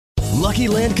Lucky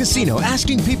Land Casino,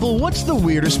 asking people, what's the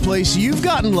weirdest place you've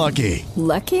gotten lucky?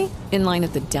 Lucky? In line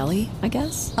at the deli, I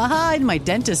guess? Aha, in my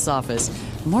dentist's office.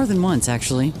 More than once,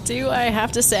 actually. Do I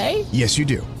have to say? Yes, you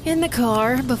do. In the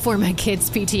car before my kids'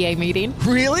 PTA meeting.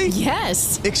 Really?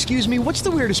 Yes. Excuse me, what's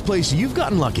the weirdest place you've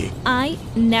gotten lucky? I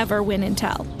never win and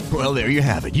tell. Well, there you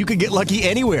have it. You can get lucky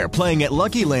anywhere, playing at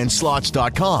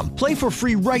LuckyLandSlots.com. Play for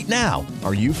free right now.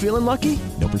 Are you feeling lucky?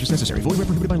 No purchase necessary. Void where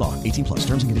prohibited by law. 18 plus.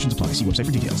 Terms and conditions apply. See website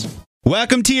for details.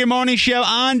 Welcome to your morning show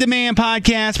on demand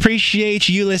podcast. Appreciate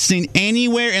you listening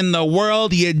anywhere in the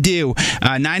world you do.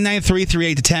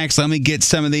 99338 to text. Let me get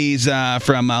some of these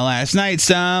from last night.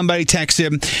 Somebody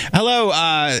texted, hello,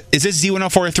 is this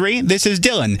Z1043? This is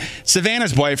Dylan,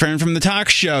 Savannah's boyfriend from the talk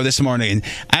show this morning.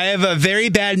 I have very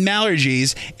bad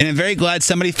allergies, and I'm very glad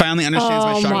somebody finally understands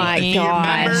my struggle. My if you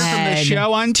remember from the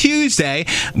show on Tuesday,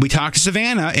 we talked to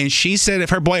Savannah, and she said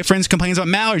if her boyfriend complains about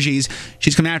allergies,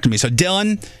 she's coming after me. So,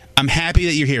 Dylan, I'm happy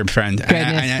that you're here, friend.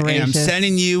 And I'm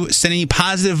sending you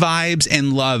positive vibes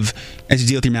and love as you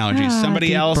deal with your allergies.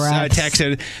 Somebody else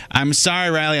texted, I'm sorry,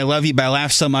 Riley, I love you, but I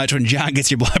laugh so much when John gets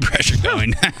your blood pressure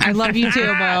going. I love you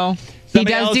too, Bo. He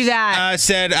does do that.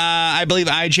 Said, I believe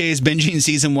IJ is binging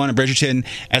season 1 of Bridgerton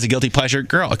as a guilty pleasure.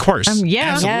 Girl, of course.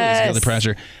 Yeah. Absolutely, as a guilty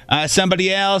pleasure.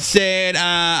 Somebody else said,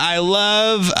 I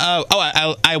love,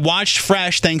 I watched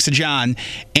Fresh thanks to John,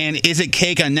 and Is It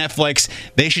Cake on Netflix?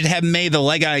 They should have made the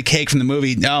leg out of cake from the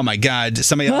movie. Oh my God.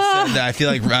 Somebody else said, I feel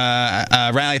like,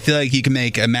 Riley, I feel like you can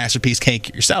make a masterpiece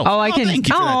cake yourself. Oh, I can. Thank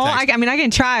you for that text. I mean, I can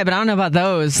try, but I don't know about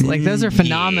those. Like, those are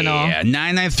phenomenal. Yeah,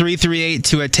 99338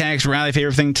 to a text. Riley,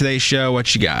 favorite thing today's show.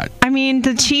 What you got? I mean,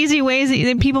 the cheesy ways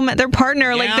that people met their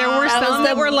partner. Like, there were some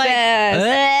that were like,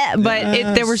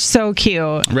 but they were so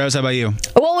cute. Rose, how about you?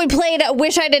 Well, we played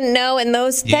Wish I Didn't Know, and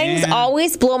those things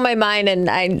always blow my mind,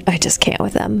 and I just can't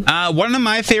with them. One of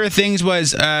my favorite things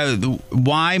was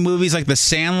why movies like The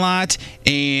Sandlot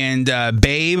and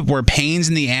Babe were pains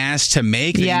in the ass to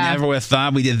make. You never would have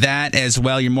thought. We did that as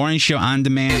well. Your morning show on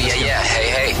demand. Yeah.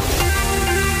 Hey.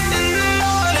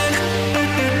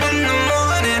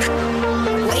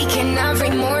 Every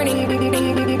morning,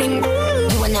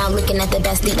 you are now looking at the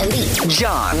best, the elite.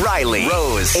 John, Riley,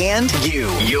 Rose, and you.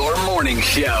 Your morning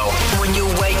show. When you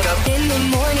wake up in the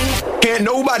morning. Can't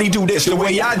nobody do this the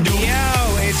way I do.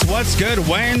 Yo, it's What's Good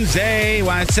Wednesday.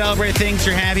 Want to celebrate things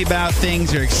you're happy about,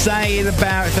 things you're excited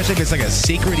about, especially if it's like a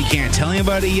secret you can't tell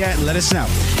anybody yet. Let us know.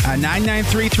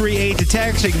 99338 to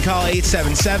text. You can call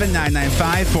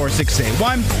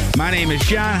 877-995-4681. My name is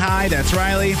John. Hi, that's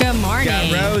Riley. Good morning.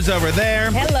 Got Rose over there.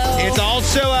 Hello. It's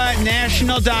also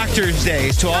National Doctors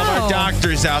Day. To all of our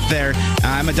doctors out there,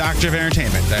 I'm a doctor of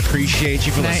entertainment. I appreciate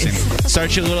you for listening.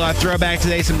 Start you a little throwback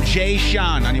today. Some Jay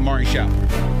Sean on your morning show.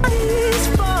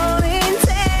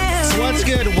 What's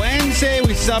Good Wednesday?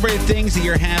 We celebrate things that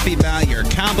you're happy about, your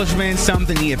accomplishments,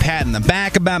 something you have had in the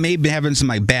back about, maybe having some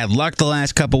bad luck the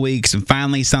last couple weeks, and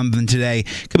finally something today.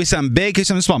 Could be something big, could be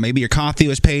something small. Maybe your coffee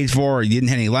was paid for, or you didn't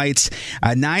have any lights.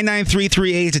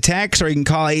 99338 to text, or you can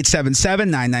call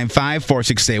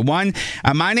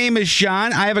 877-995-4681. My name is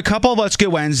Sean. I have a couple of What's Good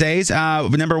Wednesdays.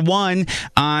 Number one,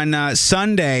 on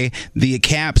Sunday, the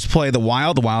Caps play the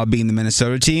Wild being the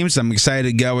Minnesota team, so I'm excited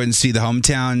to go and see the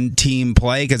hometown team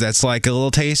play, because that's like a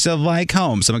little taste of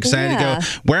home. So I'm excited to go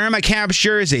wearing my Caps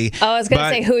jersey. Oh, I was going to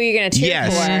say, who are you going to cheer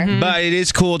for? Yes, but it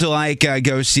is cool to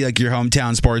go see your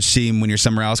hometown sports team when you're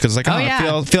somewhere else, because it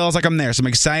feels like I'm there. So I'm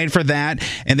excited for that.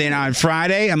 And then on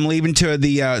Friday, I'm leaving to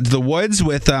the woods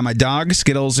with my dogs,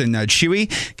 Skittles and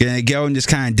Chewy. Gonna go and just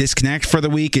kind of disconnect for the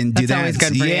week and do that. That's always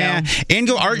good for you. And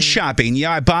go art shopping.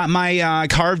 Yeah, I bought my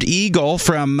carved eagle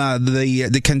from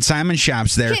the consignment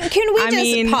shops there. Can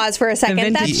we pause for a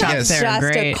second? That's not just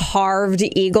a carved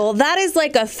eagle. That is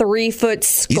like a 3-foot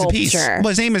sculpture. He's a piece. Well,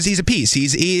 his name is he's a piece. He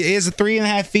is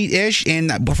 3.5 feet ish,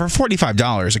 and for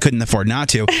 $45, I couldn't afford not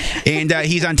to. And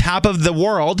he's on top of the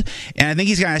world, and I think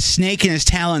he's got a snake in his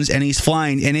talons, and he's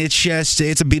flying, and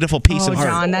it's a beautiful piece of art.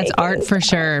 John, that's art for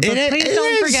sure. But please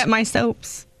don't forget my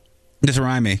soaps. Just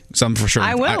remind me. Some for sure.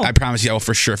 I will. I promise you, I will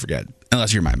for sure forget.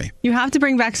 Unless you remind me. You have to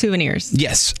bring back souvenirs.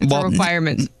 Yes. It's a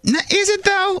requirement. Is it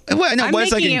though? Well, no, I'm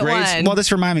it's like in grades. one. Well,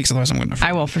 just remind me, because otherwise I'm going to forget.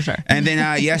 I will for sure. And then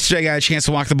yesterday I got a chance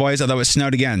to walk the boys, although it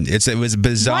snowed again. It was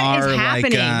bizarre. What is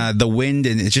happening? The wind,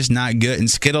 and it's just not good. And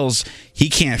Skittles, he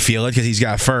can't feel it because he's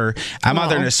got fur. I'm out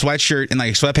there in a sweatshirt and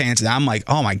sweatpants, and I'm like,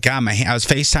 oh my God, I was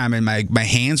FaceTiming, my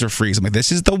hands were freezing. I'm like,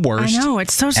 this is the worst. I know,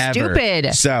 it's so ever.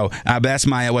 stupid. So, but that's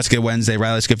my What's Good Wednesday.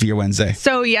 Riley, let's go for your Wednesday.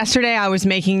 So yesterday I was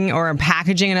making or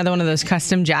packaging another one of those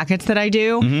custom jackets that I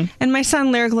do. Mm-hmm. And my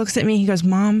son Lyric looks at me. He goes,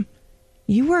 Mom,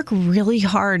 you work really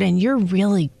hard and you're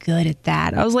really good at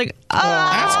that. I was like, oh,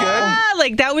 that's good.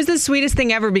 Like, that was the sweetest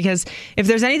thing ever, because if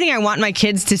there's anything I want my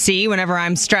kids to see whenever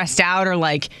I'm stressed out or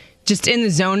like just in the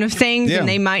zone of things, and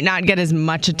they might not get as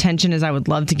much attention as I would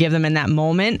love to give them in that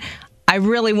moment, I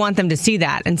really want them to see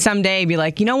that and someday be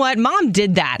like, you know what? Mom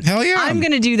did that. Hell yeah. I'm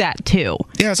going to do that too.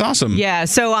 Yeah, it's awesome. Yeah.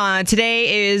 So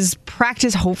today is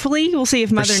practice. Hopefully, we'll see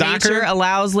if Mother Nature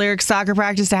allows Lyric soccer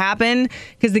practice to happen,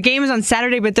 because the game is on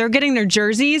Saturday, but they're getting their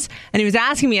jerseys. And he was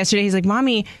asking me yesterday, he's like,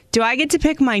 Mommy, do I get to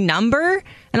pick my number?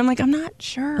 And I'm like, I'm not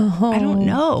sure. I don't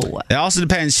know. It also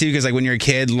depends too, because like when you're a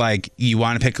kid, like you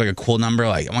want to pick like a cool number,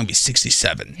 like I want to be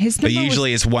 67. But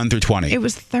usually it's 1 through 20. It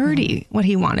was 30 what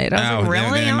he wanted. I was like,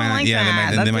 really? I don't like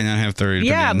that. They might not have 30.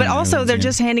 Yeah, but also they're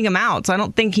just handing them out, so I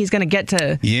don't think he's going to get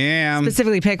to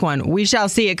specifically pick one. We shall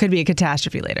see. It could be a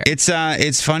catastrophe later.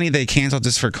 It's funny they canceled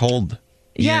this for cold.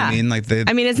 You know what I mean?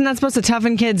 I mean, isn't that supposed to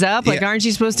toughen kids up? Like, aren't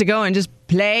you supposed to go and just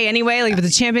play anyway? Like, if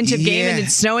it's a championship game and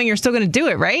it's snowing, you're still going to do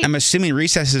it, right? I'm assuming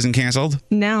recess isn't canceled.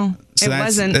 No, it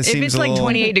wasn't. If it's like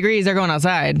 28 degrees, they're going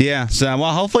outside. Yeah, so,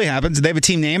 well, hopefully it happens. Do they have a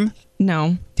team name?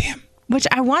 No. Damn. Which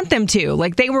I want them to.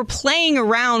 Like, they were playing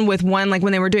around with one, like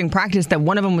when they were doing practice, that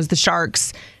one of them was the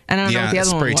Sharks. And I don't know what the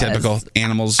other one was. Yeah, it's pretty typical.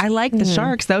 Animals. I like the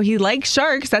Sharks, though. He likes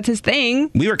Sharks. That's his thing.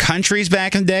 We were countries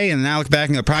back in the day, and now look back,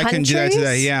 and I probably couldn't do that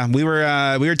today. Yeah, we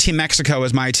were Team Mexico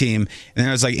was my team, and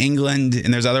there was like England,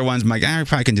 and there's other ones. I'm like, I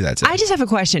probably couldn't do that today. I just have a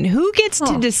question. Who gets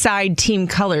to decide team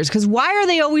colors? Because why are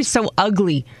they always so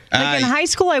ugly? Like in high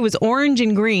school, I was orange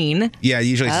and green. Yeah,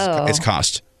 usually it's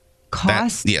cost.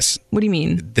 Cost? Yes. What do you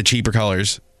mean? The cheaper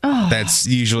colors. Oh. That's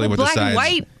usually what black decides. And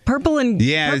white, purple and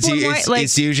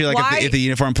it's usually like if the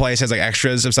uniform place has like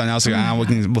extras of something else, like,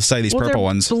 we'll say these purple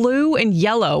ones. Blue and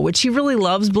yellow, which he really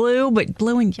loves blue, but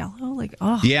blue and yellow, like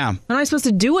yeah. What am I supposed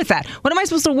to do with that? What am I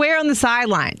supposed to wear on the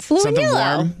sidelines? Blue Something and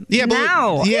yellow. Warm. Yeah, blue.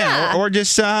 Now. Yeah, or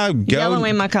just go yellow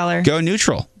ain't my color. Go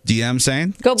neutral. Do you know what I'm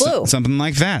saying? Go blue. Something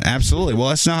like that. Absolutely. Well,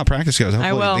 let's know how practice goes. Hopefully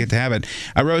I will. We get to have it.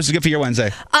 Rose, is good for your Wednesday.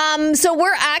 So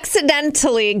we're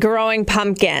accidentally growing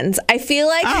pumpkins. I feel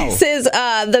like this is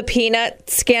the peanut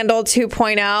scandal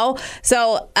 2.0.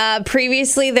 So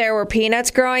previously there were peanuts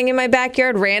growing in my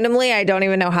backyard randomly. I don't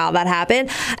even know how that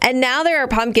happened. And now there are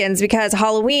pumpkins because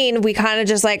Halloween, we kind of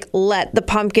just like let the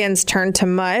pumpkins turn to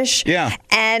mush. Yeah.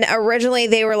 And originally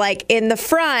they were like in the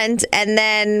front, and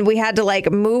then we had to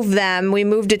like move them. We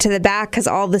moved it to the back because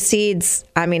all the seeds,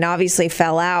 obviously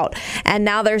fell out, and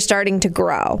now they're starting to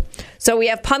grow. So we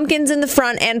have pumpkins in the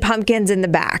front and pumpkins in the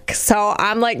back. So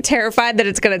I'm like terrified that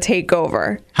it's going to take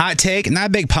over. Hot take, not a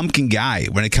big pumpkin guy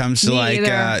when it comes to pumpkin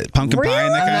pie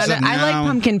and that kind of stuff. I like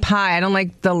pumpkin pie. I don't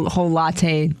like the whole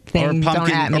latte thing. Or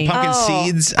pumpkin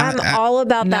seeds. I'm all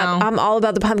about that. I'm all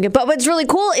about the pumpkin. But what's really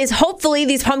cool is hopefully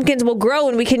these pumpkins will grow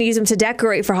and we can use them to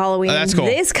decorate for Halloween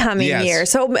this coming year.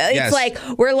 So it's like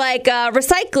we're like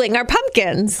recycling our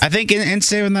pumpkins. I think and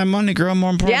saving that money, grow more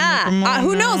important. Yeah.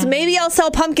 Who knows? Maybe I'll sell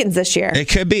pumpkins this year. It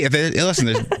could be. Listen,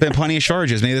 there's been plenty of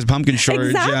shortages. Maybe there's a pumpkin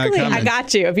shortage coming. I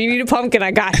got you. If you need a pumpkin,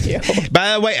 I got you.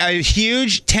 By the way, a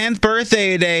huge 10th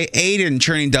birthday today. Aiden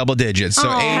turning double digits. So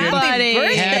Aiden,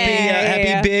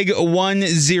 happy big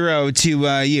 1-0 to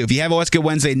you. If you have a What's Good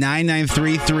Wednesday,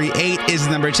 99338 is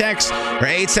the number to text, or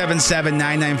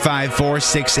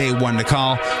 877-995-4681 to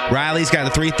call. Riley's got the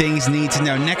 3 things you need to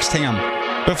know next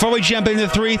time. Before we jump into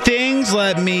 3 things,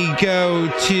 let me go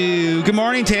to... Good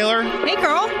morning, Taylor. Hey,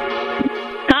 girl.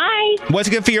 Hi. What's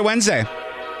good for your Wednesday?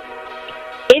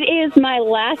 It is my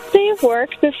last day of work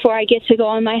before I get to go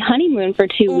on my honeymoon for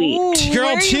 2 weeks.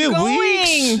 Girl, 2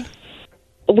 weeks?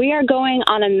 We are going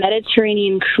on a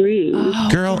Mediterranean cruise. Oh,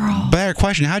 girl, better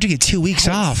question. How'd you get 2 weeks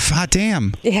off? Hot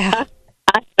damn. Yeah.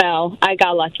 I fell. I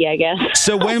got lucky, I guess.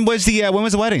 So when was the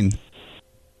wedding?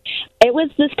 It was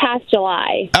this past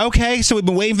July. Okay, so we've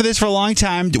been waiting for this for a long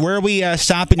time. Where are we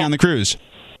stopping on the cruise?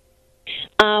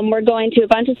 We're going to a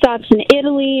bunch of stops in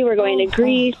Italy. We're going to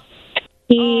Greece,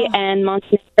 and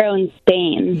Montenegro and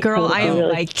Spain. Girl, I am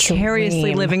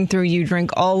vicariously living through you.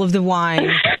 Drink all of the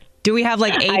wine. Do we have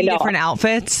like 80 different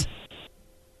outfits?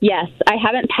 Yes, I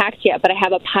haven't packed yet, but I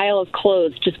have a pile of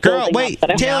clothes just Girl, wait,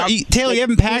 Taylor, you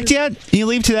haven't packed yet? You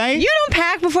leave today? You don't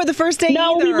pack before the first day either.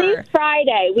 No, we leave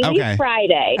Friday. We leave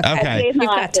Friday. Okay. We've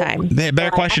got time. Better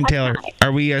question, Taylor.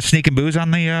 Are we sneaking booze on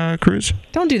the cruise?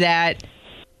 Don't do that.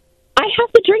 I have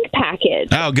the drink package.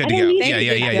 Oh, good to go. Yeah.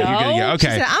 You're good to go. Okay.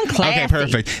 Said, I'm classy. Okay,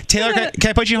 perfect. Taylor, can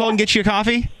I put you on hold and get you a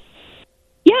coffee?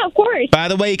 Yeah, of course. By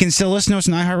the way, you can still listen to us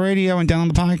on iHeartRadio and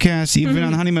download the podcast, even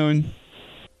on honeymoon.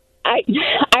 I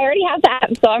already have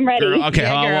that, so I'm ready. Girl, okay,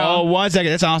 well, 1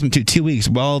 second. That's awesome, too. 2 weeks.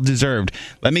 Well deserved.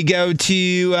 Let me go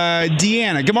to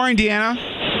Deanna. Good morning, Deanna.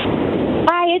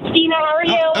 Hi, it's Dina. How are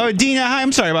you? Oh, Dina, hi.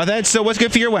 I'm sorry about that. So what's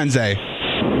good for your Wednesday?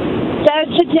 So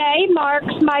today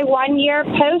marks my 1-year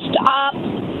post-op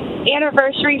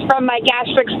anniversary from my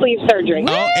gastric sleeve surgery.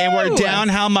 Oh, and we're down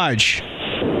how much?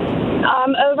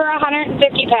 Over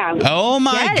 150 pounds. Oh,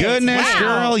 my goodness,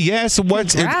 girl. Yes.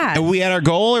 Are we at our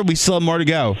goal, or we still have more to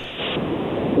go?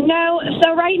 No,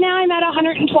 so right now I'm at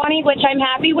 120, which I'm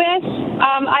happy with.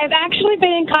 I've actually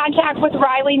been in contact with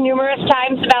Riley numerous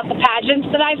times about the pageants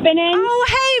that I've been in. Oh,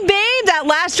 hey, babe, that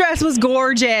last dress was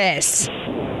gorgeous.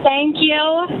 Thank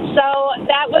you. So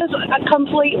that was a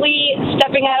completely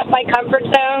stepping out of my comfort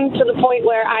zone to the point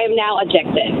where I am now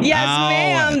addicted. Yes,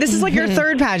 ma'am. This is like your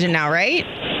third pageant now, right?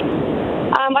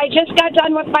 I just got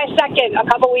done with my second a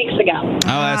couple weeks ago. Oh,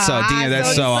 that's Dina,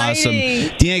 that's so awesome.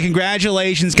 Dina,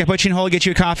 congratulations. Can I put you in hold and get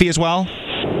you a coffee as well?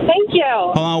 Thank you.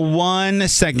 Hold on 1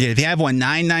 second. If you have one,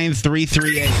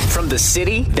 99338. From the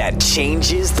city that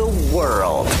changes the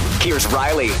world, here's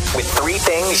Riley with 3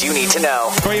 things you need to know.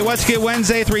 For you, what's good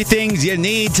Wednesday? 3 things you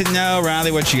need to know.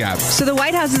 Riley, what you got? So the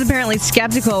White House is apparently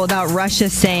skeptical about Russia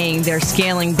saying they're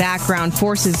scaling back ground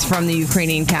forces from the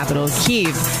Ukrainian capital,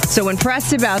 Kyiv. So when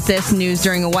pressed about this news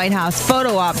during a White House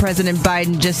photo op, President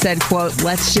Biden just said, quote,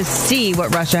 "Let's just see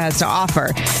what Russia has to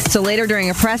offer." So later during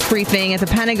a press briefing at the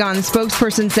Pentagon, the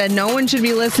spokesperson said no one should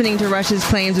be listening to Russia's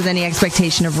claims with any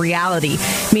expectation of reality.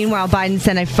 Meanwhile, Biden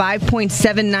sent a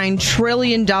 $5.79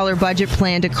 trillion budget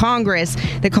plan to Congress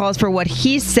that calls for what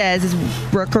he says is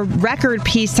record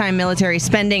peacetime military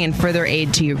spending and further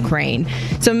aid to Ukraine.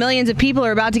 So millions of people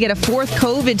are about to get a 4th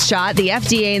COVID shot. The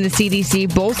FDA and the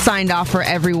CDC both signed off for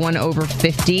everyone over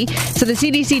 50. So the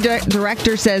CDC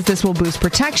director says this will boost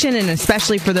protection, and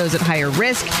especially for those at higher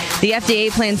risk. The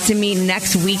FDA plans to meet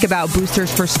next week about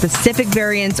boosters for specific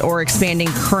variants or expanding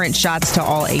current shots to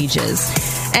all ages.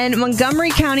 And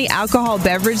Montgomery County Alcohol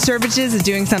Beverage Services is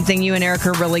doing something you and Eric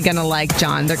are really going to like,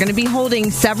 John. They're going to be holding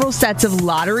several sets of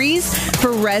lotteries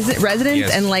for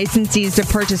residents and licensees to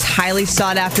purchase highly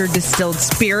sought-after distilled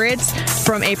spirits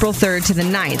from April 3rd to the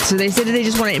 9th. So they said that they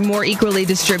just want to more equally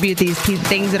distribute these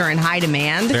things that are in high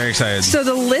demand. Very excited. So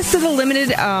the list of the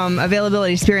limited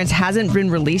availability spirits hasn't been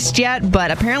released yet,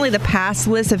 but apparently the past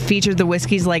lists have featured the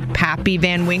whiskeys like Pappy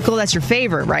Van Winkle. That's your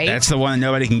favorite, right? That's the one that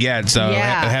nobody can get, so I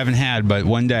haven't had, but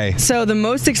one day. So the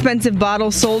most expensive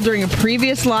bottle sold during a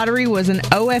previous lottery was an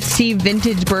OFC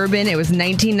vintage bourbon. It was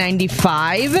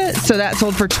 $19.95, so that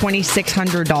sold for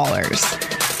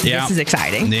 $2,600. Yeah. This is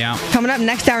exciting. Yeah. Coming up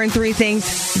next hour in 3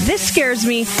 things. This scares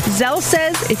me. Zell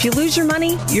says if you lose your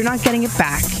money, you're not getting it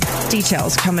back.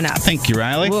 Details coming up. Thank you,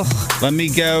 Riley. Ugh. Let me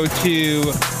go to,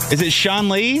 is it Sean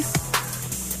Lee?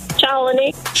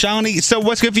 Sean Lee. So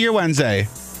what's good for your Wednesday?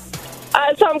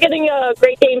 So I'm getting a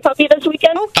Great Dane puppy this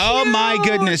weekend. Oh, my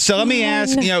goodness. So let me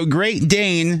ask, Great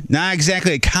Dane, not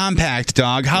exactly a compact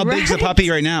dog. How big's the puppy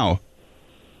right now?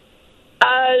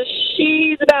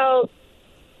 She's about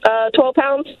 12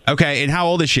 pounds. Okay, and how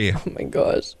old is she? Oh, my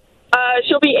gosh.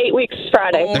 She'll be 8 weeks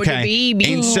Friday. Oh, okay. the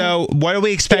baby. And so what are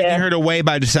we expecting her to weigh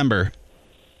by December?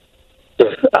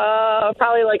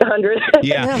 Probably like 100.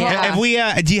 Yeah.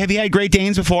 Have you had Great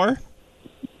Danes before?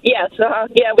 Yes.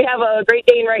 Yeah, we have a Great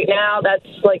Dane right now that's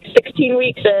like 16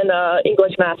 weeks and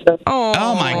English Mastiff.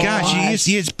 Oh my gosh.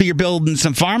 You're building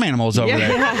some farm animals over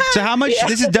there. So how much,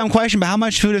 this is a dumb question, but how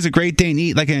much food does a Great Dane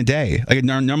eat like in a day? Like a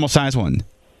normal size one?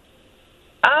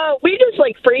 We just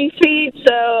like freeze feed,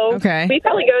 so we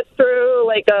probably go through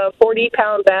like a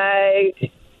 40-pound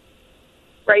bag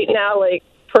right now, like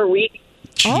per week.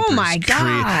 Jeepers oh my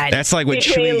God. Creep. That's like what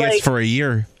Chewy gets for a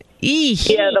year. Eesh.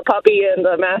 Yeah, the puppy and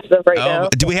the Mastiff right now.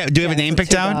 Do we have a name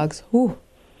picked out?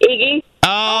 Iggy. Oh,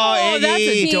 Iggy.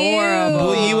 That's adorable.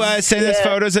 Will you send us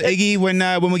photos of Iggy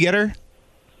when we get her?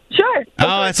 Sure.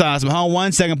 Oh, that's awesome. Hold on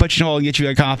 1 second. Put you in hold and get you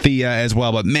a coffee as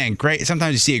well. But man, great.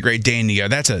 Sometimes you see a Great Dane and you go,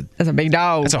 that's a big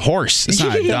dog. That's a horse. It's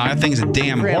not a dog. That thing's a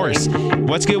damn horse.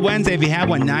 What's good Wednesday? If you have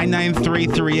one,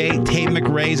 99338. Tate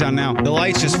McRae's on now. The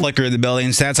lights just flicker in the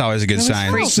building, so that's always a good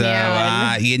sign. So,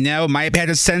 might have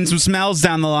to send some smells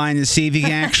down the line to see if you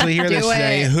can actually hear this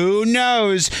today. Who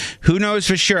knows? Who knows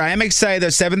for sure? I am excited though.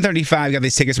 7:35. Got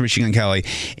these tickets from Machine Gun Kelly,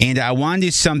 and I want to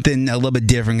do something a little bit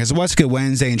different because what's good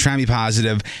Wednesday and try to be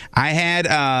positive. I had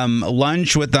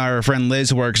lunch with our friend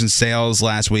Liz who works in sales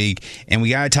last week, and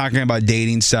we got talking about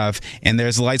dating stuff, and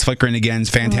there's the lights flickering again. It's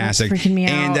fantastic. Freaking me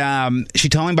out. And she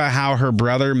told me about how her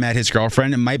brother met his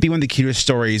girlfriend. It might be one of the cutest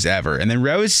stories ever. And then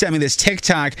Rose sent me this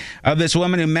TikTok of this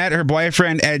woman who met her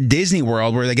boyfriend at Disney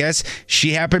World, where I guess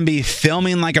she happened to be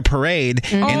filming like a parade,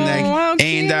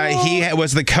 and he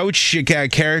was the coach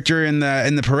character in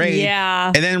the parade. Yeah.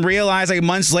 And then realized like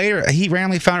months later, he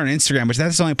randomly found her on Instagram, which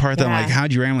that's the only part that I'm like,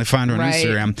 how'd you randomly find her on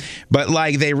Instagram. But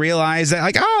like they realize that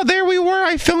like, oh, there we were.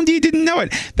 I filmed you, didn't know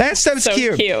it. That stuff's So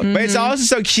cute. cute. But it's also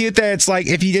so cute that it's like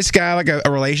if you just got like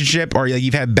a relationship or like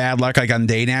you've had bad luck like on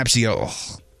dating apps, you go,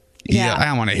 oh, yeah, I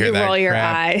don't want to hear You that. roll your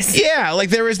crap. eyes. Yeah, like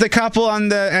there was the couple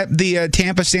at the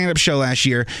Tampa stand-up show last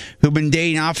year who've been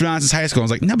dating off and on since high school. I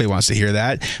was like, nobody wants to hear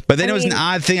that. But then it was an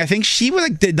odd thing. I think she was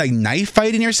did knife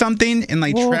fighting or something and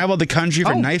traveled the country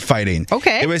for knife fighting.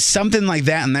 Okay, it was something like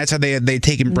that, and that's how they'd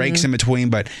taken breaks in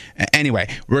between. But anyway,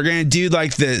 we're gonna do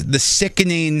like the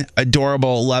sickening,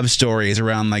 adorable love stories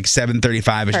around like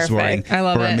 7:35ish this morning. I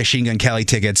love for it. Machine Gun Kelly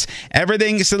tickets.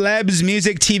 Everything celebs,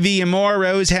 music, TV, and more.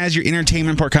 Rose has your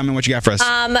entertainment report coming. What you got for us?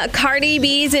 Cardi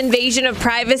B's invasion of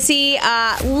privacy.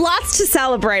 Lots to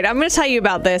celebrate. I'm going to tell you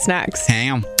about this next. Hang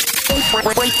on.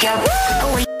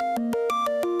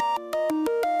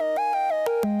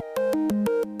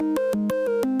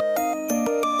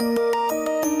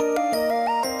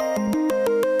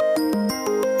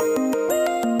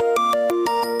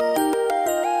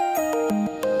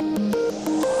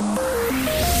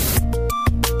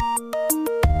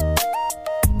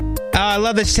 I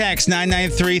love this text,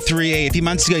 99338. A few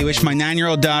months ago, you wished my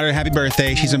 9-year-old daughter happy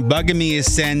birthday. She's been bugging me to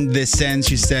send this send.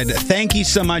 She said, thank you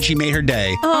so much. You made her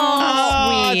day.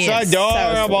 Oh, sweet. It's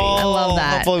adorable. So sweet. I love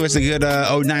that. Hopefully it was a good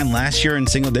 09 last year in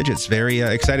single digits. Very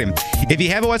exciting. If you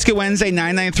have a What's Good Wednesday,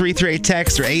 99338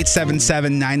 text or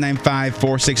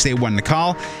 877-995-4681 to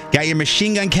call. Got your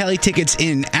Machine Gun Kelly tickets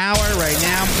in an hour right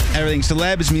now. Everything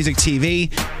celebs, music,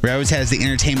 TV. Rose has the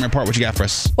entertainment report. What you got for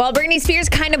us? Well, Britney Spears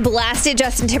kind of blasted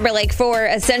Justin Timberlake for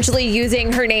essentially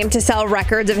using her name to sell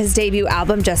records of his debut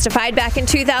album, Justified, back in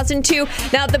 2002.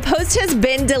 Now, the post has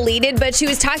been deleted, but she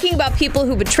was talking about people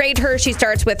who betrayed her. She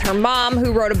starts with her mom,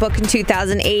 who wrote a book in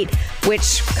 2008,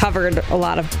 which covered a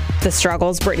lot of the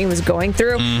struggles Britney was going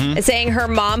through, saying her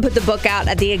mom put the book out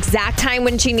at the exact time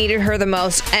when she needed her the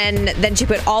most, and then she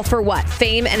put all for what?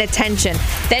 Fame and attention.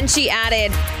 Then she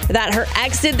added that her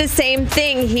ex did the same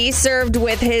thing. He served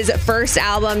with his first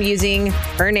album using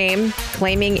her name,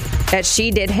 claiming that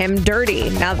she did him dirty.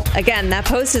 Now, again, that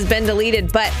post has been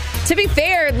deleted, but to be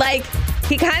fair, like,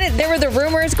 there were the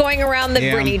rumors going around that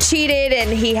Britney cheated, and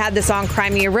he had the song Cry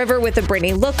Me a River with a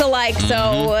Britney lookalike,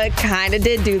 so it kind of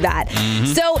did do that.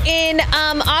 So in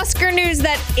Oscar news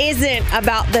that isn't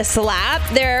about the slap,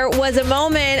 there was a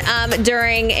moment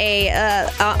during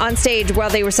on stage while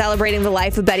they were celebrating the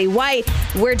life of Betty White,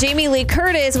 where Jamie Lee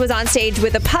Curtis was on stage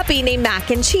with a puppy named Mac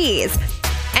and Cheese,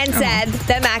 and said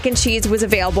that Mac and Cheese was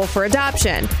available for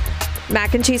adoption.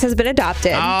 Mac and Cheese has been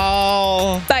adopted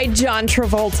by John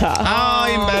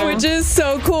Travolta, which is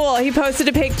so cool. He posted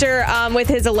a picture with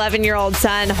his 11-year-old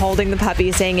son holding the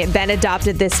puppy, saying, Ben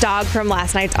adopted this dog from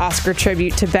last night's Oscar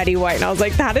tribute to Betty White. And I was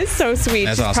like, that is so sweet.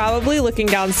 That's She's awesome. probably looking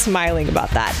down, smiling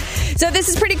about that. So this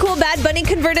is pretty cool. Bad Bunny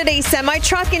converted a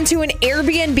semi-truck into an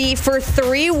Airbnb for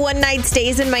 3 one-night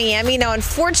stays in Miami. Now,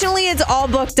 unfortunately, it's all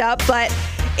booked up, but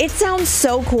it sounds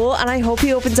so cool, and I hope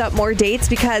he opens up more dates,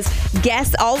 because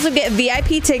guests also get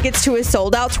VIP tickets to a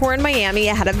sold-out tour in Miami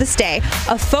ahead of the stay,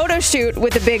 a photo shoot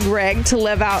with a big rig to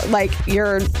live out like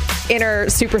your inner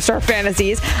superstar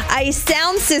fantasies, a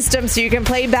sound system so you can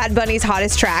play Bad Bunny's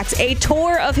hottest tracks, a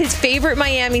tour of his favorite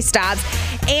Miami stops,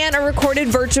 and a recorded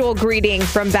virtual greeting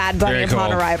from Bad Bunny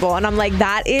upon arrival. And I'm like,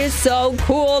 that is so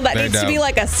cool. That needs to be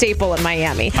like a staple in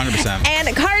Miami. 100%.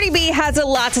 And Cardi B has a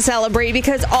lot to celebrate,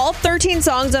 because all 13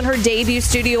 songs on her debut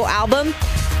studio album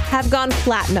have gone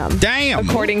platinum. Damn.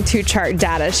 According to chart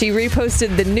data. She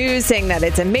reposted the news saying that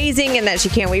it's amazing and that she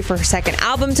can't wait for her second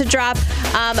album to drop.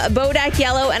 Bodak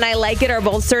Yellow and I Like It are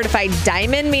both certified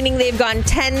diamond, meaning they've gone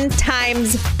 10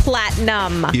 times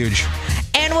platinum. Huge.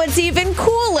 And what's even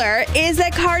cooler is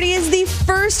that Cardi is the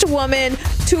first woman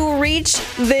to reach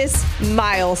this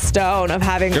milestone of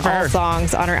having all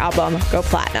songs on her album go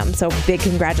platinum. So big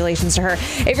congratulations to her.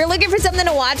 If you're looking for something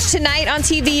to watch tonight on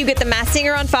TV, you get The Masked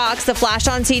Singer on Fox, The Flash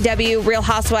on CW, Real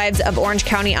Housewives of Orange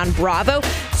County on Bravo.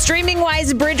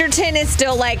 Streaming-wise, Bridgerton is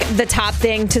still like the top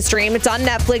thing to stream. It's on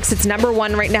Netflix. It's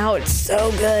 #1 right now. It's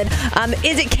so good.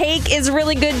 Is It Cake is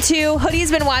really good too.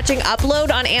 Hoodie's been watching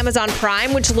Upload on Amazon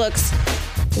Prime, which looks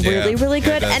really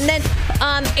good. And then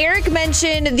Eric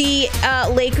mentioned the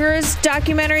Lakers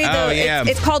documentary.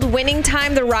 It's called Winning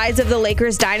Time, The Rise of the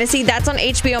Lakers Dynasty. That's on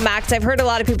HBO Max. I've heard a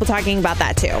lot of people talking about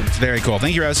that too. It's very cool.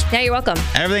 Thank you, Rose. Yeah, you're welcome.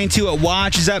 Everything to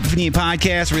watch is up for the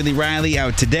podcast. Really Riley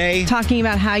out today. Talking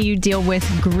about how you deal with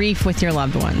grief with your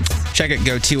loved ones. Check it.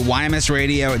 Go to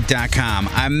YMSradio.com.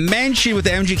 I mentioned with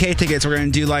the MGK tickets, we're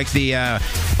going to do like the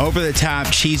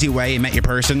over-the-top cheesy way you met your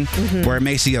person, where it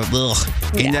makes you go, ugh.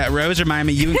 And Rose reminded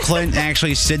me, you and Clint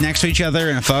actually sit next to each other other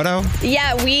in a photo?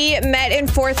 Yeah, we met in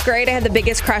 4th grade. I had the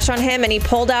biggest crush on him, and he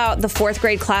pulled out the 4th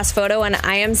grade class photo, and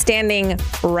I am standing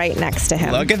right next to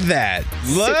him. Look at that.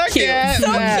 Look at that. So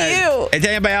cute. And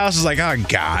anybody else is like, oh,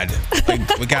 God.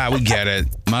 Like, God, we get it.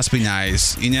 Must be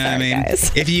nice. You know what I mean?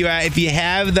 Guys. If you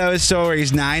have those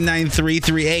stories,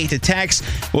 99338 to text.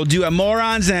 We'll do a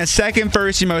Morons in a second.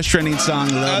 First, your most trending song.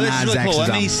 This is really cool.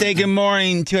 Let me say good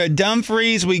morning to a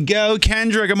Dumfries. We go.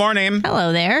 Kendra, good morning.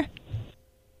 Hello there.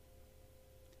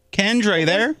 Kendra, you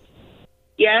there?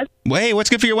 Yes. Hey, what's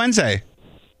good for your Wednesday?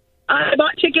 I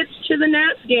bought tickets to the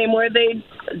Nats game where they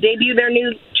debut their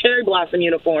new Cherry Blossom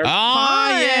uniform.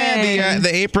 Oh, yeah.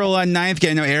 The April 9th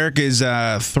game. I know Eric is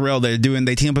thrilled. They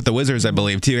team up with the Wizards, I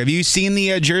believe, too. Have you seen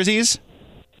the jerseys?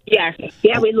 Yeah.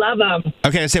 Yeah, we love them.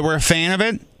 Okay, so we're a fan of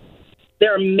it?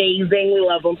 They're amazing. We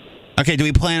love them. Okay, do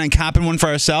we plan on copping one for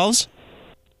ourselves?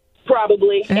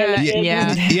 Probably.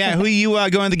 Yeah. Who are you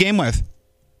going to the game with?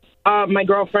 My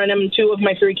girlfriend and 2 of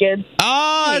my 3 kids.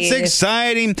 Oh, that's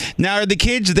exciting. Now, are the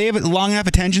kids, do they have long enough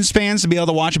attention spans to be able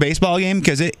to watch a baseball game?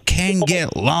 Because it can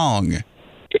get long.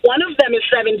 One of them is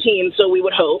 17, so we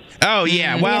would hope. Oh,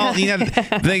 yeah. Well, you know,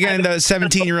 they got the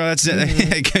 17-year-old.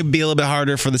 It could be a little bit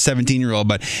harder for the 17-year-old.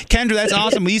 But, Kendra, that's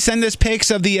awesome. Will you send us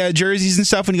pics of the jerseys and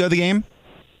stuff when you go to the game?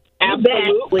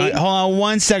 Absolutely. Hold on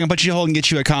 1 second. Put you hold and get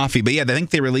you a coffee. But yeah, I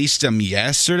think they released them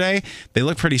yesterday. They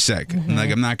look pretty sick. Mm-hmm. Like,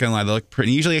 I'm not gonna lie, they look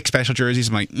pretty. Usually, like special jerseys,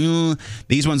 I'm like,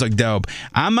 these ones look dope.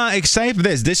 I'm excited for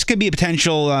this. This could be a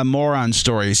potential moron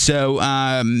story. So,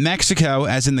 Mexico,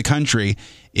 as in the country,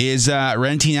 is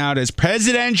renting out its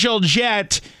presidential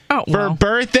jet for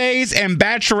birthdays and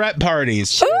bachelorette parties.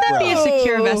 Shouldn't that be a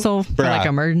secure vessel for like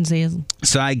emergencies?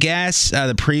 So I guess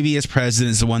the previous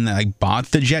president is the one that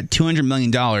bought the jet, $200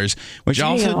 million, which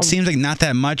also seems like not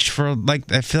that much for I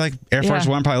feel like Air Force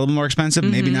One probably a little more expensive,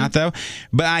 maybe not though.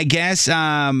 But I guess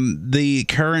the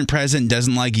current president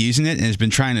doesn't like using it and has been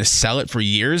trying to sell it for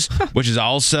years, which is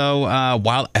also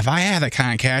wild. If I had that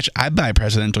kind of cash, I'd buy a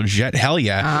presidential jet. Hell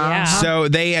yeah. So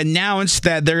they announced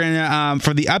that they're going to,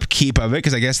 for the upkeep of it,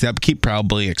 because I guess the upkeep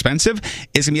probably expensive,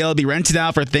 it's going to be able to be rented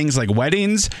out for things like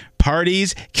weddings,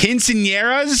 parties,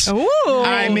 quinceañeras. Ooh,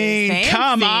 I mean, fancy.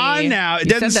 Come on now. It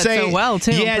doesn't said that say so well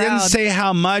too. Yeah, it doesn't say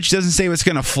how much. Doesn't say what's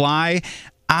going to fly.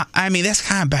 I mean, that's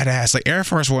kind of badass. Like Air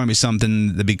Force One would be something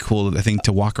that'd be cool, I think,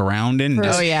 to walk around in.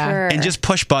 And just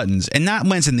push buttons, and not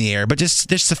when it's in the air, but just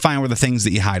to find where the things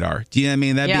that you hide are. Do you know what I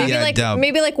mean? That'd be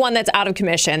maybe like one that's out of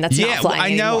commission. That's not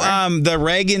flying anymore. I know. The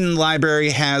Reagan Library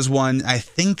has one. I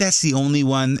think that's the only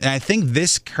one. And I think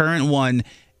this current one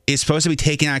is supposed to be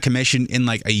taken out of commission in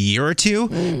like a year or two,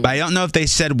 but I don't know if they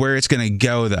said where it's going to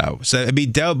go though. So it'd be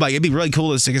dope. Like it'd be really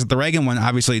cool to see, because the Reagan one,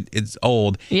 obviously it's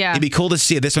old. Yeah. It'd be cool to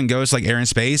see if this one goes like Air and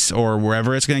Space or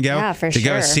wherever it's going to go. Yeah, for sure. To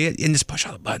go see it and just push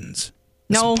all the buttons.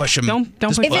 No, push them. Don't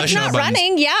push if it's not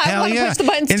running, I want to push the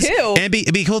buttons too. And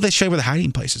it'd be cool if they show you where the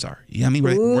hiding places are. You know what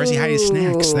I mean? Where's he hiding his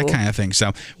snacks? That kind of thing.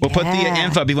 So we'll put the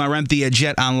info if you want to rent the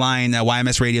jet online,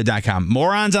 ymsradio.com.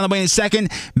 Morons on the way in a second.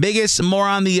 Biggest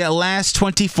moron the last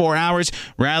 24 hours.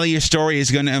 Riley, your story is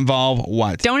going to involve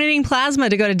what? Donating plasma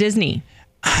to go to Disney.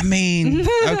 I mean,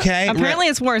 okay. Apparently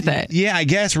it's worth it. Yeah, I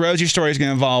guess. Rose, your story is going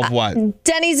to involve what?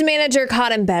 Denny's manager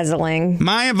caught embezzling.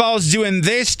 Mine involves doing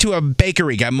this to a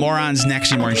bakery. Got morons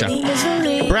next in your morning show.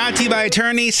 Brought to you by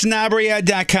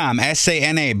AttorneySanabria.com.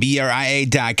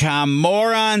 SANABRIA.com.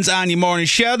 Morons on your morning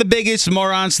show. The biggest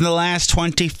morons in the last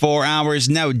 24 hours.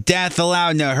 No death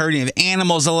allowed. No hurting of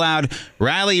animals allowed.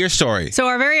 Riley, your story. So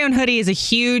our very own Hoodie is a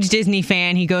huge Disney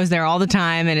fan. He goes there all the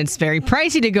time, and it's very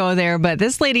pricey to go there, but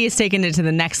this lady has taken it to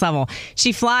the next level.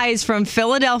 She flies from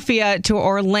Philadelphia to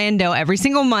Orlando every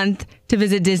single month to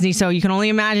visit Disney, so you can only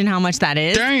imagine how much that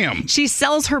is. Damn. She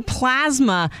sells her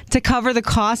plasma to cover the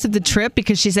cost of the trip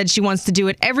because she said she wants to do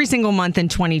it every single month in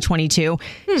 2022.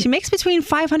 She makes between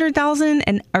 $500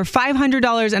 and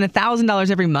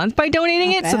 $1,000 every month by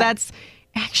donating it, so that's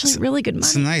actually really good money.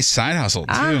 It's a nice side hustle,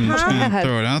 too. I'm just going to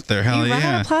throw it out there. Hell you run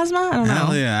out of plasma? I don't know.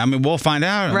 Hell yeah. I mean, we'll find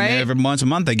out. Right? Every once a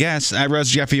month, I guess. Rose,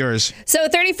 Jeff, yours. So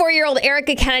 34-year-old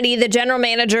Erica Kennedy, the general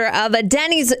manager of a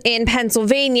Denny's in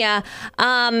Pennsylvania,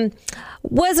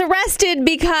 was arrested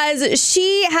because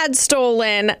she had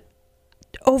stolen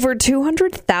over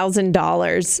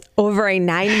 $200,000 over a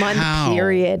 9-month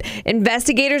period.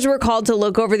 Investigators were called to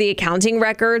look over the accounting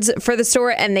records for the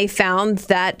store, and they found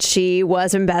that she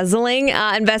was embezzling.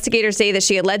 Investigators say that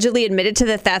she allegedly admitted to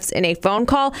the thefts in a phone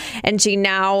call, and she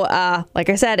now, like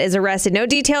I said, is arrested. No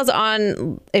details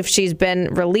on if she's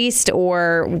been released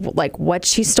or like what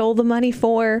she stole the money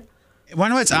for.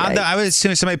 Wonder what's odd though? I would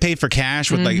assume if somebody paid for cash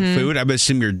with like food, I would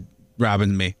assume you're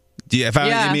robbing me.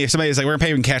 If somebody's like, we're gonna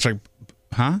pay in cash, like,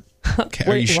 huh? Okay,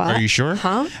 Wait, are you sure?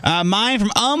 Huh? Mine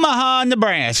from Omaha,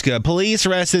 Nebraska. Police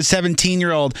arrested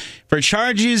 17-year-old for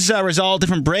charges resulting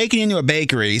from breaking into a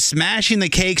bakery, smashing the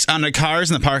cakes onto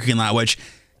cars in the parking lot, which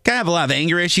kind of have a lot of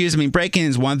anger issues. I mean, breaking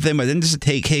is one thing, but then just to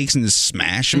take cakes and just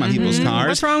smash them on people's cars.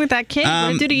 What's wrong with that cake?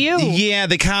 What did it do to you? Yeah,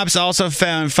 the cops also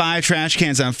found 5 trash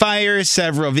cans on fire,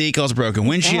 several vehicles, broken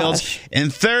windshields,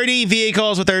 and 30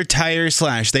 vehicles with their tires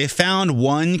slashed. They found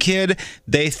one kid.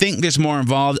 They think there's more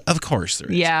involved. Of course there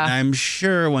is. Yeah. I'm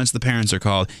sure once the parents are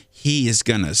called, he is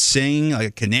going to sing like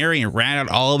a canary and rat out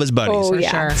all of his buddies. Oh, yeah.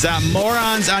 Sure. So,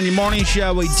 morons on your morning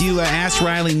show. We do Ask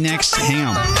Riley next. Hang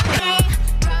on.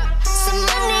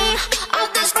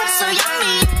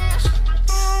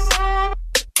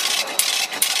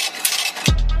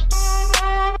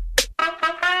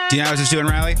 Do you know what I was just doing,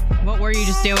 Riley? What were you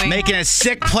just doing? Making a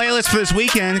sick playlist for this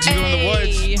weekend. You're in the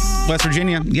woods, West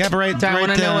Virginia. Yeah, but right. Do I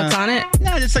want to know what's on it?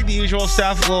 No, just like the usual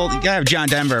stuff. Well, you gotta have John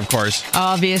Denver, of course.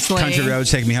 Obviously. Country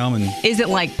Roads, Take Me Home, and Is it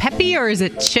like peppy or is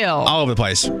it chill? all over the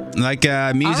place. Like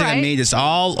music All on me, just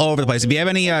all over the place. If you have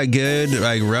any good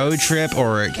like road trip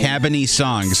or cabiny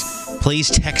songs, please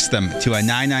text them to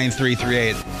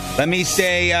 99338. Let me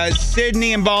say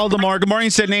Sydney in Baltimore. Good morning,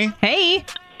 Sydney. Hey.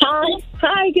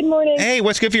 Hi, good morning. Hey,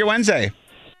 what's good for your Wednesday?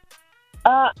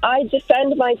 I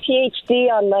defend my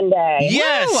PhD on Monday.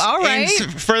 Yes. Woo, all right.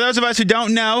 And for those of us who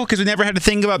don't know, because we never had to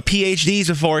think about PhDs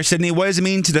before, Sydney, what does it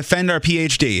mean to defend our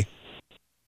PhD?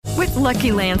 With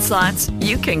Lucky Land Slots,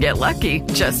 you can get lucky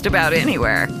just about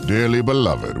anywhere. Dearly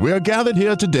beloved, we are gathered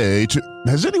here today to...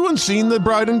 Has anyone seen the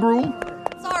bride and groom?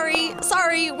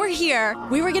 Sorry, we're here.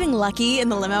 We were getting lucky in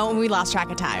the limo and we lost track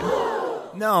of time.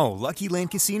 No, Lucky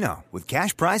Land Casino, with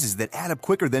cash prizes that add up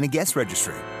quicker than a guest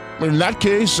registry. In that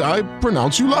case, I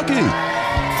pronounce you lucky.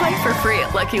 Play for free at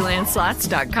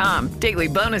LuckyLandSlots.com. Daily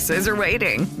bonuses are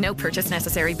waiting. No purchase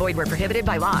necessary. Void where prohibited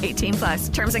by law.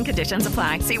 18+. Terms and conditions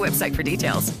apply. See website for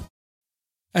details.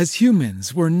 As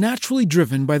humans, we're naturally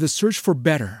driven by the search for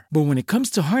better. But when it comes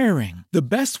to hiring, the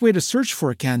best way to search for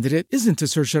a candidate isn't to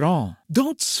search at all.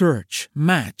 Don't search,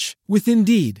 match with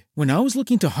Indeed. When I was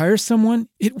looking to hire someone,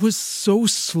 it was so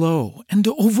slow and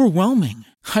overwhelming.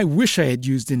 I wish I had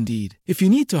used Indeed. If you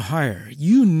need to hire,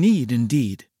 you need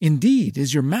Indeed. Indeed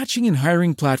is your matching and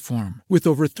hiring platform with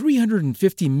over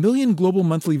 350 million global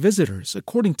monthly visitors,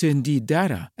 according to Indeed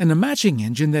data, and a matching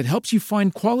engine that helps you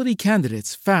find quality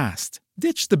candidates fast.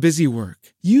 Ditch the busy work.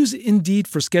 Use Indeed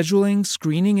for scheduling,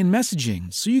 screening, and messaging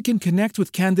so you can connect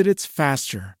with candidates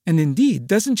faster. And Indeed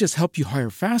doesn't just help you hire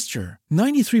faster.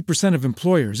 93% of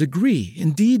employers agree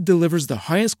Indeed delivers the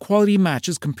highest quality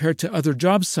matches compared to other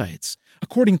job sites,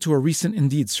 according to a recent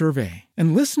Indeed survey.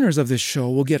 And listeners of this show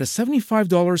will get a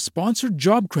 $75 sponsored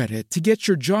job credit to get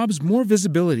your jobs more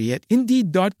visibility at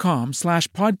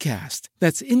Indeed.com/podcast.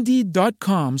 That's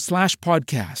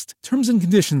Indeed.com/podcast. Terms and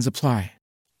conditions apply.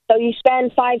 So you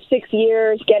spend 5-6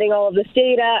 years getting all of this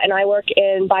data, and I work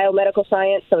in biomedical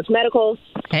science, so it's medical,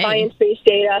 science-based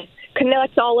data.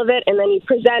 Connect all of it, and then you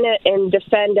present it and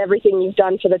defend everything you've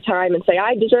done for the time and say,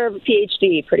 I deserve a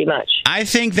PhD, pretty much. I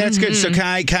think that's good. So can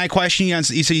I question you on,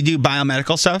 so you do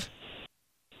biomedical stuff?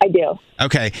 I do.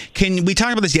 Okay. We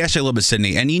talked about this yesterday a little bit,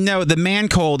 Sydney, and the man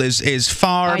cold is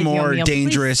far more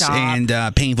dangerous and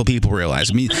painful. People realize.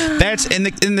 I mean, that's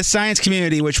in the science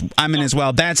community, which I'm in as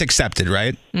well. That's accepted,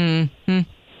 right? Mm-hmm.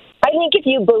 I think if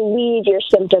you believe your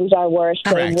symptoms are worse,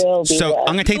 they will be So worse.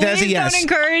 I'm going to take that as a yes. Don't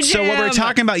encourage So what we were him.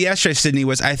 talking about yesterday, Sydney,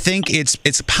 was I think it's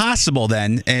possible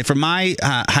then, for my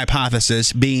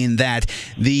hypothesis being that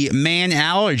the man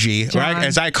allergy, right,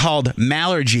 as I called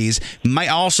mallergies, might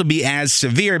also be as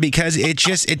severe because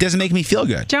it doesn't make me feel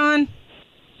good. John?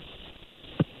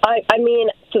 I mean,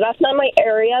 so that's not my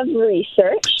area of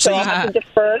research, so I'll have to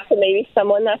defer to maybe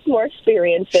someone that's more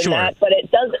experienced in that, but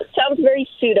it sounds very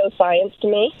pseudoscience to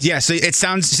me. Yeah, so it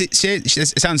sounds science.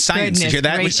 Goodness You hear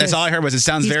that? gracious. That's all I heard was it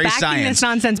sounds He's very backing science. this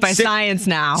nonsense by science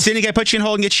now. Sydney, can I put you in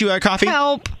hold and get you a coffee?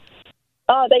 Help.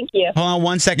 Oh, thank you. Hold on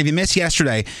one second. If you missed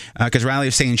yesterday, because Riley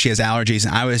was saying she has allergies,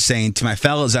 and I was saying to my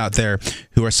fellows out there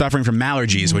who are suffering from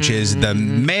mallergies, which is the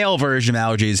male version of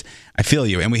allergies, I feel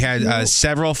you. And we had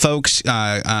several folks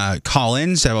call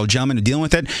in, several gentlemen who are dealing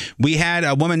with it. We had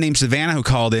a woman named Savannah who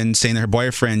called in saying that her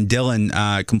boyfriend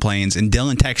Dylan complains, and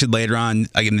Dylan texted later on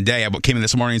in the day. I came in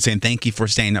this morning saying, thank you for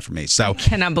standing up for me. So I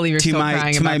cannot believe you're still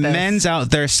crying about my this. men's out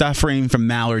there suffering from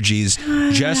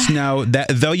mallergies, just know that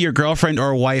though your girlfriend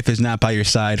or wife is not by your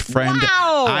side, friend,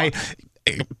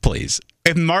 please.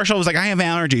 If Marshall was like, I have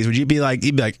allergies, would you be like,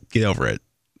 get over it?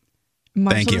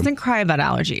 Marshall Thank you. doesn't cry about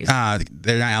allergies.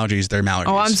 They're not allergies, they're mallargies.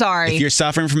 Oh, I'm sorry. If you're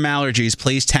suffering from allergies,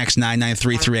 please text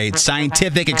 99338.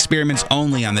 Scientific experiments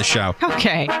only on this show.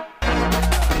 Okay.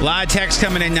 A lot of texts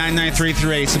coming in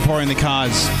 99338 supporting the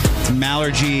cause. It's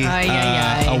Malargy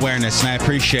awareness, and I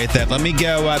appreciate that. Let me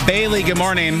go. Bailey, good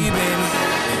morning.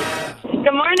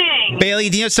 Good morning. Bailey,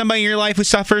 do you know somebody in your life who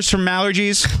suffers from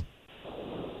allergies?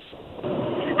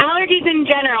 Allergies in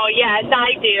general, yes,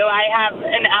 I do. I have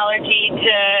an allergy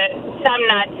to some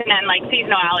nuts and then like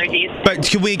seasonal allergies. But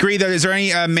can we agree that is there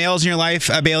any males in your life,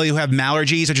 Bailey, who have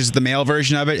Malargies, which is the male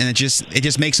version of it, and it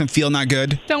just makes them feel not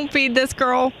good? Don't feed this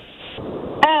girl.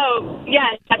 Oh,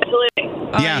 yes, absolutely.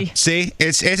 Yeah, see?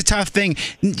 It's a tough thing.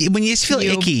 When you just feel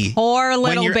icky. Poor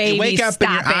little baby, you wake up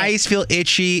and your eyes feel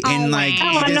itchy and like...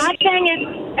 Oh, I'm not saying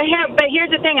it's... But here's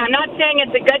the thing. I'm not saying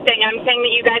it's a good thing. I'm saying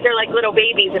that you guys are like little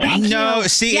babies. No,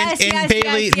 see, and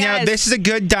Bailey, now this is a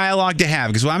good dialogue to have,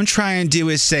 because what I'm trying to do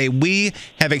is say we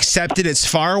have accepted it's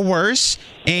far worse,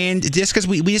 and just because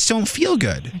we just don't feel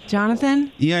good.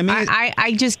 Jonathan? Yeah, I mean,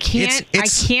 I just can't. I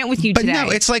can't with you today. But no,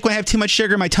 it's like when I have too much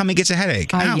sugar, my tummy gets a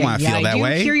headache. I don't want to feel that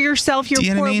way. You hear yourself, your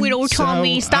poor little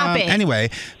tummy. Stop it. Anyway,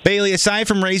 Bailey, aside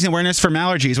from raising awareness for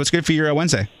allergies, what's good for your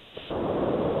Wednesday?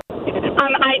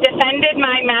 I defended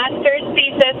my master's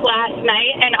thesis last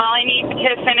night, and all I need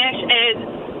to finish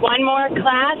is one more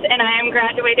class, and I am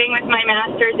graduating with my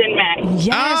master's in May.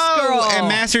 Yes, girl. And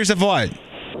master's of what?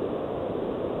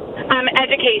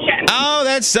 Education. Oh,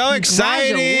 that's so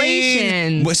exciting.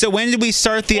 Congratulations. So when did we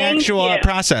start the actual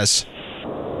process?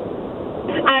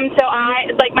 So I,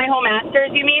 like my whole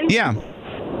master's, you mean? Yeah.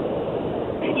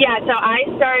 Yeah, so I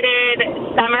started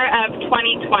summer of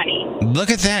 2020. Look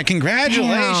at that.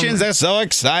 Congratulations. Damn. That's so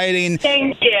exciting.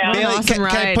 Thank you. Bailey, awesome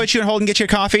can I put you on hold and get you a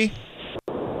coffee?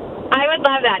 I would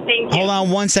love that. Thank you. Hold on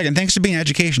 1 second. Thanks for being in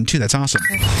education, too. That's awesome.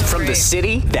 From the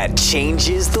city that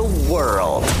changes the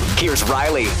world, here's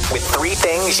Riley with 3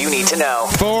 things you need to know.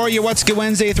 For your What's Good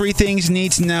Wednesday, 3 things you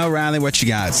need to know. Riley, what you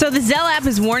got? So the Zelle app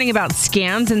is warning about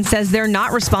scams and says they're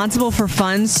not responsible for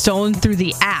funds stolen through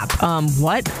the app.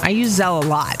 What? I use Zelle a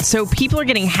lot. So people are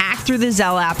getting hacked through the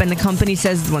Zelle app, and the company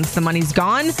says once the money's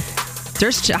gone,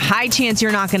 there's a high chance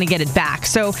you're not going to get it back.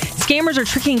 So scammers are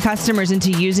tricking customers into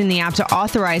using the app to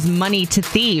authorize money to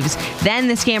thieves. Then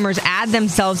the scammers add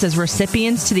themselves as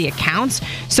recipients to the accounts.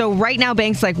 So right now,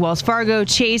 banks like Wells Fargo,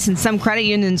 Chase, and some credit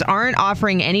unions aren't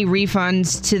offering any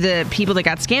refunds to the people that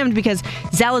got scammed because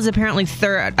Zelle is apparently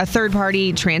a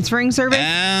third-party transferring service.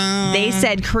 They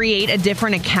said create a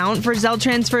different account for Zelle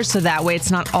transfers so that way it's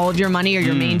not all of your money or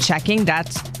your main checking.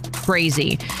 That's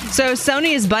crazy. So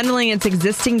Sony is bundling its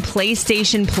existing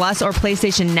PlayStation Plus or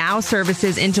PlayStation Now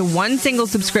services into one single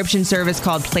subscription service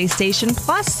called PlayStation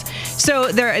Plus. So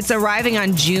it's arriving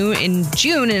in June,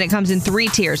 and it comes in 3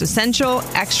 tiers: Essential,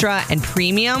 Extra, and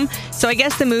Premium. So I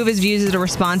guess the move is viewed as a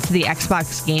response to the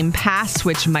Xbox Game Pass,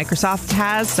 which Microsoft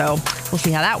has. So we'll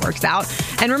see how that works out.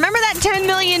 And remember that $10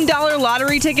 million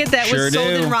lottery ticket that was sold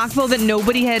in Rockville that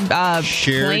nobody had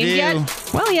claimed yet?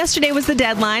 Well, yesterday was the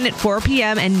deadline at 4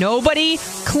 p.m. and nobody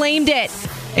claimed it.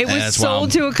 It was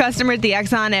sold to a customer at the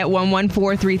Exxon at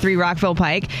 11433 Rockville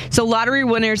Pike. So lottery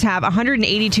winners have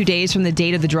 182 days from the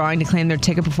date of the drawing to claim their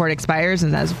ticket before it expires.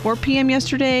 And as of 4 p.m.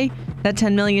 yesterday, that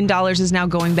 $10 million is now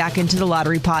going back into the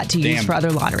lottery pot to use for other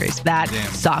lotteries. That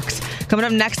sucks. Coming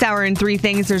up next hour in 3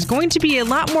 things, there's going to be a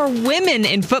lot more women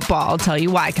in football. I'll tell you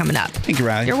why coming up. Thank you,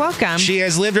 Riley. You're welcome. She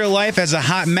has lived her life as a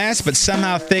hot mess, but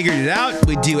somehow figured it out.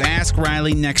 We do Ask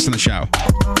Riley next on the show.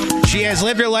 She has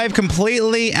lived her life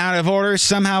completely out of order,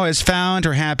 somehow has found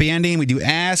her happy ending. We do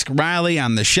Ask Riley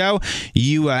on the show.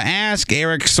 You ask,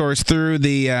 Eric sorts through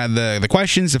the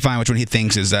questions to find which one he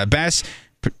thinks is best.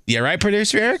 Yeah, right,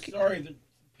 producer Eric? Sorry, the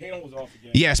panel was off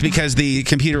again. Yes, because the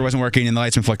computer wasn't working and the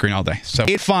lights been flickering all day. So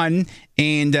it's fun,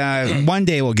 and one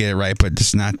day we'll get it right, but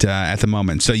just not at the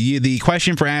moment. So the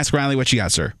question for Ask Riley, what you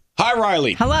got, sir? Hi,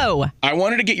 Riley. Hello. I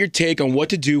wanted to get your take on what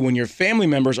to do when your family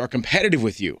members are competitive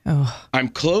with you. Oh. I'm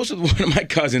close with one of my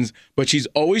cousins, but she's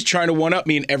always trying to one-up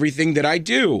me in everything that I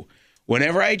do.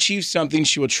 Whenever I achieve something,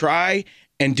 she will try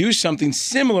and do something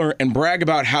similar and brag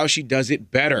about how she does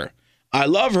it better. I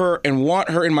love her and want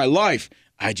her in my life.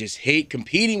 I just hate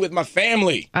competing with my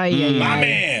family. My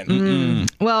man.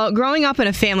 Well, growing up in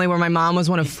a family where my mom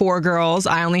was one of 4 girls,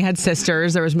 I only had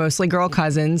sisters. There was mostly girl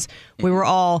cousins. We were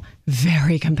all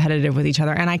very competitive with each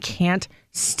other, and I can't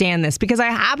stand this because I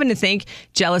happen to think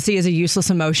jealousy is a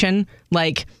useless emotion.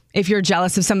 Like, if you're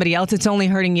jealous of somebody else, it's only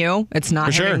hurting you. It's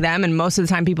not hurting them, and most of the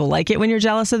time people like it when you're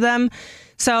jealous of them.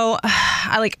 So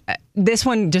this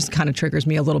one just kind of triggers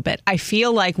me a little bit. I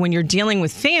feel like when you're dealing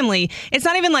with family, it's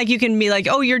not even like you can be like,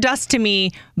 oh, you're dust to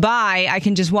me, bye. I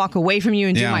can just walk away from you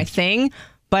and do my thing.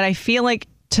 But I feel like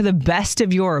to the best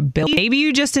of your ability, maybe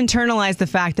you just internalize the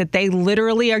fact that they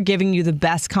literally are giving you the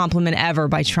best compliment ever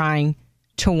by trying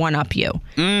to one-up you.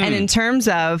 And in terms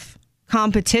of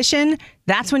competition,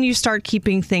 that's when you start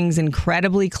keeping things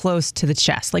incredibly close to the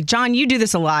chest. Like, John, you do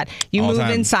this a lot. You move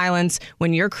in silence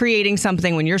when you're creating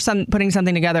something, when you're putting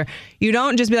something together. You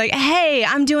don't just be like, hey,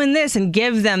 I'm doing this, and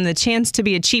give them the chance to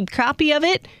be a cheap copy of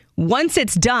it. Once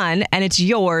it's done and it's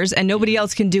yours and nobody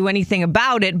else can do anything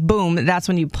about it, boom, that's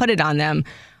when you put it on them.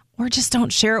 Or just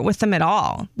don't share it with them at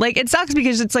all. Like, it sucks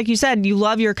because it's like you said, you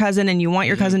love your cousin and you want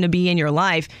your cousin to be in your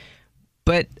life.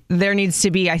 But there needs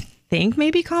to be, I think,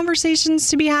 maybe conversations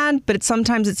to be had. But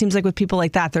sometimes it seems like with people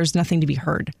like that, there's nothing to be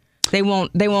heard. They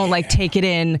won't like take it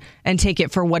in and take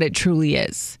it for what it truly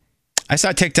is. I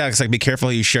saw TikToks like, be careful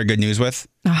who you share good news with.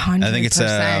 100%. I think it's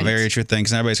a very true thing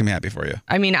because everybody's going to be happy for you.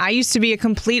 I mean, I used to be a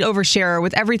complete oversharer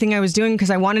with everything I was doing because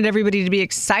I wanted everybody to be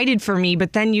excited for me.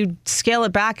 But then you scale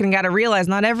it back and got to realize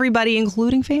not everybody,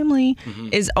 including family,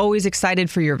 is always excited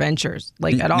for your ventures,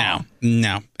 like at all.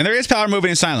 No. And there is power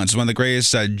moving in silence. One of the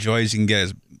greatest joys you can get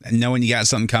is knowing you got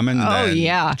something coming. Oh,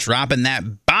 yeah. Dropping that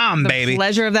bomb, baby. The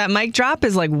pleasure of that mic drop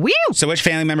is like, whew. So which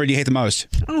family member do you hate the most?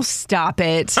 Oh, stop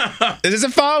it. Is this a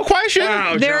follow-up question?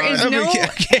 Wow, there is no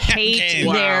hate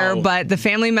there, but the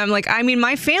family member, like, I mean,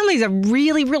 my families are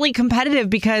really, really competitive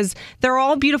because they're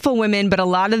all beautiful women, but a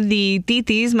lot of the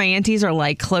titis, my aunties, are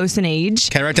like close in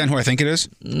age. Can I write down who I think it is?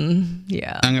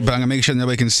 Yeah. I'm going to make sure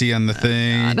nobody can see on the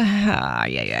thing.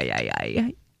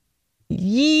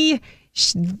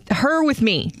 Her with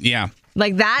me. Yeah.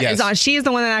 Like that is on. She is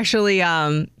the one that actually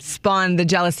spawned the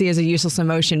jealousy as a useless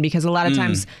emotion because a lot of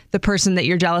times the person that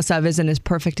you're jealous of isn't as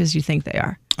perfect as you think they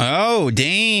are. Oh,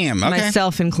 damn. Okay.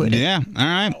 Myself included. Yeah. All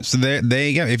right. So there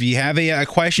you go. If you have a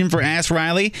question for Ask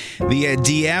Riley, the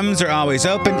DMs are always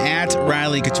open at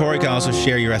Riley Couture. You can also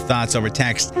share your thoughts over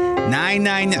text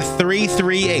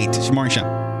 99338. It's your morning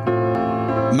show.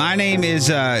 My name is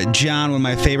John. One of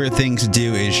my favorite things to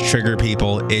do is trigger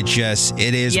people. It is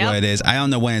what it is. I don't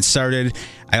know when it started.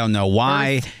 I don't know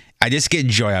why. I just get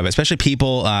joy of it, especially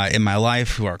people in my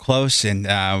life who are close. And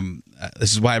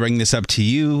this is why I bring this up to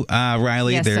you,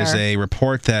 Riley. Yes, There's sir. a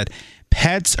report that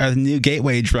pets are the new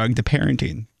gateway drug to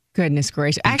parenting. Goodness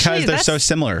gracious. Because they're so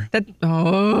similar.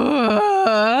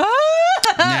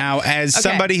 Now, as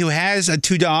somebody who has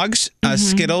two dogs,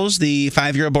 Skittles, the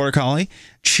 5-year-old Border Collie,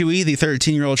 Chewy, the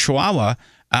 13-year-old Chihuahua,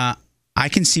 I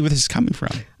can see where this is coming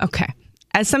from. Okay.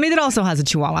 As somebody that also has a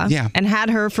Chihuahua and had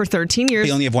her for 13 years.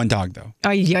 We only have one dog, though.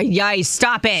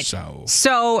 Stop it.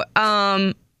 So,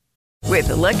 with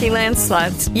the Lucky Land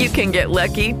Slots, you can get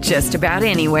lucky just about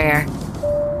anywhere.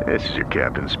 This is your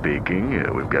captain speaking.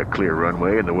 We've got clear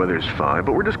runway and the weather's fine,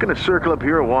 but we're just going to circle up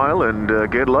here a while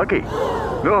and get lucky.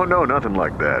 No, nothing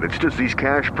like that. It's just these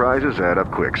cash prizes add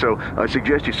up quick. So I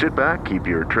suggest you sit back, keep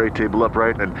your tray table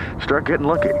upright, and start getting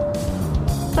lucky.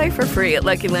 Play for free at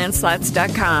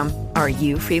LuckyLandSlots.com. Are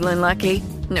you feeling lucky?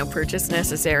 No purchase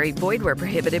necessary. Void where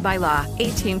prohibited by law.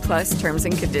 18+ terms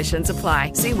and conditions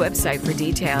apply. See website for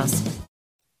details.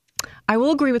 I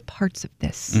will agree with parts of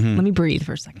this. Let me breathe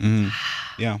for a second.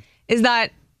 Yeah. Is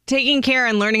that taking care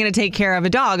and learning how to take care of a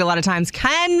dog a lot of times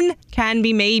can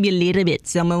be maybe a little bit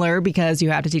similar because you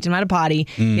have to teach them how to potty.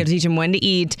 You have to teach them when to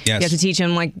eat. Yes. You have to teach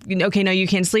them like, okay, no, you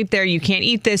can't sleep there. You can't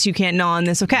eat this. You can't gnaw on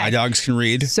this. Okay. My dogs can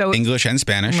read English and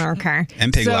Spanish. Okay.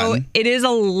 And Pig Latin. So it is a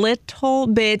little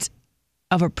bit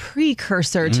of a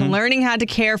precursor to learning how to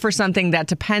care for something that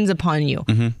depends upon you.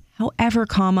 However,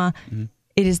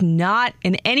 it is not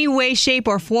in any way, shape,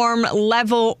 or form,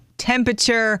 level,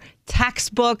 temperature,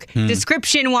 textbook,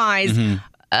 description-wise,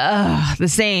 the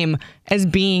same as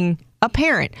being a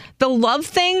parent. The love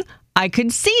thing, I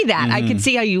could see that. I could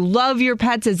see how you love your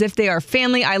pets as if they are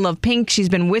family. I love Pink. She's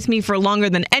been with me for longer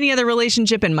than any other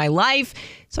relationship in my life.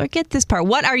 So I get this part.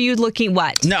 What are you looking,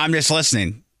 No, I'm just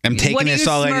listening. I'm taking this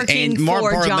all in. And more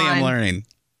importantly, I'm learning.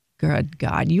 Good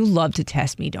God, you love to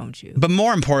test me, don't you? But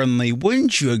more importantly,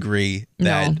 wouldn't you agree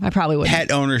that I probably wouldn't.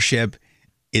 Pet ownership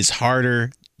is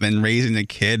harder than raising a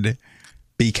kid?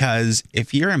 Because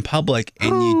if you're in public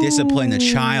and you discipline a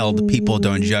child, people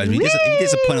don't judge. If you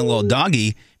discipline a little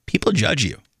doggy, people judge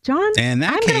you. John, in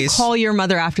that I'm going to call your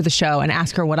mother after the show and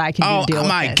ask her what I can do to deal with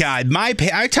my this. God.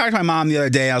 I talked to my mom the other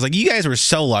day. I was like, you guys were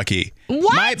so lucky.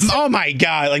 What? Oh, my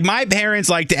God. Like, my parents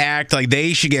like to act like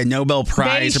they should get a Nobel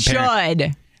Prize. They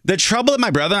should. The trouble that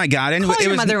my brother and I got in. Call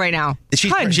your mother right now. She's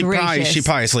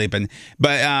probably sleeping.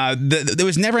 But there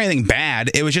was never anything bad.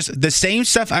 It was just the same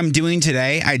stuff I'm doing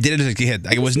today. I did it as a kid.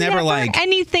 Like, it was never like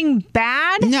anything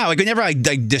bad. No, like never like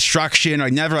destruction or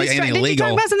never like anything illegal. Did you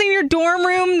talk about something in your dorm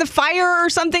room, the fire or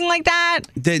something like that?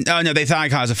 Oh no, they thought I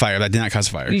caused a fire, but I did not cause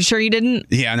a fire. You sure you didn't?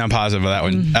 Yeah, no, I'm positive of that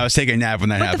one. I was taking a nap when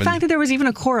that happened. But the fact that there was even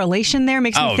a correlation there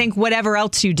makes me think whatever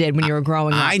else you did when you were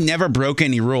growing up. I never broke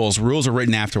any rules. Rules are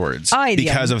written afterwards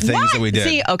because of things that we did.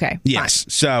 See, okay. Yes. Fine.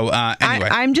 So anyway.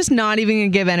 I'm just not even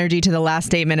going to give energy to the last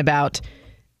statement about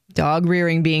dog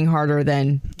rearing being harder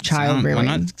than child rearing.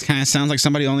 It kind of sounds like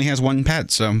somebody only has one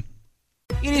pet, so.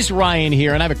 It is Ryan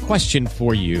here, and I have a question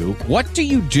for you. What do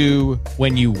you do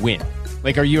when you win?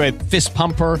 Like, are you a fist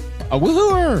pumper, a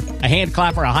woohooer, a hand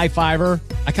clapper, a high fiver?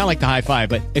 I kind of like the high five,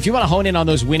 but if you want to hone in on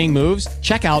those winning moves,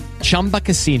 check out Chumba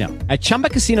Casino. At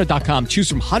ChumbaCasino.com, choose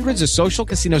from hundreds of social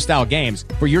casino-style games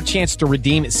for your chance to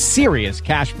redeem serious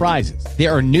cash prizes.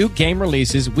 There are new game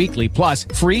releases weekly, plus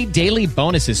free daily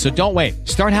bonuses, so don't wait.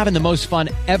 Start having the most fun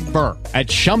ever at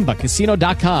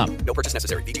ChumbaCasino.com. No purchase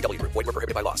necessary. VGW Group. Void where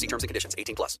prohibited by law. See terms and conditions.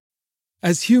 18+.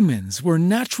 As humans, we're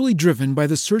naturally driven by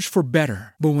the search for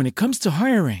better. But when it comes to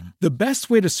hiring, the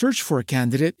best way to search for a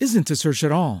candidate isn't to search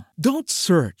at all. Don't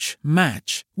search,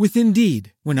 match with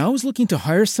Indeed. When I was looking to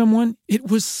hire someone, it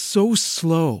was so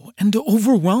slow and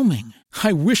overwhelming.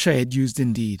 I wish I had used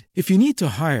Indeed. If you need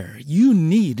to hire, you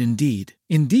need Indeed.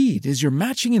 Indeed is your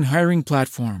matching and hiring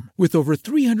platform with over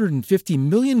 350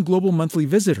 million global monthly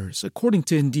visitors, according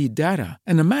to Indeed data,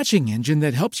 and a matching engine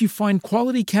that helps you find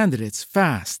quality candidates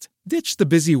fast. Ditch the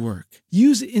busy work.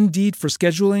 Use Indeed for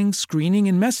scheduling, screening,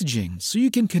 and messaging so you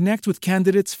can connect with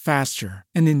candidates faster.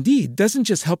 And Indeed doesn't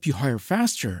just help you hire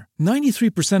faster.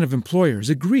 93% of employers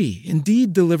agree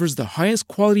Indeed delivers the highest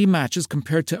quality matches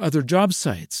compared to other job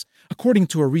sites, according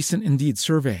to a recent Indeed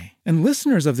survey. And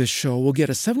listeners of this show will get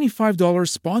a $75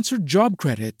 sponsored job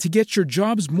credit to get your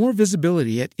jobs more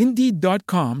visibility at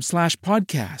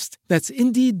Indeed.com/podcast. That's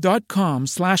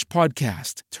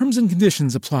Indeed.com/podcast. Terms and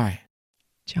conditions apply.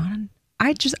 John,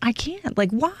 I can't.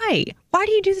 Like, why? Why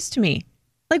do you do this to me?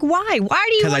 Like, why? Why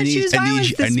do you want to choose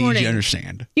violence this morning? I need you to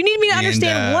understand. You need me to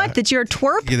understand what? That you're a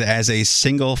twerp? As a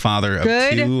single father of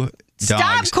two dogs.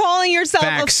 Stop calling yourself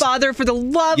a father for the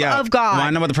love of God. Want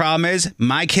to know what the problem is?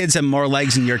 My kids have more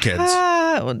legs than your kids.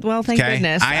 Well, thank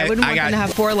goodness. I wouldn't want them to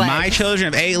have 4 legs. My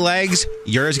children have 8 legs.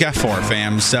 Yours got 4,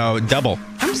 fam. So double.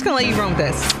 I'm just going to let you run with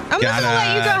this. I'm just going to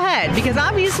let you go ahead because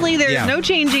obviously there's no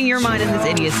changing your mind in this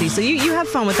idiocy. So you have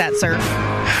fun with that, sir.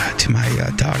 To my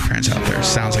dog friends out there,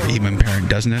 sounds like a human parent,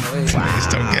 doesn't it? Wow. Please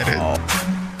don't get it.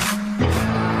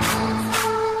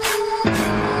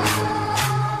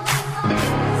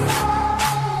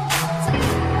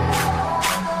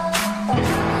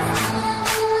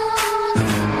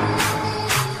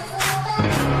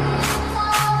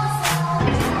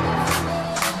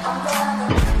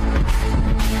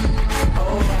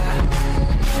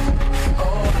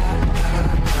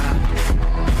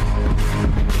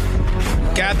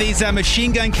 Got these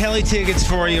Machine Gun Kelly tickets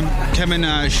for you coming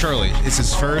shortly. It's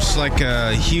his first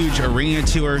huge arena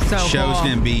tour. The show's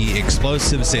going to be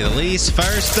explosive, to say the least.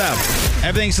 First up,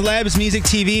 everything celebs, music,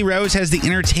 TV. Rose has the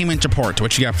entertainment report.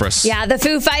 What you got for us? Yeah, the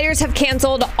Foo Fighters have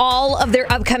canceled all of their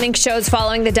upcoming shows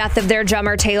following the death of their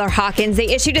drummer, Taylor Hawkins. They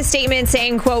issued a statement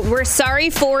saying, quote, "We're sorry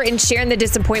for and sharing the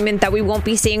disappointment that we won't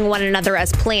be seeing one another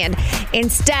as planned.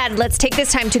 Instead, let's take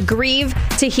this time to grieve,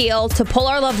 to heal, to pull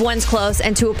our loved ones close,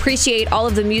 and to appreciate all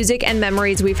of the music and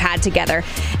memories we've had together."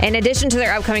 In addition to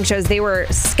their upcoming shows, they were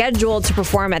scheduled to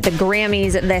perform at the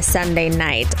Grammys this Sunday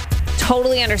night.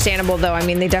 Totally understandable, though. I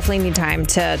mean, they definitely need time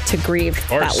to grieve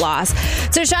that loss.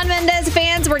 So Shawn Mendes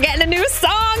fans, we're getting a new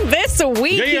song this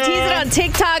week. Yeah. He teased it on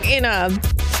TikTok in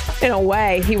a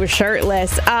way. He was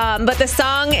shirtless. But the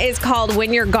song is called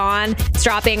When You're Gone. It's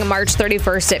dropping March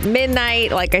 31st at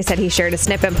midnight. Like I said, he shared a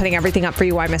snippet, putting everything up for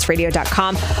you,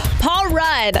 YMSradio.com. Paul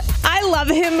Rudd, I love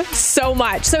him so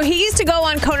much. So he used to go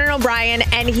on Conan O'Brien,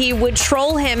 and he would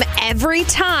troll him every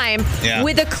time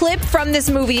with a clip from this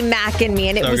movie, Mac and Me.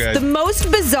 And it was the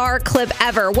most bizarre clip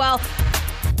ever. Well,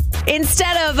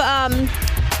 instead of...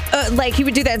 he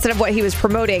would do that instead of what he was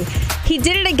promoting. He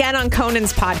did it again on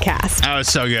Conan's podcast. Oh,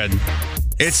 it's so good.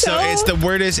 It's the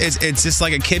weirdest. It's just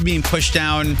like a kid being pushed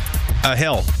down a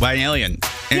hill by an alien,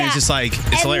 and it's just like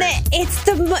it's hilarious. It's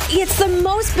the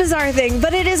most bizarre thing,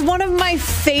 but it is one of my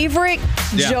favorite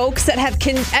jokes that have.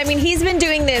 He's been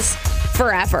doing this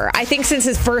forever. I think since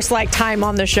his first time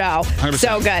on the show. 100%.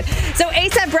 So good. So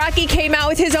A$AP Rocky came out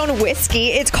with his own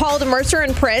whiskey. It's called Mercer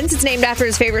and Prince. It's named after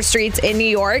his favorite streets in New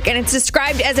York, and it's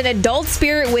described as an adult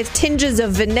spirit with tinges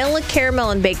of vanilla, caramel,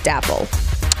 and baked apple.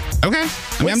 Okay.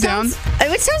 I mean, I'm down.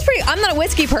 It sounds pretty. I'm not a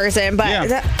whiskey person, but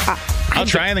I'll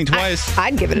try anything twice.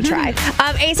 I'd give it a try.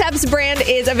 ASAP's brand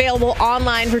is available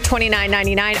online for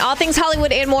 $29.99. All things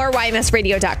Hollywood and more,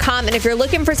 YMSradio.com. And if you're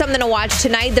looking for something to watch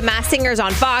tonight, The Masked Singer is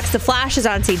on Fox, The Flash is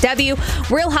on CW,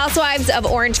 Real Housewives of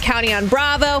Orange County on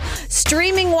Bravo.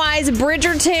 Streaming-wise,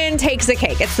 Bridgerton takes the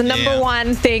cake. It's the number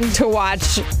one thing to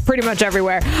watch pretty much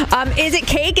everywhere. Is It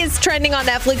Cake is trending on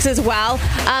Netflix as well.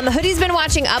 Hoodie's been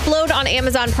watching Upload on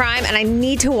Amazon Prime, and I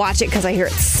need to watch it because I hear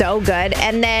it's so good.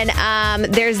 And then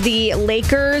there's the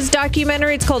Lakers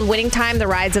documentary. It's called Winning Time, The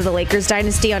Rise of the Lakers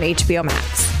Dynasty on HBO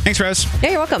Max. Thanks, Rose. Yeah,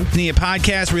 you're welcome. Need a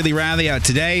podcast, Really Riley, out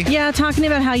today. Yeah, talking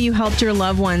about how you helped your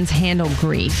loved ones handle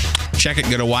grief. Check it.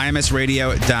 Go to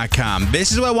YMSradio.com.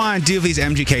 This is what I want to do for these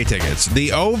MGK tickets.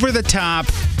 The over-the-top,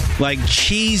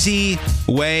 cheesy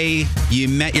way you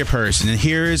met your person. And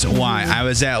here's why. I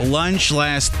was at lunch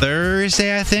last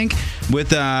Thursday, I think,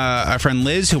 with our friend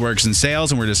Liz, who works in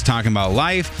sales, and we're just talking about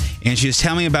life. And she was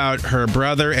telling me about her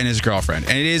brother and his girlfriend.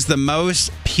 And it is the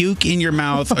most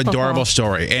puke-in-your-mouth, adorable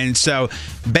story. And so,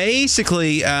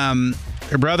 basically,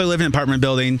 her brother lived in an apartment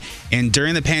building, and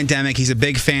during the pandemic, he's a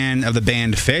big fan of the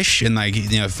band Fish. And,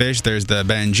 Fish, there's the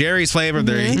Ben & Jerry's flavor.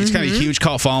 He's got a huge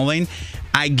cult following.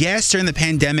 I guess during the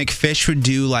pandemic, Fish would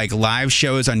do, live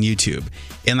shows on YouTube.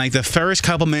 And, the first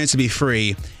couple minutes would be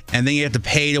free, and then you have to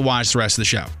pay to watch the rest of the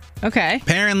show. Okay.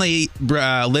 Apparently,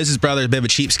 Liz's brother is a bit of a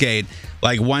cheapskate.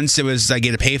 Once it was, you had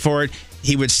to pay for it,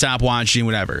 he would stop watching,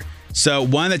 whatever. So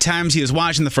one of the times he was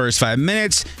watching the first 5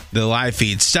 minutes, the live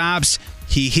feed stops.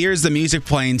 He hears the music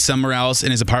playing somewhere else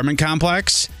in his apartment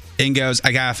complex and goes,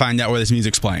 I gotta find out where this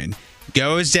music's playing.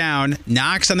 Goes down,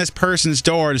 knocks on this person's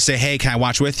door to say, hey, can I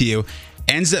watch with you?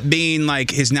 Ends up being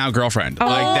his now girlfriend. Oh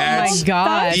my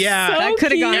God! Yeah, so that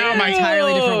could have gone an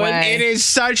entirely different way. It is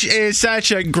such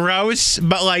a gross,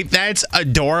 but that's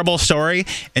adorable story.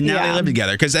 And now they live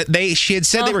together because she had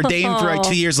said they were dating for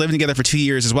 2 years, living together for 2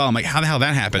 years as well. I'm like, how the hell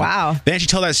that happened? Wow. Then she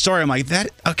told that story. I'm like,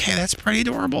 that's pretty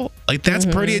adorable. That's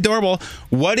pretty adorable.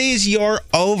 What is your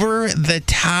over the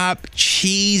top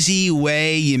cheesy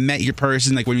way you met your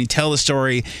person? When you tell the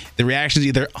story, the reaction is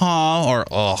either aw or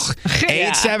ugh.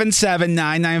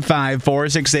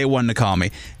 877-995-4681 to call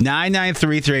me.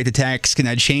 99338 to text. Can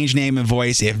I change name and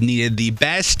voice if needed? The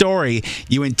best story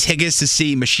you win tickets to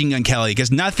see Machine Gun Kelly,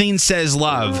 because nothing says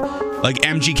love like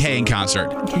MGK in concert.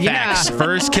 Facts.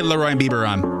 First Kid Laroi and Bieber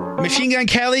on. Machine Gun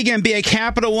Kelly going to be at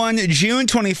Capital One June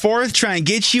 24th. Try and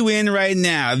get you in right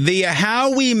now. The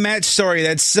How We Met story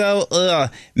that's so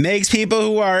makes people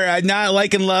who are not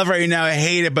liking love right now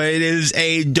hate it, but it is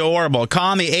adorable.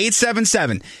 Call me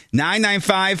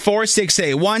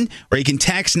 877-995-4681, or you can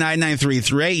text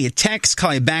 99338. You text,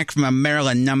 call you back from a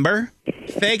Maryland number.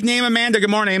 Fake name Amanda,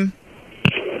 good morning.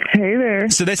 Hey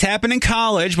there. So this happened in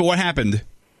college, but what happened?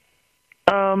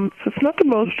 So it's not the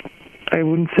most, I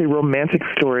wouldn't say romantic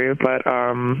story, but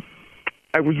I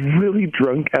was really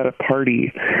drunk at a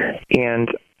party, and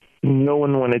no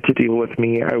one wanted to deal with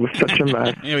me. I was such a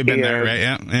mess. Yeah, we've been there, right?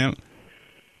 Yeah.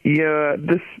 Yeah,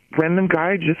 this random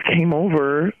guy just came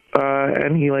over,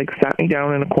 and he sat me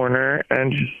down in a corner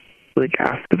and just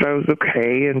asked if I was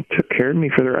okay and took care of me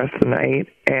for the rest of the night.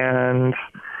 And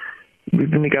we've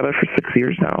been together for 6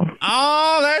 years now.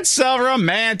 Oh, that's so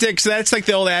romantic. So that's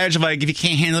the old adage of if you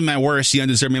can't handle my worst, you don't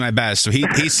deserve me my best. So he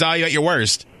saw you at your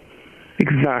worst.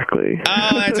 Exactly.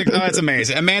 Oh, that's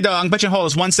amazing. Amanda, I'm put you on hold.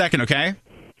 Just 1 second, okay?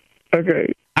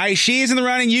 Okay. All right, she's in the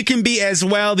running. You can be as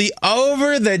well. The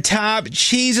over-the-top,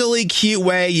 cheesily cute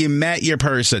way you met your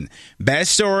person.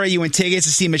 Best story, you win tickets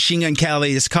to see Machine Gun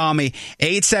Kelly. Just call me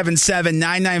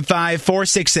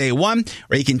 877-995-4681,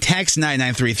 or you can text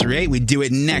 99338. We do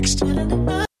it next.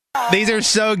 These are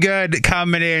so good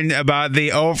coming in about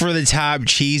the over-the-top,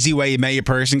 cheesy way you met your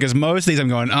person, because most of these I'm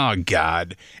going, oh,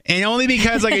 God. And only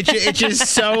because it's just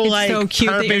so, so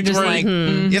cute perfect. that you're just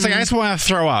It's I just want to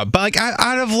throw up. But,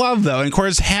 out of love, though. And, of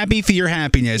course, happy for your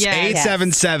happiness.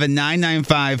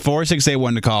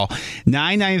 877-995-4681 to call.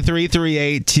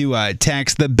 99338 to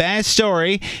text. The best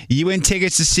story, you win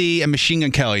tickets to see a Machine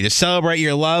Gun Kelly to celebrate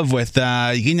your love with,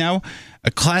 a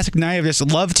classic night of just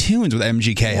love tunes with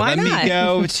MGK. Why Let not? me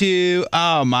go to,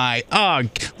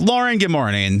 Lauren, good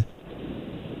morning.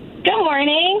 Good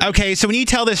morning. Okay, so when you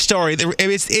tell this story,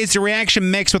 it's a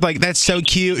reaction mixed with that's so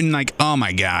cute and oh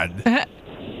my God.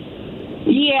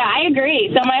 Yeah, I agree.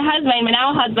 So my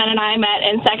now husband, and I met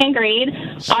in second grade.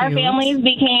 Our families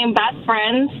became best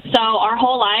friends. So our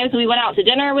whole lives, we went out to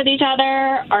dinner with each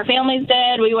other. Our families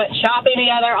did. We went shopping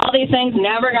together. All these things,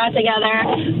 never got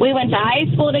together. We went to high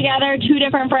school together, 2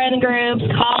 different friend groups,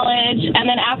 college. And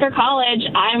then after college,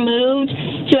 I moved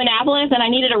to Annapolis, and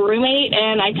I needed a roommate.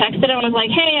 And I texted him and was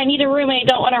like, hey, I need a roommate.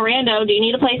 Don't want a rando. Do you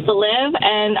need a place to live?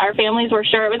 And our families were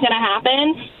sure it was going to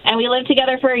happen. And we lived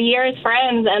together for a year as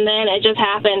friends, and then it just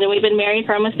happened, and we've been married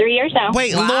for almost 3 years now.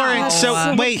 Wait, Lauren,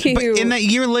 but in that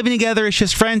you're living together as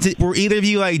just friends, were either of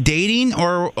you like dating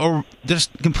or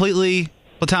just completely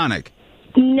platonic?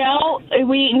 No,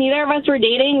 neither of us were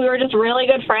dating. We were just really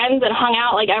good friends and hung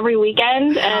out like every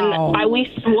weekend, and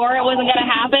we swore it wasn't going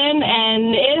to happen,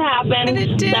 and it happened. And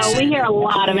it did. So we hear a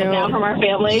lot of it now from our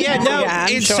family. Yeah,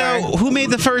 no. So who made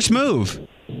the first move?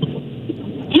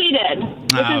 He did.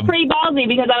 Which is pretty ballsy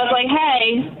because I was like,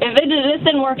 hey, if this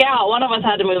didn't work out, one of us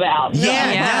had to move out.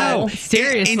 Yeah, no.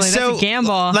 Seriously, and that's a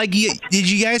gamble. Like, did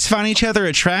you guys find each other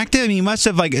attractive? I mean, you must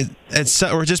have, like,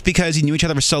 or just because you knew each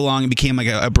other for so long, it became like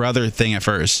a brother thing at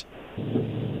first?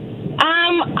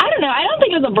 I don't know. I don't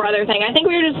think it was a brother thing. I think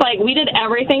we were just like, we did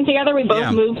everything together. We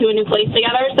both moved to a new place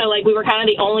together. So, like, we were kind of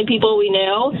the only people we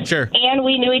knew. Sure. And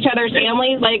we knew each other's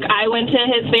families. Like, I went to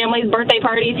his family's birthday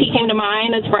parties. He came to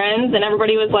mine as friends. And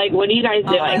everybody was like, what are you guys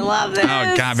doing? I love this.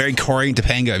 Oh, God. Very Corey and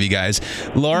Topanga of you guys.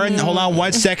 Lauren, hold on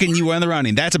 1 second. You were in the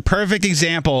running. That's a perfect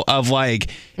example of, like,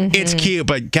 it's cute.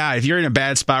 But, God, if you're in a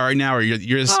bad spot right now or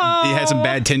you had some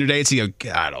bad Tinder dates, you go,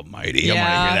 God almighty. I don't want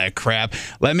to hear that crap.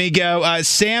 Let me go.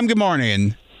 Sam, good morning.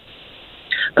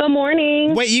 Good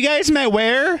morning. Wait, you guys met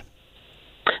where?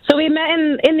 So we met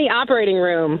in the operating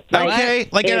room. Okay,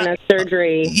 like in a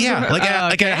surgery. Yeah, like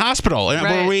at a hospital.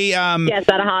 Right. Were we? Yes,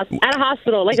 at a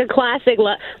hospital, like a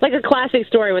classic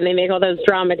story when they make all those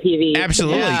drama TV.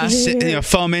 Absolutely,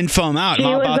 foam in, foam out. I'm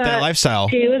all about that lifestyle.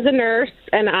 She was a nurse,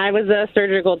 and I was a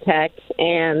surgical tech,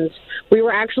 and we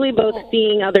were actually both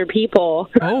seeing other people.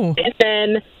 Oh, and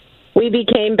then we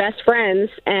became best friends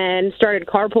and started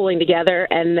carpooling together.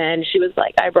 And then she was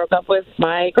like, I broke up with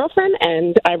my girlfriend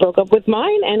and I broke up with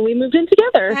mine and we moved in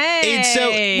together.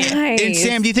 Hey. And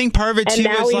Sam, do you think part of it too is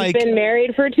like... And now we've been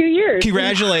married for 2 years.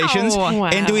 Congratulations. Wow.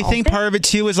 And do we think part of it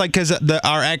too is like because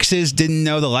our exes didn't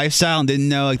know the lifestyle and didn't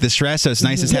know like the stress, so it's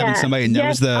nice just having somebody who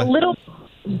knows the... a little...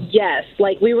 Yes,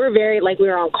 like we were we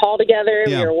were on call together.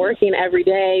 Yeah. We were working every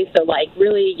day. So like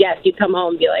really, yes, you'd come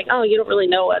home and be like, oh, you don't really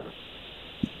know what's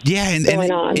and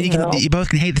you both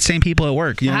can hate the same people at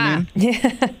work. You know what I mean?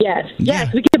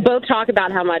 Yes. We could both talk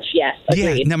about how much. Yes.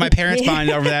 Agreed. Yeah. No, my parents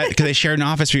bonded over that because they shared an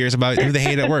office for years about who they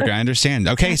hate at work. I understand.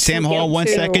 Okay, Sam, hold on 1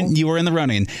 second. You were in the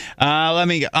running. Let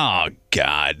me. Oh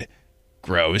God.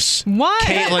 Gross. What?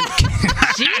 Caitlin.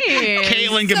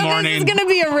 Caitlin, good morning. This is going to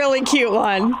be a really cute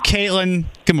one. Caitlin,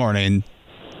 good morning.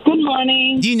 Good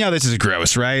morning. You know this is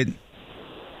gross, right?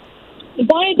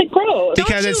 Why is it gross?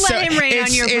 Because Don't you let him rain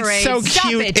on your parade. It's so Stop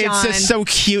cute. it, John. It's just so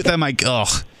cute that I'm like,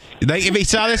 ugh. Like if I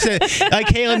saw this, like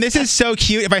Caitlin, this is so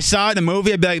cute. If I saw it in a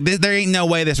movie, I'd be like, there ain't no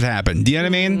way this would happen. Do you know what I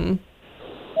mean?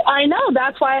 I know.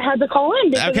 That's why I had to call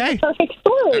in because it's a perfect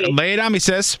story. Lay it on me,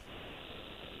 sis.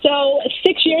 So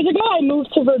 6 years ago, I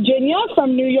moved to Virginia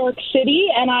from New York City,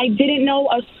 and I didn't know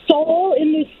a soul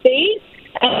in the state.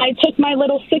 And I took my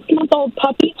little 6-month-old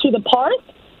puppy to the park,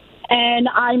 and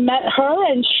I met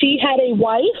her, and she had a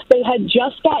wife. They had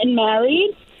just gotten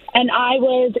married, and I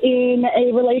was in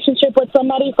a relationship with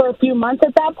somebody for a few months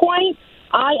at that point.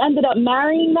 I ended up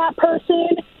marrying that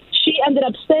person. She ended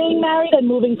up staying married and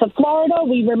moving to Florida.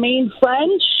 We remained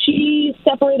friends. She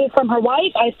separated from her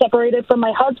wife. I separated from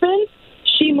my husband.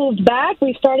 She moved back.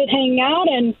 We started hanging out,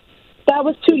 and that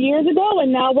was 2 years ago,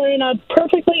 and now we're in a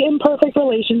perfectly imperfect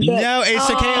relationship. No, it's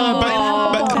Caitlin,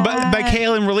 but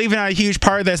Caitlin, we're leaving out a huge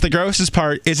part of this. The grossest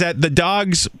part is that the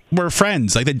dogs were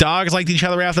friends. Like the dogs liked each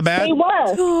other right off the bat. They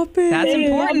were. That's they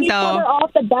important, each though. Other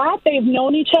off the bat, they've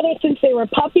known each other since they were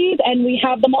puppies, and we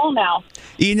have them all now.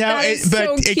 You know,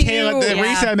 Caitlin, the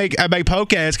reason I make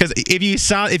poke at it is because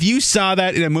if you saw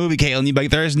that in a movie, Caitlin, you'd be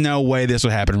like, "There's no way this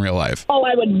would happen in real life." Oh,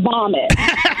 I would vomit.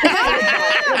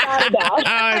 Without a doubt.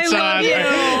 I love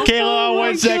you. Kayla,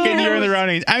 1 second, you're in the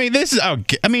running. I mean, this is.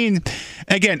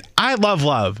 Again, I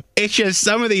love. It's just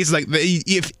some of these, like,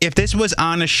 if this was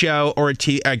on a show or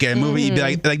a movie, you'd be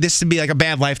like, this would be like a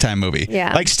bad Lifetime movie.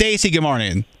 Yeah. Like Stacy, good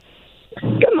morning.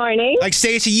 Good morning. Like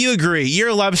Stacy, you agree?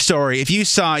 Your love story. If you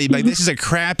saw it, you'd be like, this is a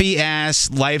crappy ass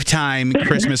Lifetime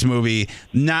Christmas movie,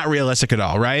 not realistic at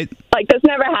all, right? Like this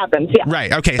never happens. Yeah.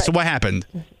 Right. Okay. So what happened?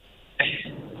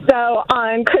 So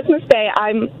on Christmas Day,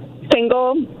 I'm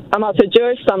single. I'm also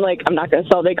Jewish, so I'm like, I'm not going to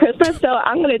celebrate Christmas, so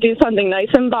I'm going to do something nice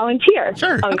and volunteer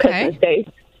on Christmas Day.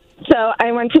 So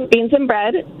I went to Beans and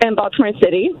Bread in Baltimore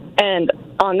City, and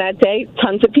on that day,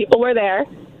 tons of people were there.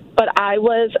 But I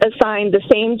was assigned the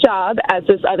same job as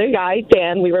this other guy,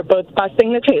 Dan. We were both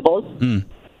busting the tables.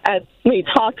 We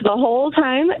talked the whole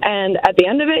time, and at the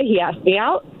end of it, he asked me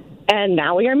out, and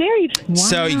now we are married. Wow.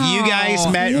 So you guys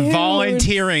met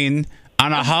volunteering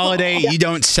on a holiday you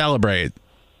don't celebrate.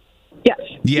 Yes.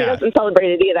 He doesn't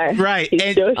celebrate it either. Right.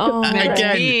 He's Jewish.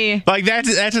 Again, like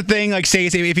that's the thing. Like, say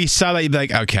if he saw that, you'd be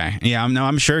like, okay, yeah,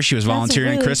 I'm sure she was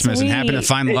volunteering at Christmas and happened to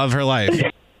find love of her life.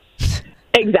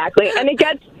 Exactly, and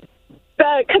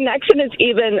the connection is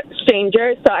even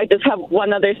stranger. So I just have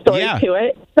one other story to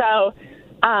it. So,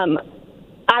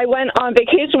 I went on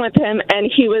vacation with him,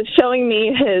 and he was showing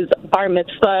me his bar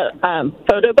mitzvah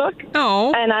photo book.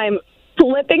 Oh, and I'm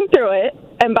flipping through it,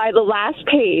 and by the last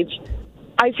page,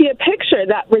 I see a picture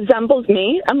that resembles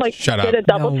me. I'm like, did a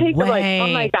double take? I'm like, oh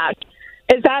my gosh,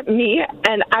 is that me?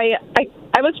 And I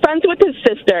was friends with his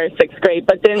sister, 6th grade,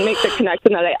 but didn't make the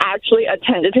connection that I actually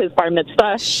attended his bar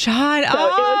mitzvah. Shut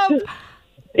up.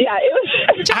 It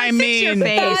was. I mean,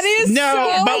 that is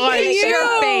but like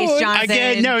your face, Jonathan.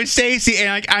 Again, no, Stacey, and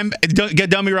like don't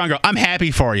get me wrong, girl. I'm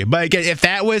happy for you, but again, if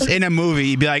that was in a movie,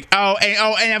 you'd be like,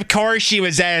 and of course she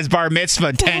was at his bar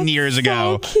mitzvah 10 years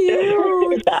ago. So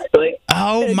cute. Exactly.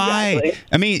 Oh my!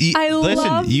 I mean,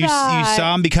 listen, you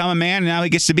saw him become a man, and now he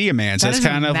gets to be a man. So that's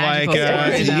kind of like,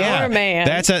 man.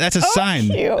 That's a sign.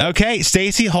 Cute. Okay,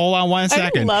 Stacey, hold on one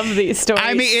second. I love these stories.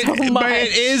 I mean, but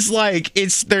it is like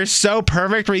they're so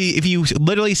perfect. Where if you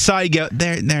literally saw, you go,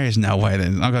 there is no way.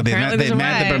 Then they met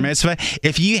the bar mitzvah.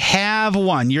 If you have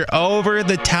one, you're over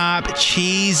the top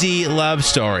cheesy love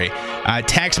story.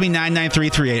 Text me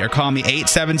 99338 or call me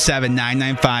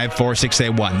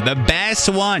 877-995-4681. The best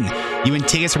one. You win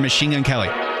tickets for Machine Gun Kelly.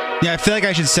 Yeah, I feel like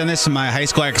I should send this to my high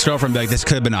school ex-girlfriend and be like, this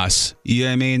could have been us. You know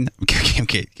what I mean?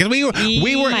 Okay. We were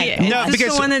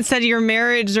the one that said your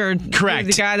marriage or correct.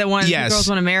 The guy that the girls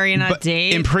want to marry and not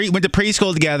date. Went to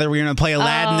preschool together. We were going to play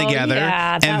Aladdin together.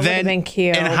 Yeah, that would have been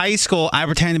cute. In high school, I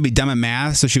pretended to be dumb at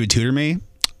math, so she would tutor me.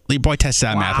 Your boy tested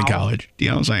out math in college. You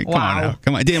know, I was like, come on now.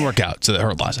 Come on. It didn't work out, so it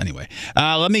hurt loss anyway.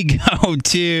 Let me go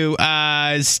to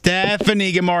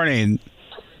Stephanie. Good morning.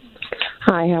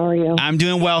 Hi, how are you? I'm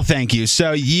doing well, thank you.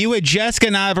 So you and Jessica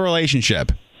and I have a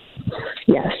relationship?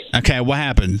 Yes. Okay, what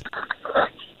happened?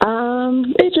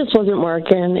 It just wasn't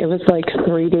working. It was like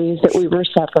 3 days that we were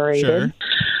separated. Sure.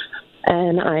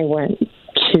 And I went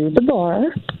to the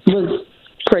bar, was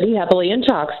pretty heavily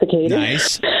intoxicated.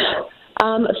 Nice.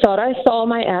 Thought I saw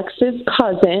my ex's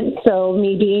cousin, so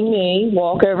me being me,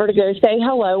 walk over to go say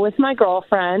hello with my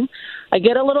girlfriend. I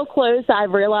get a little close. I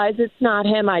realize it's not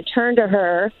him. I turn to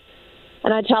her.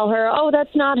 And I tell her, oh,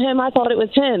 that's not him. I thought it was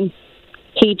him.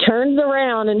 He turns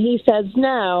around and he says,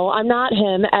 no, I'm not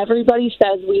him. Everybody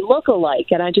says we look alike.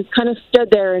 And I just kind of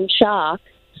stood there in shock.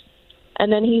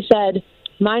 And then he said,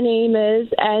 my name is,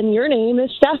 and your name is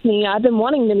Stephanie. I've been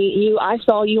wanting to meet you. I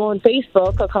saw you on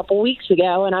Facebook a couple weeks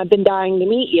ago, and I've been dying to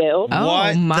meet you.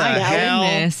 Oh, my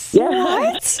goodness. Yeah.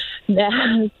 What?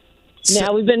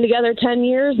 Now we've been together 10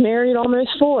 years, married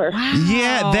almost 4. Wow.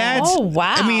 Yeah, that's... Oh,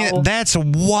 wow. I mean, that's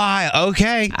wild.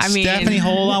 Okay, Stephanie,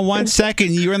 hold on one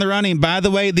second. You're in the running. By the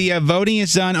way, the voting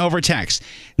is done over text.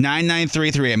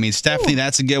 99338. I mean, Stephanie,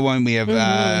 that's a good one. We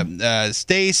have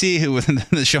Stacy, who was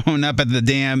showing up at the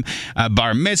damn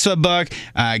bar mitzvah book.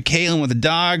 Caitlin with the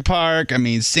dog park. I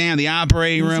mean, Sam, the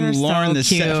operating room. Lauren, the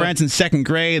friends in 2nd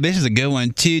grade. This is a good one,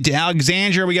 too. To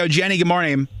Alexandria, we go. Jenny, good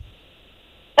morning.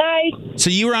 Hi. So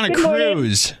you were on a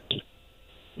cruise.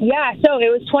 Yeah, so it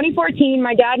was 2014.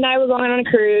 My dad and I were going on a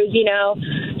cruise, you know,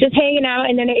 just hanging out.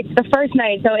 And then it's the first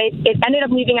night. So it ended up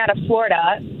leaving out of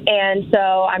Florida. And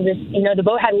so I'm just, you know, the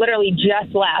boat had literally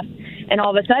just left. And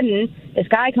all of a sudden, this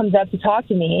guy comes up to talk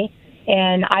to me.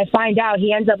 And I find out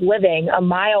he ends up living a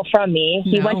mile from me.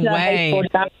 He went to the high school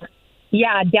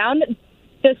down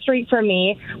the street from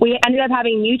me. We ended up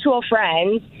having mutual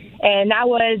friends. And that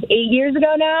was 8 years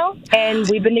ago now, and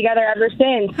we've been together ever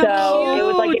since. So it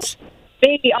was like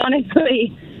baby,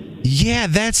 honestly. Yeah,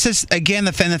 that's just, again,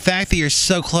 the fact that you're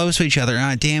so close to each other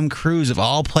on a damn cruise of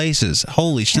all places.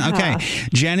 Holy shit. Yeah. Okay,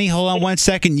 Jenny, hold on one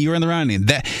second. You're in the running.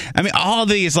 All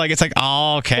these, it's like,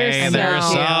 okay, they're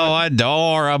so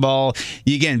adorable.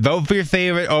 You again, vote for your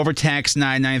favorite over text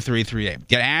 99338.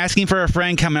 You're asking for a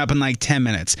friend coming up in like 10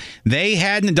 minutes. They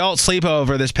had an adult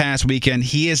sleepover this past weekend.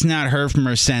 He has not heard from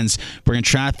her since. We're going to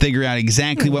try to figure out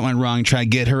exactly what went wrong, try to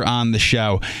get her on the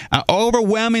show.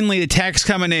 Overwhelmingly, the text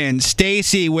coming in,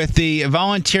 Stacy with with the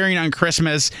volunteering on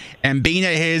Christmas and being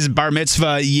at his bar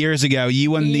mitzvah years ago,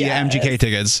 you won the MGK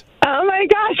tickets. Oh my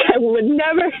gosh, I would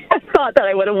never have thought that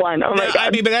I would have won. Oh my god. I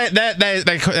mean, but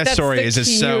that story is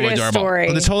just so adorable. Story.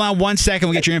 Well, just hold on 1 second.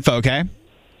 We'll get your info, okay?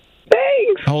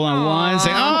 Thanks. Hold on 1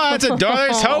 second. Oh, that's adorable.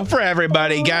 There's hope for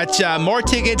everybody. Got more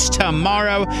tickets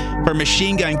tomorrow for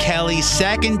Machine Gun Kelly.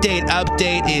 Second date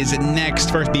update is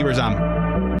next. First, Bieber's on.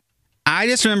 I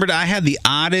just remembered I had the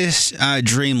oddest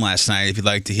dream last night. If you'd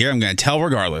like to hear, I'm going to tell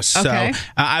regardless. Okay. So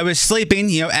I was sleeping,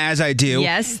 as I do.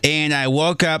 Yes. And I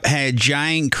woke up, had a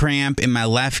giant cramp in my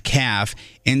left calf.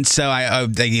 And so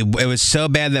it was so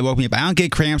bad that it woke me up. I don't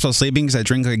get cramps while sleeping because I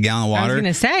drink like a gallon of water. I was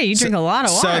going to say, you drink a lot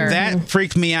of water. So that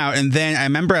freaked me out. And then I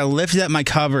remember I lifted up my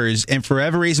covers, and for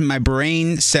whatever reason, my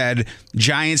brain said,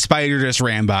 giant spider just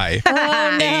ran by.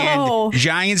 Oh, no. And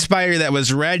giant spider that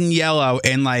was red and yellow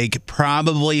and like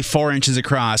probably 4 inches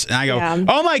across. And I go,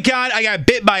 oh my God, I got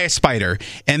bit by a spider.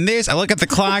 And I look at the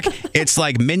clock, it's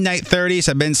like midnight 30,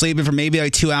 so I've been sleeping for maybe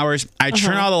like 2 hours. I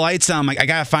turn all the lights on, I'm like, I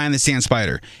got to find this damn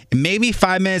spider. And maybe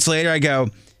 5 minutes later, I go,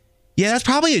 yeah, that's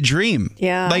probably a dream.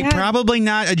 Yeah. Probably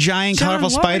not a giant, colorful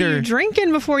spider. What were you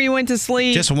drinking before you went to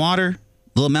sleep? Just water.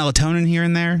 A little melatonin here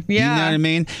and there. Yeah. You know what I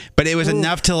mean? But it was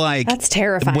enough to like... That's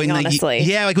terrifying, honestly.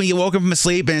 Like when you woke up from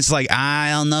sleep and it's like,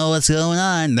 I don't know what's going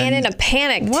on. And in a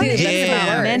panic, too. What is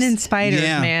Yeah. men and spiders,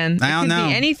 man? I don't know.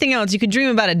 Be anything else. You could dream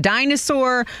about a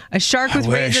dinosaur, a shark with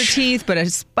razor teeth, but a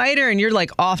spider, and you're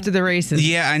like off to the races.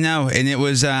 Yeah, I know. And it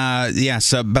was, but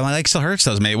my leg still hurts,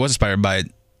 though. Maybe it was a spider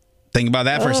bite. Think about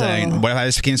that for a second. What if I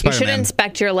just became Spider-Man? You should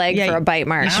inspect your leg for a bite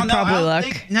mark. You should probably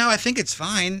look. I think it's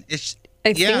fine.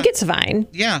 I think it's fine.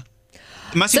 Yeah.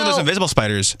 It must be one of those invisible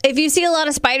spiders. If you see a lot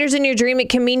of spiders in your dream, it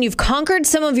can mean you've conquered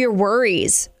some of your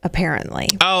worries, apparently.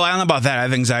 Oh, I don't know about that. I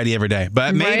have anxiety every day.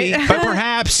 But maybe, but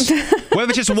perhaps, what if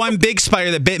it's just one big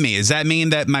spider that bit me? Does that mean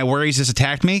that my worries just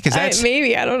attacked me? Because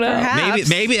maybe, I don't know.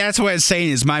 Maybe that's what it's saying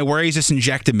is my worries just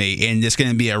injected me, and it's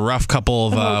going to be a rough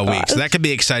couple of weeks. So that could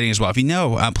be exciting as well. If you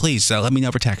know, please let me know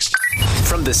over text.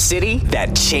 From the city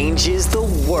that changes the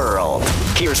world,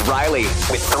 here's Riley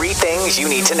with 3 things you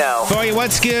need to know. Boy,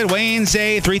 what's good?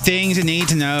 Wednesday, 3 things you need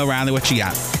to know. Riley, what you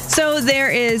got? So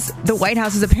the White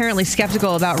House is apparently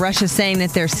skeptical about Russia saying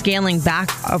that they're scaling back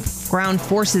of ground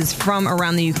forces from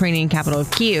around the Ukrainian capital of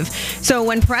Kyiv. So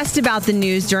when pressed about the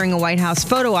news during a White House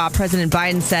photo op, President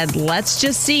Biden said, let's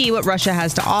just see what Russia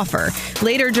has to offer.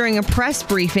 Later, during a press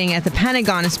briefing at the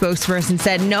Pentagon, a spokesperson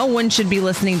said no one should be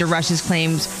listening to Russia's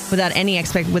claims without any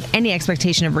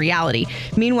expectation of reality.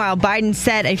 Meanwhile, Biden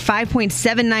said a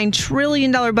 $5.79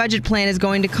 trillion budget plan is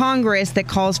going to Congress that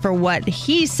calls for what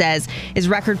he says is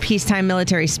record peacetime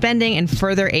military spending and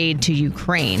further aid to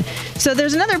Ukraine. So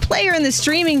there's another player in the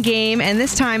streaming game, and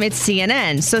this time it's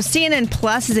CNN. So CNN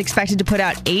Plus is expected to put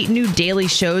out 8 new daily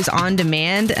shows on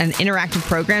demand and interactive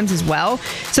programs as well.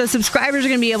 So subscribers are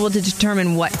going to be able to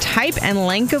determine what type and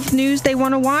length of news they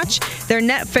want to watch. Their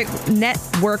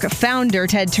network founder,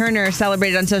 Ted Turner,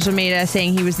 celebrated on social media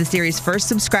saying he was the series' first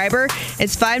subscriber.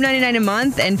 It's $5.99 a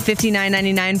month and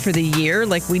 $59.99 for the year.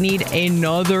 Like, we need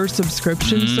another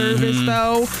subscription service,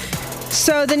 though.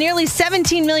 So the nearly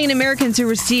 17 million Americans who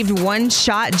received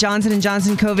one-shot Johnson &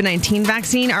 Johnson COVID-19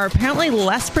 vaccine are apparently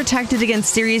less protected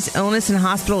against serious illness and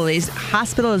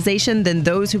hospitalization than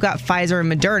those who got Pfizer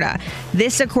and Moderna.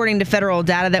 This, according to federal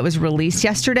data that was released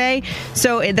yesterday.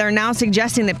 So they're now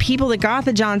suggesting that people that got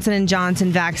the Johnson &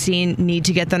 Johnson vaccine need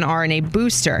to get the RNA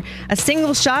booster. A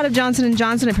single shot of Johnson &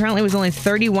 Johnson apparently was only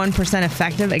 31%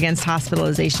 effective against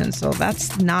hospitalization. So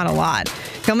that's not a lot.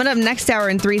 Coming up next hour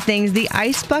in 3 things, the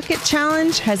Ice Bucket Challenge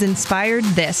has inspired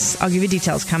this. I'll give you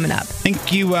details coming up.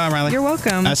 Thank you, Riley. You're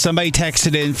welcome. Somebody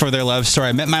texted in for their love story.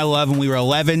 I met my love when we were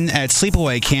 11 at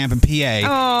sleepaway camp in PA.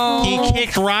 Oh. He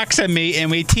kicked rocks at me, and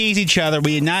we teased each other.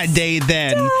 We did not date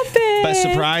then. Stop it. But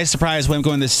surprise, surprise, we went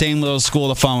going to the same little school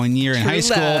the following year in high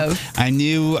school. Love. I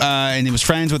knew, and he was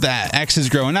friends with the exes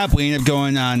growing up. We ended up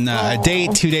going on a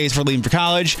date 2 days before leaving for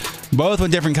college. Both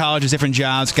went different colleges, different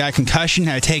jobs. Got a concussion,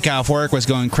 had to take off work, was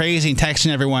going crazy and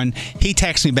texting everyone. He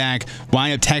texted me back,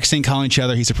 wind up texting, calling each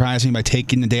other. He surprised me by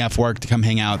taking the day off work to come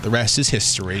hang out. The rest is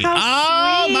history.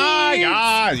 How sweet. My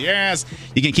God, yes.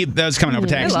 You can keep those coming over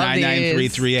text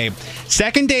 99338.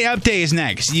 Second date update is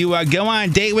next. You go on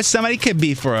a date with somebody, could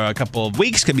be for a couple of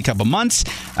weeks, could be a couple of months,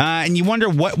 and you wonder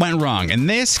what went wrong. In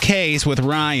this case with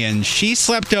Ryan, she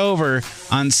slept over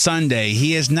on Sunday.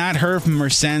 He has not heard from her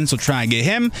since. We'll try to get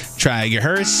him, try to get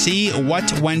her, see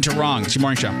what went wrong. It's your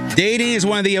morning show. Dating is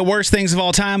one of the worst things of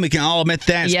all time. We can all admit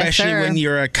that, especially when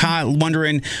you're caught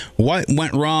wondering what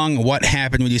went wrong, what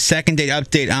happened with your second date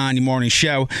update on your morning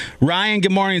show. Ryan,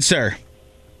 good morning, sir.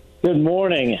 Good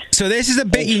morning. So this is a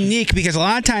bit unique because a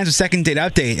lot of times a second date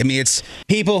update, I mean, it's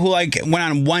people who like went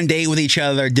on one date with each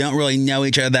other, don't really know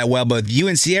each other that well. But with you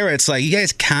and Sierra, it's like you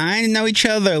guys kind of know each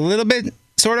other a little bit,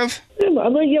 sort of. I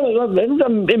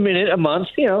mean, a month,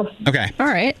 you know. Okay. All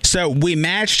right. So we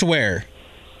matched where?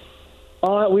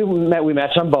 We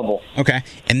matched on Bumble. Okay.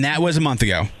 And that was a month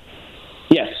ago.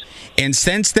 Yes. And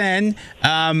since then,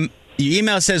 your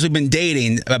email says we've been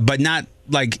dating, but not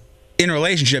like in a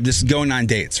relationship, just going on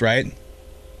dates, right?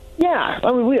 Yeah.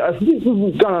 I mean, we've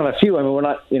gone on a few. I mean, we're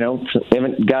not, we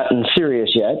haven't gotten serious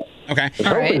yet. Okay. I was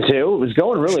hoping to. It was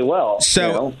going really well.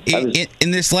 So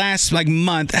in this last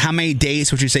month, how many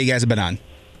dates would you say you guys have been on?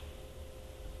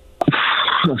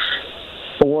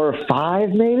 4 or 5,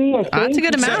 maybe, I think. That's a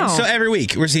good amount. So every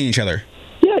week we're seeing each other?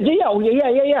 Yeah.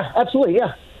 Absolutely,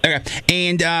 yeah. Okay.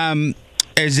 And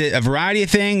is it a variety of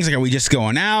things? Like, are we just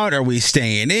going out? Are we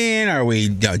staying in? Are we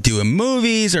doing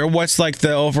movies? Or what's like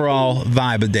the overall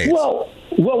vibe of dates? Well,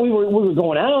 we were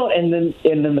going out, and then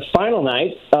the final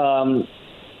night, it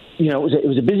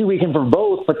was a busy weekend for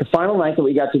both. But the final night that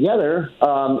we got together,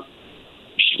 it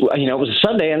was a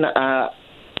Sunday, and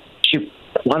she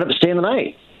wound up staying the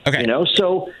night. Okay.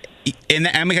 So. And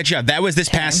I'm gonna cut you off. That was this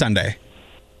past Sunday.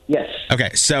 Yes.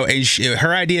 Okay. So is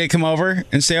her idea to come over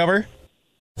and stay over?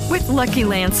 With Lucky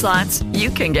Land Slots, you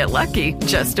can get lucky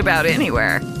just about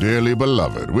anywhere. Dearly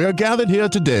beloved, we are gathered here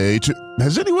today to...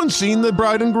 Has anyone seen the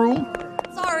bride and groom?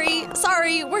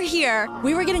 Sorry, we're here.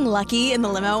 We were getting lucky in the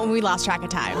limo and we lost track of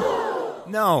time.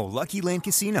 No, Lucky Land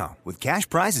Casino, with cash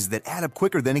prizes that add up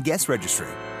quicker than a guest registry.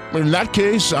 In that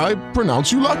case, I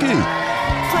pronounce you lucky.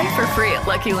 Play for free at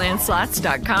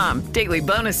LuckyLandSlots.com. Daily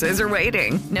bonuses are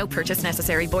waiting. No purchase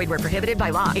necessary. Void where prohibited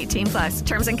by law. 18+.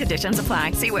 Terms and conditions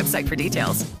apply. See website for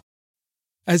details.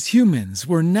 As humans,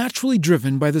 we're naturally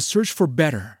driven by the search for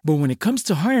better. But when it comes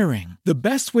to hiring, the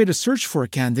best way to search for a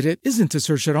candidate isn't to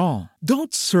search at all.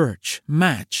 Don't search,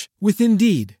 match with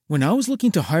Indeed. When I was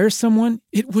looking to hire someone,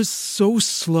 it was so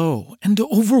slow and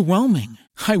overwhelming.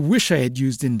 I wish I had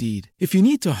used Indeed. If you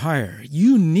need to hire,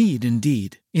 you need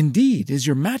Indeed. Indeed is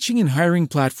your matching and hiring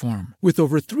platform with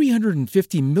over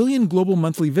 350 million global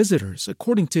monthly visitors,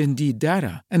 according to Indeed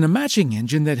data, and a matching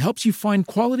engine that helps you find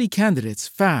quality candidates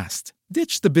fast.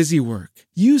 Ditch the busy work.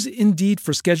 Use Indeed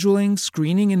for scheduling,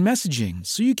 screening, and messaging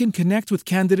so you can connect with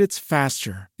candidates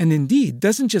faster. And Indeed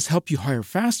doesn't just help you hire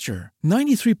faster.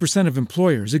 93% of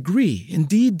employers agree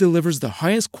Indeed delivers the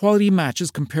highest quality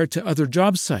matches compared to other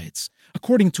job sites,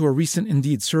 according to a recent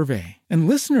Indeed survey. And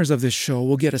listeners of this show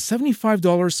will get a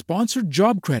 $75 sponsored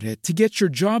job credit to get your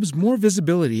jobs more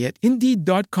visibility at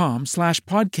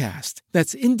Indeed.com/podcast.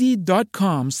 That's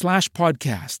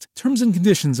Indeed.com/podcast. Terms and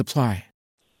conditions apply.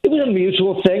 It was a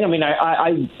mutual thing. I mean,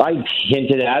 I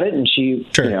hinted at it, and she,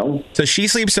 So she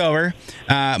sleeps over.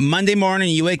 Monday morning,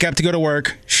 you wake up to go to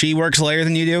work. She works later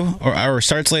than you do, or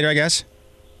starts later, I guess.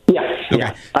 Yeah. Okay.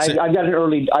 Yeah. I've got an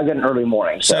early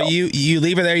morning. So you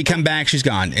leave her there, you come back, she's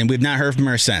gone, and we've not heard from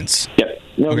her since. Yep.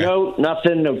 No note,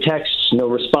 nothing, no texts, no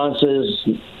responses.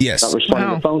 Yes. Not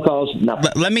responding to phone calls.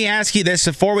 Nothing. Let me ask you this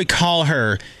before we call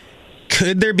her.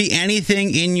 Could there be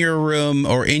anything in your room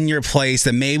or in your place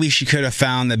that maybe she could have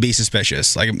found that'd be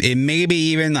suspicious? Like it maybe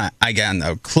even, I got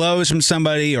no clothes from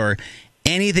somebody or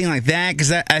anything like that?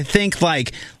 Because I think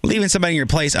like leaving somebody in your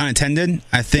place unattended,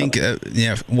 I think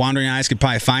wandering eyes could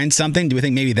probably find something. Do we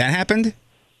think maybe that happened?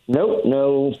 Nope,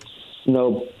 no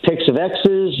pics of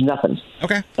exes, nothing.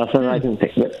 Okay. Nothing I can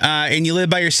think of. And you live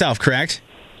by yourself, correct?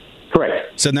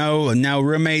 Correct. So no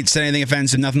roommates, anything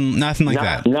offensive, nothing like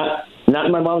that? Not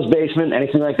in my mom's basement,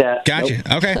 anything like that. Gotcha.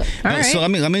 Nope. Okay. Right. So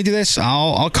let me do this.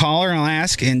 I'll call her and I'll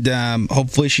ask, and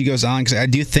hopefully she goes on because I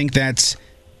do think that's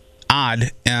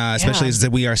odd, especially as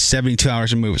that we are 72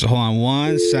 hours removed. So hold on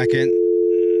 1 second.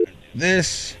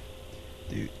 This.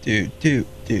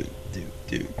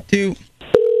 Do.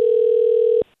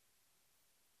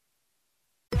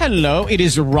 Hello, it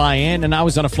is Ryan, and I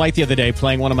was on a flight the other day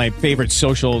playing one of my favorite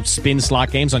social spin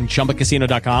slot games on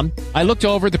ChumbaCasino.com. I looked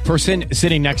over at the person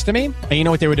sitting next to me, and you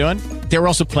know what they were doing? They were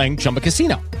also playing Chumba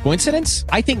Casino. Coincidence?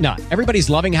 I think not. Everybody's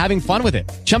loving having fun with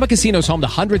it. Chumba Casino is home to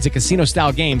hundreds of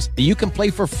casino-style games that you can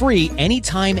play for free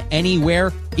anytime,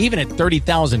 anywhere, even at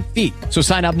 30,000 feet. So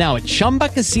sign up now at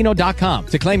ChumbaCasino.com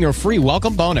to claim your free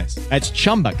welcome bonus. That's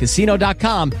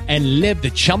ChumbaCasino.com and live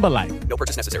the Chumba life. No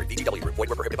purchase necessary. VGW. Void where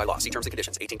prohibited by law. See terms and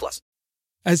conditions. 18+.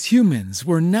 As humans,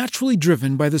 we're naturally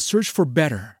driven by the search for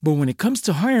better. But when it comes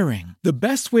to hiring, the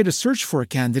best way to search for a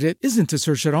candidate isn't to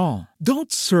search at all.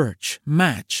 Don't search,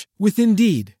 match with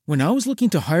Indeed. When I was looking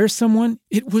to hire someone,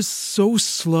 it was so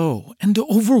slow and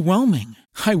overwhelming.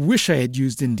 I wish I had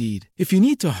used Indeed. If you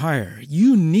need to hire,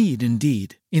 you need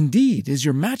Indeed. Indeed is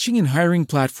your matching and hiring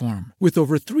platform with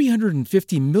over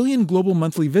 350 million global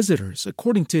monthly visitors,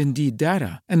 according to Indeed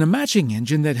data, and a matching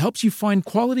engine that helps you find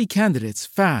quality candidates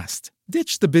fast.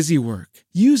 Ditch the busy work.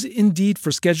 Use Indeed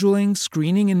for scheduling,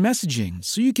 screening, and messaging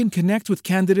so you can connect with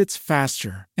candidates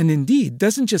faster. And Indeed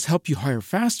doesn't just help you hire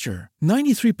faster.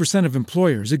 93% of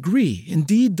employers agree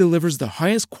Indeed delivers the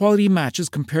highest quality matches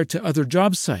compared to other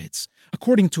job sites,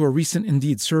 according to a recent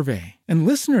Indeed survey. And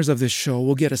listeners of this show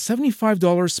will get a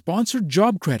 $75 sponsored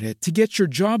job credit to get your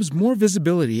jobs more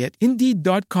visibility at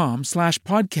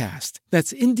Indeed.com/podcast.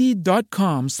 That's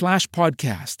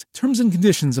Indeed.com/podcast. Terms and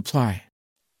conditions apply.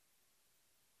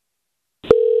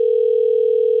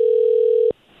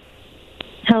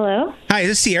 Hello? Hi, is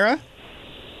this Sierra?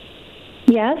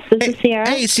 Yes, this is Sierra.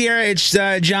 Hey, Sierra, it's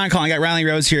John calling. I got Riley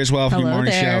Rose here as well from your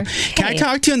morning there. show. Can I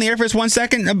talk to you in the air for just 1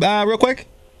 second, real quick?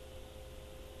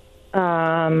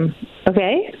 Okay.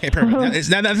 Okay, perfect. It's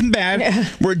not nothing bad.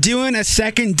 We're doing a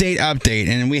second date update,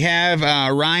 and we have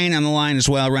Ryan on the line as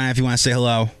well. Ryan, if you want to say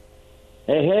hello.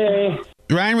 Hey.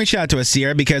 Ryan reached out to us,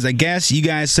 Sierra, because I guess you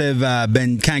guys have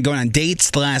been kind of going on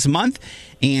dates the last month,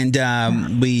 and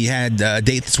we had a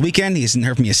date this weekend. He hasn't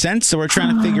heard from you since, so we're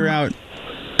trying to figure out.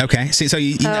 Okay, so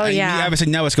you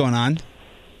obviously know what's going on.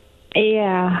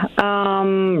 Yeah.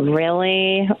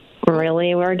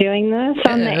 Really, we're doing this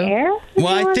on the air?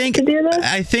 Well, I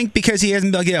think because he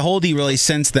hasn't been able to get a hold of you really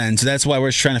since then, so that's why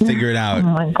we're just trying to figure it out. Oh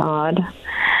my God.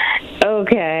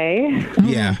 Okay.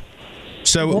 Yeah.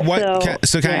 So what?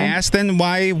 So can I ask then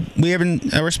why we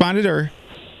haven't responded, or?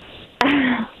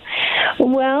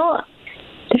 Well,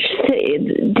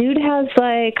 dude has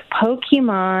like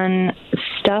Pokemon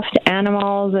stuffed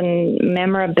animals and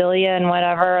memorabilia and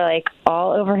whatever like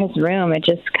all over his room. It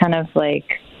just kind of like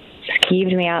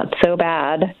skeeved me out so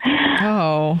bad.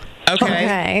 Oh.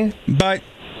 Okay. But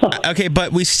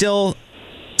we still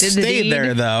stayed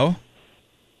there though.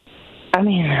 I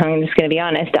mean, I'm just going to be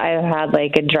honest. I've had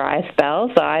like a dry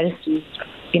spell, so I just was,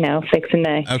 fixing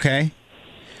to. Okay.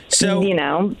 So,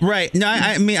 right. No,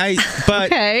 I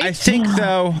think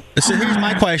though, so here's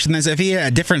my question is if he had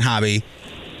a different hobby,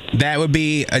 that would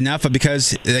be enough, but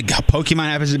because Pokemon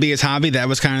happens to be his hobby, that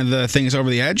was kind of the things over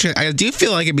the edge. I do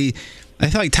feel like I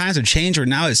feel like times have changed where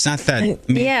now it's not that.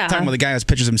 Talking about the guy who has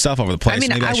pictures of himself all over the place.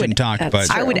 Maybe I shouldn't talk,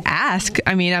 but I would ask.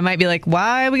 I mean, I might be like,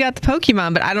 why we got the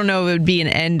Pokemon, but I don't know if it would be an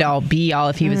end all be all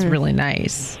if he was really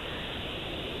nice.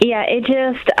 Yeah,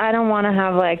 I don't want to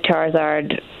have like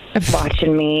Charizard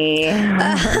watching me. No.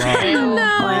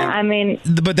 I mean,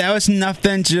 but that was enough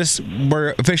then to just,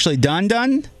 we're officially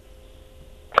done?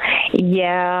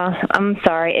 Yeah, I'm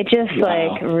sorry. It just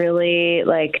really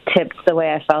tipped the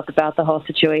way I felt about the whole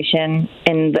situation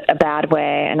in a bad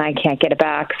way, and I can't get it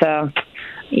back. So,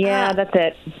 yeah, that's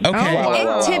it. Okay.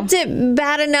 It tipped it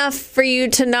bad enough for you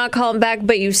to not call him back,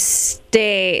 but you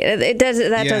stay. That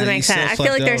doesn't make sense. I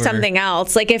feel like there's something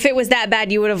else. Like if it was that bad,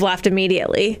 you would have left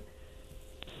immediately.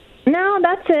 No,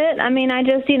 that's it. I mean, I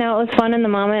just, it was fun in the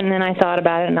moment, and then I thought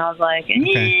about it, and I was like,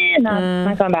 I'm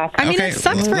not going back. I mean, it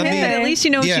sucks for him, but at least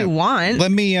you know what you want.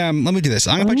 Let me do this.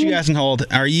 I'm going to put you guys on hold.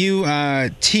 Are you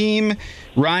Team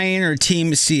Ryan or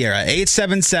Team Sierra?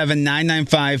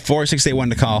 877-995-4681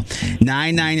 to call.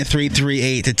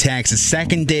 99338 to text. A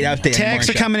second date update. Texts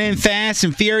are coming in fast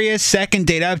and furious. Second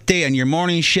date update on your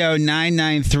morning show,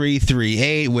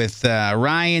 99338 with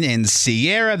Ryan and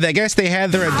Sierra. I guess they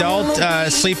had their adult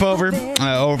sleepover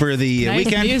over the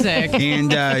weekend. Music.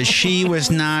 And she was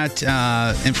not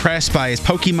impressed by his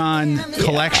Pokemon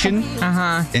collection.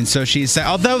 And so she said,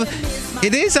 although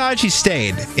it is odd she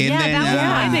stayed. And that was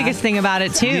my biggest thing about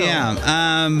it too.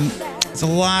 Yeah, there's a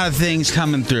lot of things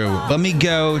coming through. Let me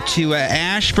go to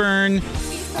Ashburn.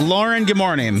 Lauren, good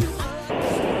morning.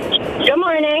 Good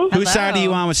morning. Whose side are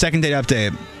you on with second date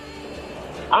update?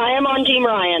 I am on Team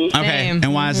Ryan. Okay,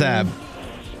 and why is that?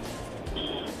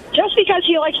 Just because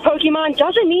he likes Pokemon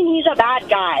doesn't mean he's a bad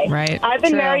guy. Right. I've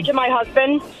been married to my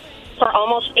husband for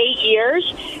almost 8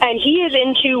 years, and he is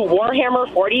into Warhammer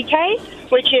 40K,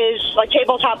 which is like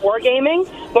tabletop wargaming.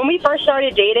 When we first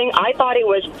started dating, I thought it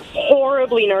was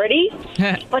horribly nerdy,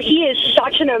 but he is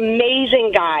such an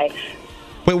amazing guy.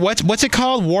 Wait, what's it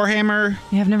called? Warhammer?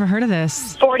 Yeah, I've never heard of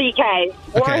this. 40K.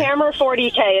 Warhammer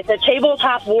 40K. It's a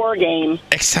tabletop war game.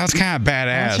 It sounds kind of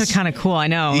badass. That's kind of cool, I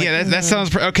know. Yeah, that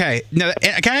sounds... Okay. Now,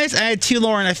 guys, I had two,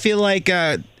 Lauren. I feel like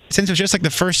since it was just like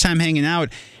the first time hanging out,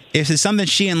 if it's something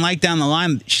she didn't like down the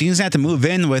line, she doesn't have to move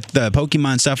in with the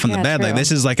Pokemon stuff on the bed. true. Like,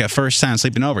 this is like a first time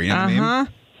sleeping over. You know what I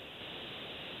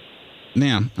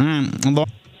mean? Yeah.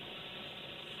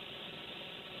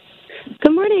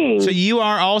 Good morning. So you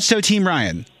are also Team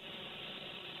Ryan?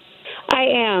 I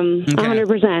am,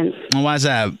 100%. Well, why is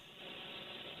that?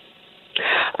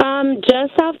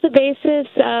 Just off the basis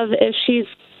of if she's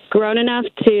grown enough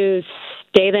to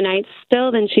stay the night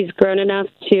still, then she's grown enough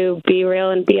to be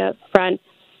real and be upfront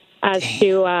as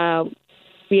to,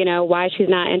 why she's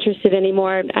not interested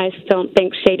anymore. I just don't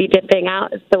think shady dipping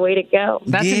out is the way to go.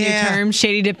 That's a new term,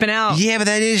 shady dipping out. Yeah, but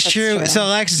that is true. So,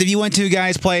 Alexis, if you went to a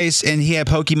guy's place and he had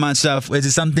Pokemon stuff, is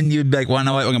it something you'd be like, well,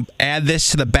 no, we're going to add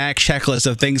this to the back checklist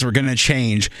of things we're going to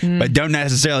change, but don't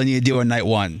necessarily need to do on night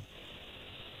one?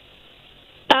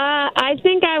 I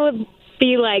think I would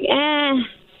be like,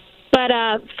 but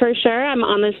for sure I'm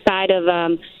on the side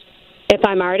of if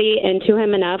I'm already into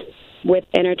him enough with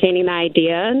entertaining the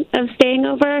idea of staying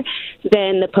over,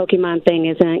 then the Pokemon thing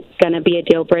isn't going to be a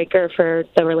deal breaker for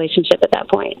the relationship at that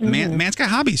point. Man's got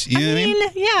hobbies. You know what I mean?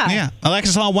 Yeah.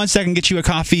 Alexis, hold on 1 second, get you a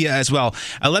coffee as well.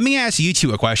 Let me ask you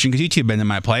two a question, because you two have been to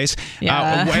my place.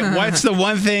 Yeah. What's the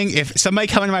one thing, if somebody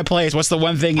coming to my place, what's the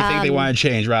one thing you think they want to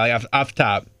change, Riley, off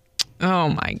top? Oh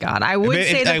my God! I would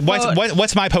say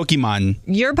what's my Pokemon?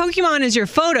 Your Pokemon is your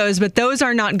photos, but those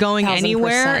are not going 1000%.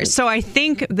 anywhere. So I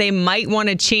think they might want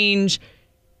to change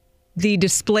the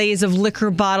displays of liquor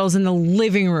bottles in the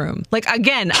living room. Like,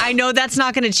 again, I know that's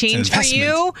not going to change for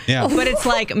you, but it's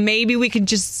like maybe we could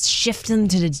just shift them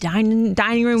to the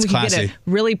dining room. We could get a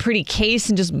really pretty case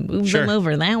and just move them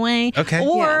over that way. Okay.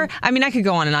 Or, I mean, I could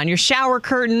go on and on. Your shower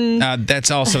curtain.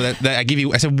 That's also that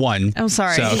I said one. Oh,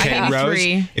 sorry. So, okay, I gave you Rose,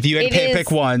 3. if you had to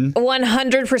pick one.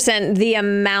 100% the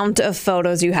amount of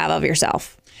photos you have of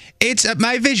yourself. It's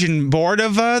my vision board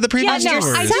of the previous tours.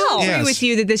 I do agree with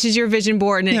you that this is your vision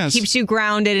board, and it keeps you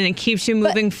grounded and it keeps you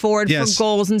moving forward for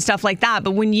goals and stuff like that.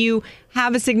 But when you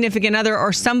have a significant other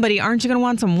or somebody, aren't you going to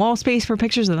want some wall space for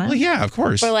pictures of them? Well, yeah, of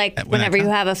course. Or like whenever you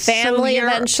have a family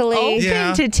eventually.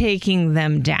 Open to taking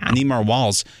them down. I need more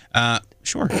walls.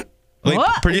 Sure. Wait,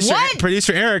 What?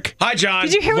 Producer Eric. Hi, John.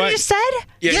 Did you hear what he just said?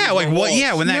 Yeah, like what?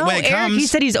 Yeah, when Eric, it comes. he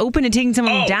said he's open to taking some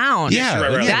of them down. Yeah,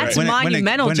 that's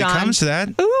monumental, when John. it comes to that.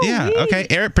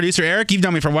 Okay. Producer Eric, you've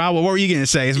known me for a while. Well, what were you going to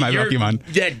say? Is my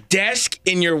Pokemon? That desk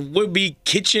in your would-be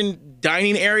kitchen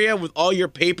dining area with all your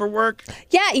paperwork.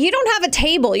 Yeah, you don't have a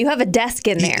table. You have a desk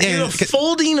in there. You have a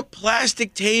folding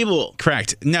plastic table.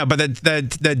 Correct. No, but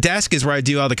the desk is where I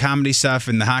do all the comedy stuff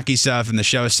and the hockey stuff and the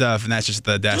show stuff, and that's just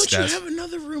the desk. Don't you have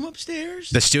another room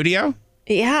upstairs? The studio?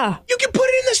 Yeah. You can put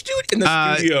it in the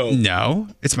studio. No,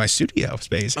 it's my studio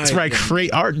space. It's where I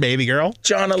create art, baby girl.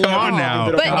 John, come on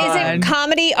now. But is it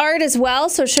comedy art as well?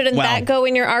 So shouldn't that go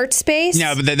in your art space?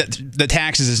 No, but the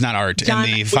taxes is not art, John,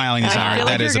 and the filing is not art.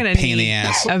 That is a pain in the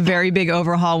ass. A very big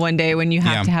overhaul one day when you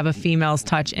have to have a female's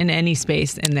touch in any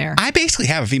space in there. I basically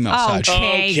have a female's touch.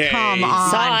 Okay, come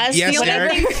on. Sauce. Yes, the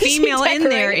only thing female in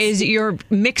there is your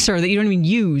mixer that you don't even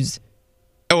use.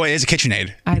 Oh, it is a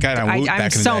KitchenAid. I'm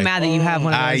so mad that you have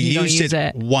one of those. I you don't used use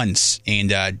it once and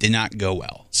did not go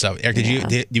well. So, Eric, did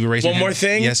you raise your hand? One more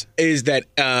thing is that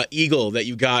eagle that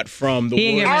you got from the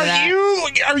war.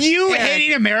 Are you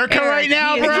hating America right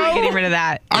now, bro? You're getting rid of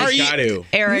that. Are you?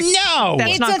 Eric, no.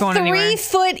 That's not going anywhere.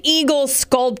 It's a 3-foot eagle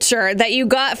sculpture that you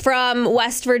got from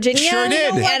West Virginia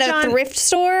at a thrift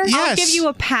store. Yes. I'll give you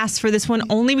a pass for this one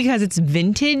only because it's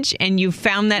vintage and you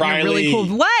found that in a really cool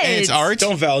way. And it's art?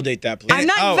 Don't validate that, please. I'm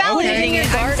not validating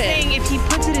it. I'm saying if he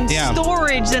puts it in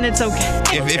storage, then it's okay.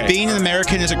 If being an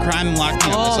American is a crime, lock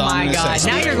me up. Oh my God!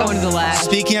 Now you're going to the lab.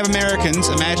 Speaking of Americans,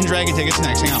 Imagine Dragon tickets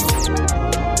next. Hang on.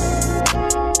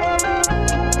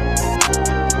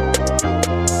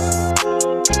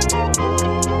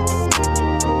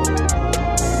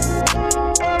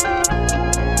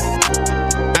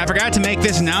 I forgot to make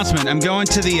this announcement. I'm going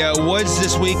to the woods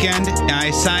this weekend, and I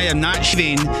decided I'm not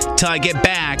shooting till I get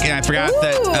back, and I forgot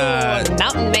that...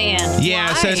 Mountain man.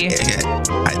 Yeah, so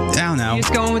I don't know. You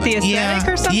just going with the aesthetic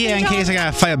or something? Yeah, in case I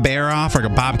gotta fight a bear off or a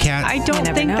bobcat. I don't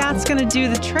think that's gonna do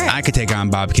the trick. I could take on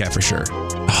bobcat for sure.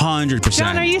 100%.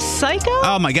 John, are you psycho?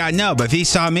 Oh my God, no! But if he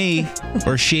saw me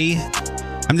or she,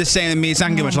 I'm just saying to me, it's not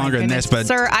gonna get much longer than this. But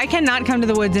sir, I cannot come to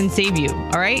the woods and save you.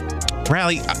 All right,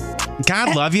 Riley.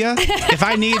 God love you. If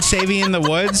I need saving in the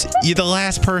woods, you're the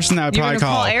last person I would probably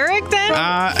call. Eric then?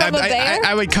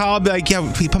 I would call, be like,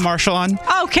 yeah, can you put Marshall on?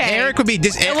 Okay. Eric would be,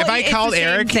 if I called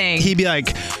Eric, he'd be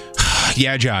like,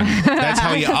 Yeah, John. That's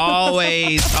how he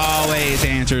always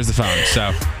answers the phone.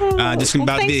 So, just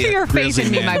about to be thanks for your faith grizzly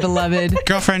in me, man. my beloved.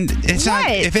 Girlfriend, it's not.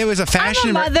 If it was a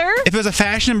fashion, if it was a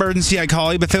fashion emergency, I'd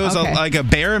call you. But if it was like a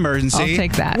bear emergency, I'll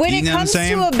take that. When you it know comes what I'm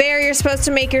saying? to a bear, you're supposed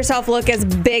to make yourself look as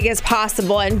big as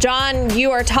possible. And John,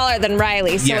 you are taller than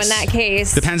Riley, so Yes. in that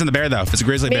case, Depends on the bear, though. If it's a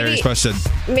grizzly bear, you're supposed to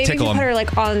maybe if you tickle put him. her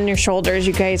like on your shoulders,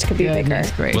 you guys could be bigger.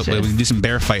 We can do some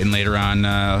bear fighting later on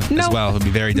as well. It'll be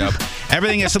very dope.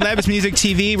 Everything is celebs, music,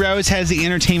 TV. Rose has the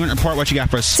entertainment report. What you got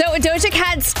for us? So Doja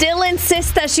Cat still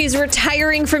insists that she's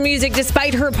retiring from music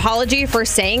despite her apology for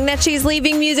saying that she's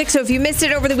leaving music. So if you missed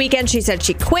it over the weekend, she said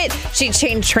she quit. She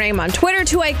changed her name on Twitter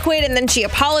to I Quit, and then she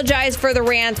apologized for the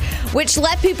rant, which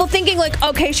left people thinking like,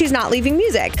 okay, she's not leaving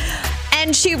music.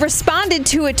 And she responded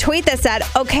to a tweet that said,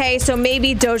 okay, so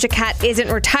maybe Doja Cat isn't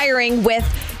retiring with,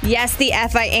 yes, the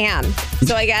F I am.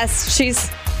 So I guess she's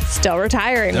still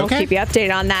retiring. We'll keep you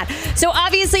updated on that. So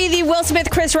obviously the Will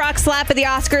Smith-Chris Rock slap at the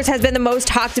Oscars has been the most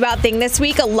talked about thing this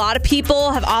week. A lot of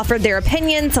people have offered their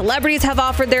opinions. Celebrities have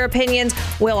offered their opinions.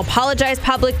 Will apologized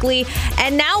publicly.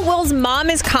 And now Will's mom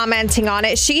is commenting on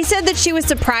it. She said that she was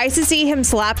surprised to see him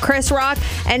slap Chris Rock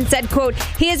and said, quote,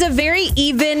 he is a very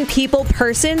even people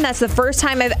person. That's the first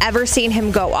time I've ever seen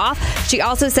him go off. She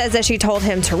also says that she told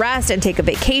him to rest and take a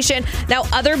vacation. Now,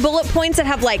 other bullet points that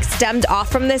have like stemmed off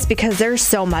from this, because there's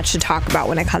so much to talk about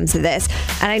when it comes to this.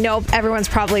 And I know everyone's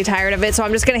probably tired of it, so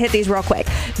I'm just going to hit these real quick.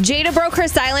 Jada broke her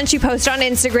silence. She posted on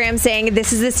Instagram saying,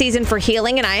 this is the season for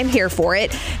healing and I am here for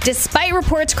it. Despite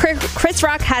reports, Chris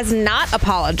Rock has not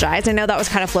apologized. I know that was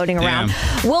kind of floating around.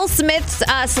 Will Smith's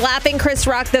slapping Chris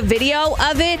Rock, the video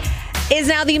of it is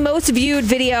now the most viewed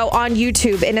video on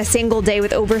YouTube in a single day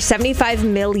with over 75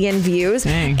 million views.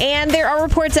 Dang. And there are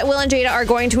reports that Will and Jada are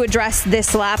going to address this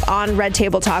slap on Red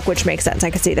Table Talk, which makes sense. I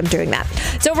could see them doing that.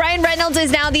 So Ryan Reynolds is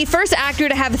now the first actor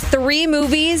to have 3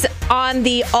 movies on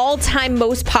the all-time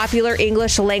most popular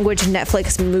English language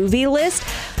Netflix movie list.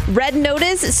 Red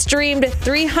Notice streamed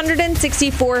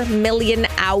 364 million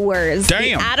hours.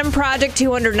 Damn. The Adam Project,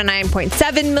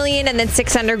 209.7 million, and then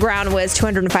Six Underground was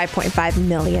 205.5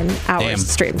 million hours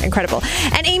streamed. Incredible.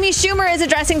 And Amy Schumer is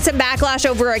addressing some backlash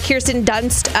over a Kirsten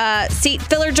Dunst seat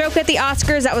filler joke at the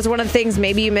Oscars. That was one of the things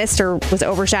maybe you missed or was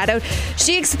overshadowed.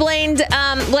 She explained,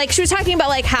 she was talking about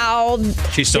like how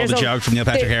She stole the joke from Neil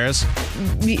Patrick Harris?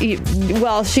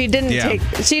 Well, she didn't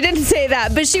she didn't say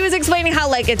that, but she was explaining how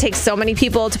like it takes so many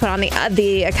people to put on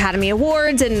the Academy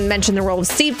Awards and mention the role of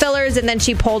seat fillers, and then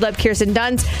she pulled up Kirsten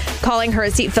Dunst calling her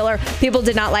a seat filler. People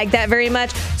did not like that very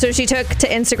much, so she took to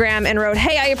Instagram and wrote,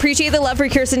 hey, I appreciate the love for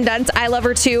Kirsten Dunst. I love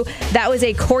her too. That was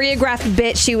a choreographed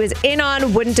bit she was in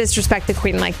on. Wouldn't disrespect the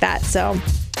queen like that. So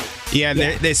Yeah,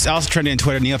 it's also trending on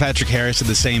Twitter. Neil Patrick Harris did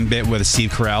the same bit with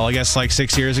Steve Carell, I guess, like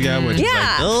 6 years ago. Which is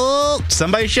like, oh,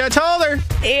 somebody should have told her.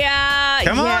 Yeah.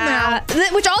 Come on now.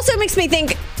 Which also makes me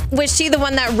think, was she the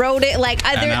one that wrote it? Like,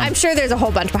 I'm sure there's a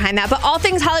whole bunch behind that. But all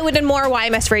things Hollywood and more,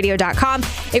 YMSradio.com.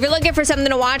 If you're looking for something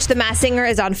to watch, The Masked Singer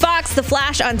is on Fox, The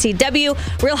Flash on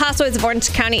CW, Real Housewives of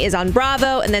Orange County is on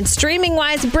Bravo, and then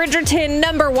streaming-wise, Bridgerton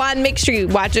 #1. Make sure you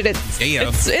watch it.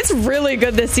 It's really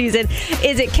good this season.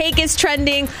 Is It Cake is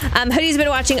trending. Hoodie's been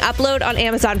watching Upload on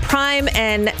Amazon Prime,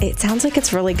 and it sounds like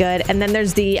it's really good. And then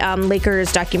there's the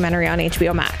Lakers documentary on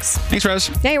HBO Max. Thanks, Rose.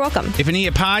 Yeah, you're welcome. If you need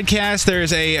a podcast,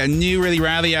 there's a new Really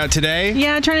Rally out today.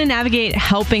 Yeah, trying to navigate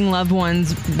helping loved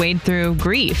ones wade through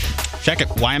grief. Check it,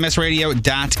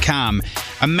 ymsradio.com.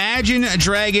 Imagine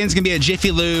Dragons going to be at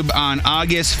Jiffy Lube on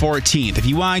August 14th. If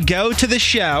you want to go to the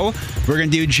show, we're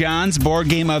going to do John's Board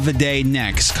Game of the Day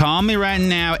next. Call me right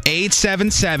now,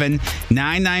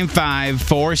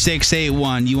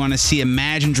 877-995-4681. You want to see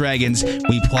Imagine Dragons.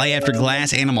 We play after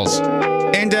glass animals.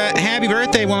 And happy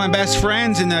birthday, one of my best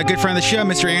friends and a good friend of the show,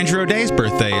 Mr. Andrew O'Day's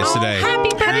birthday is today. Happy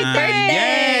birthday!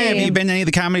 Yeah, have you been to any of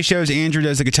the comedy shows? Andrew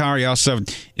does the guitar. He also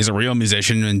is a real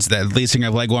musician and is the lead singer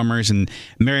of Leg Warmers and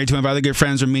married to one of our other good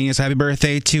friends, Romania. So happy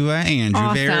birthday to Andrew.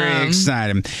 Awesome. Very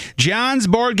excited. John's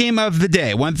Board Game of the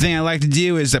Day. One thing I like to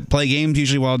do is play games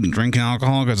usually while drinking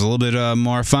alcohol because it's a little bit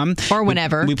more fun. Or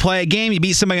whenever. We play a game. You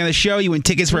beat somebody on the show. You win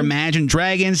tickets for Imagine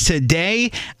Dragons.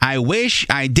 Today, I wish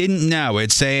I didn't know.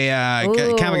 It's a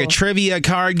kind of like a trivia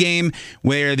card game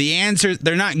where the answers,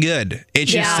 they're not good.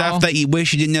 It's just stuff that you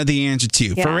wish you didn't know the answer to.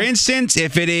 Yeah. For instance,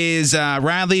 if it is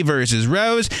Riley versus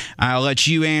Rose, I'll let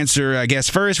you answer, I guess,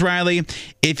 first, Riley.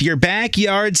 If your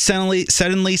backyard suddenly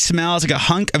smells like a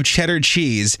hunk of cheddar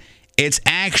cheese, it's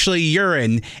actually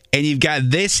urine, and you've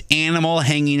got this animal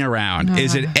hanging around.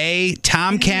 Is it A,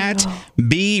 tomcat,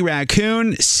 B,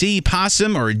 raccoon, C,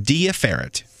 possum, or D, a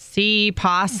ferret? C,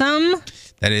 possum.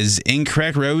 That is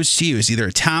incorrect, Rose. To you. It's either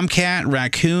a tomcat,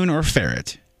 raccoon, or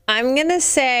ferret. I'm going to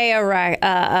say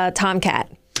a tomcat.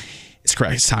 It's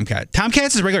correct. It's tomcat.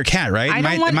 Tomcat's a regular cat, right? I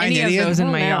don't want any of those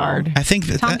in my yard. I think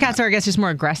tomcats are, I guess, just more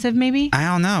aggressive, maybe. I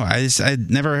don't know. I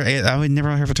would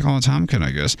never have to call a tomcat,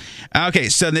 I guess. Okay,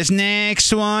 so this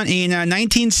next one in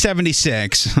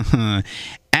 1976,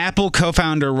 Apple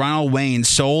co-founder Ronald Wayne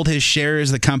sold his shares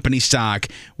of the company stock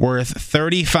worth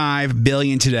 $35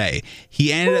 billion today.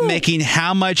 He ended up making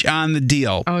how much on the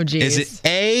deal? Oh, geez. Is it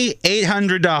A,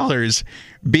 $800?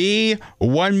 B,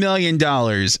 $1 million.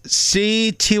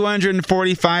 C,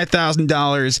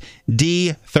 $245,000.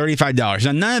 D, $35.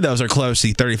 Now, none of those are close to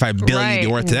the $35 billion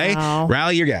you're worth today. No.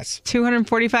 Riley, your guess.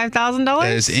 $245,000?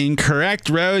 That is incorrect.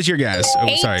 Rose, your guess.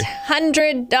 Oh, sorry.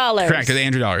 $800. Correct. It's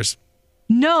 $800.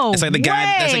 No. It's like the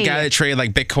guy. That's the guy that traded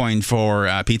like Bitcoin for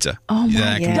pizza. Oh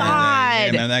my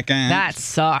God. Remember that guy? That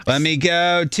sucks. Let me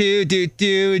go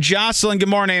to Jocelyn. Good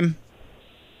morning.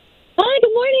 Hi.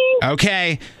 Good morning.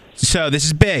 Okay. So this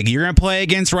is big. You're going to play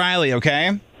against Riley,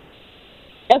 okay?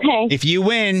 Okay. If you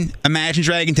win, Imagine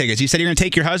Dragon tickets. You said you're going to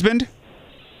take your husband?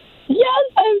 Yes,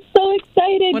 I'm so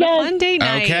excited. What a fun date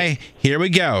night. Okay, here we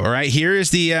go. All right, here is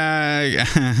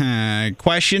the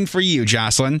question for you,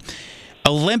 Jocelyn.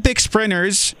 Olympic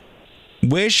sprinters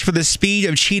wish for the speed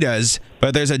of cheetahs,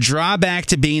 but there's a drawback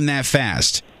to being that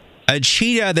fast. A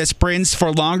cheetah that sprints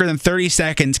for longer than 30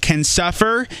 seconds can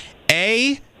suffer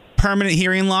A, permanent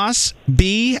hearing loss,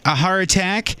 B, a heart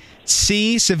attack,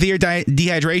 C, severe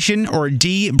dehydration, or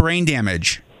D, brain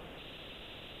damage.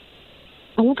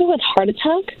 I'm going to go with heart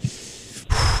attack.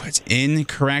 It's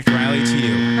incorrect, Riley, to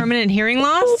you. Permanent hearing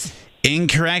loss?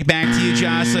 Incorrect, back to you,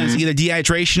 Jocelyn. It's either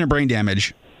dehydration or brain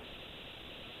damage.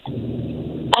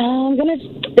 I'm going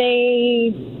to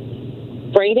say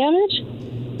brain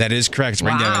damage. That is correct. It's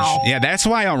brain damage. Yeah, that's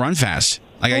why I don't run fast.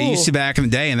 Like I used to back in the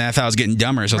day, and then I thought I was getting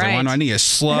dumber. So I was like, I need to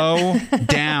slow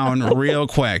down real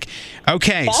quick.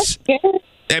 Okay.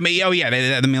 I mean,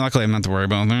 luckily I'm not to worry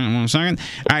about that. 1 second.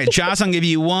 All right, Jocelyn, I'll give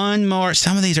you one more.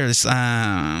 Some of these are just,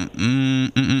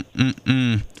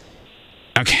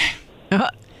 okay.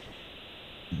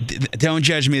 Don't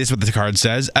judge me. This is what the card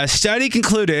says. A study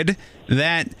concluded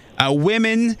that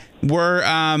women were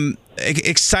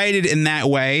excited in that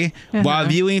way while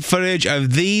viewing footage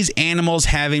of these animals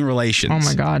having relations. Oh,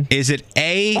 my God. Is it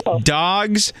A,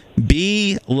 dogs,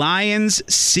 B, lions,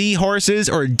 C, horses,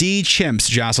 or D, chimps,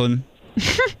 Jocelyn?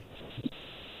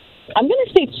 I'm going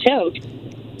to say chimp.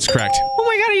 It's correct. Oh,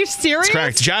 my God. Are you serious? It's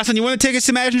correct. Jocelyn, you want to take us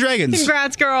to Imagine Dragons?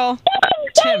 Congrats, girl.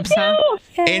 Chimps, huh?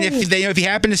 And if you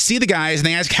happen to see the guys and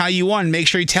they ask how you won, make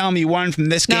sure you tell them you won from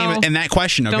this game and that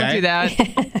question, okay? Don't do that.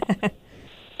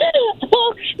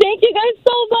 Well, thank you guys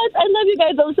so much. I love you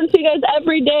guys. I listen to you guys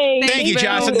every day. Thank you,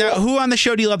 Jocelyn. Now, who on the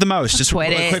show do you love the most? Just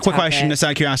a quick question, just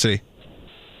out of curiosity.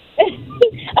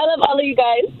 I love all of you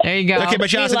guys. There you go. Okay, but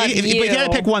Jocelyn, if you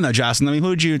had to pick one though, Jocelyn, I mean,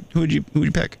 who'd you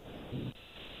pick?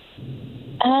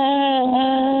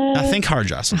 Now think hard,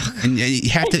 Jocelyn, and you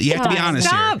have to be honest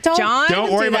here.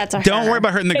 Don't worry about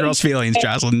hurting the girls' feelings,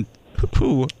 Jocelyn.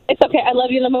 Who? It's okay. I love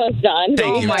you the most, John.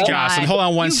 Thank you, Jocelyn. Hold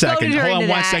on one second. You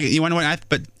want to win?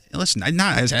 But listen, I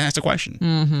asked a question.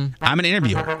 Mm-hmm. I'm an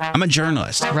interviewer. I'm a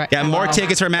journalist. Right. Got more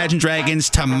tickets for Imagine Dragons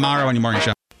tomorrow on your morning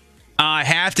show. I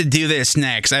have to do this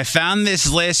next. I found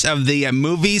this list of the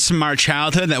movies from our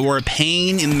childhood that were a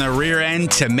pain in the rear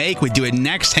end to make. We do it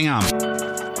next. Hang on.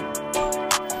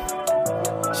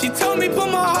 She told me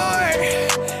put my heart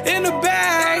in the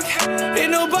bag,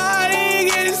 and nobody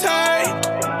gets hurt.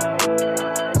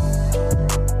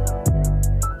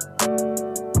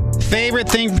 Favorite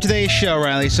thing from today's show,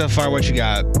 Riley, so far, what you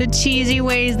got? The cheesy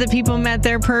ways that people met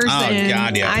their person. Oh,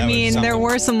 God, yeah. I mean, there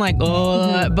were some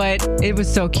but it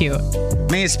was so cute. I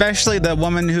mean, especially the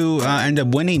woman who ended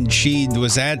up winning. She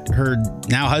was at her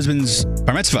now husband's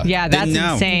bar mitzvah. Yeah, that's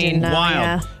insane.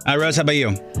 Wild. Yeah. Rose, how about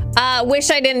you?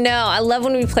 Wish I didn't know. I love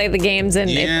when we play the games and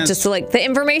it just like the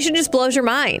information just blows your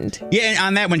mind. Yeah, and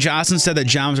on that, when Jocelyn said that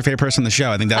John was her favorite person on the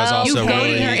show, I think that was also you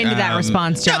goaded her into that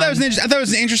response, John. No, I thought that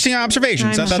was an interesting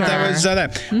observation. So I thought that was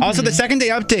that. Mm-hmm. Also, the second day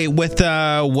update with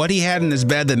what he had in his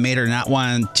bed that made her not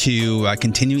want to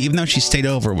continue, even though she stayed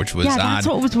over, which was odd. Yeah, that's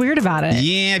what was weird about it.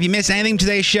 Yeah, if you missed anything from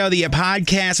today's show, the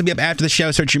podcast will be up after the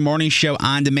show. Search your morning show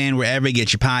on demand wherever you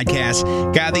get your podcasts.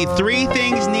 Got the 3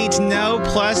 things you need to know,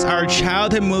 plus our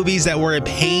childhood movies that were a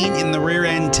pain in the rear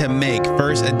end to make.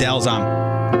 First, Adele's on.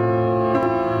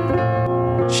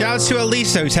 Shouts to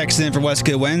Elisa, who texted in for What's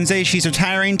Good Wednesday. She's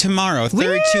retiring tomorrow.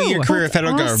 32-year career of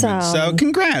federal government. So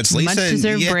congrats, Lisa. Much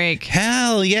deserved break.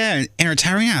 Hell yeah. And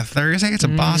retiring on Thursday. It's a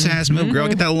boss-ass move, girl.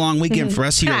 Get that long weekend for the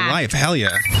rest of your life. Hell yeah.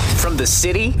 from the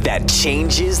city that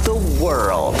changes the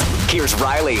world. Here's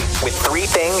Riley with 3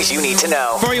 things you need to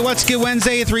know. For you, What's Good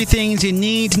Wednesday, 3 things you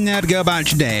need to know to go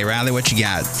about your day. Riley, what you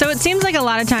got? So it seems like a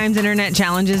lot of times internet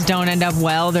challenges don't end up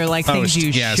well. They're like things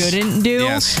you shouldn't do.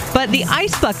 Yes. But the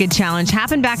Ice Bucket Challenge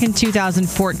happened back in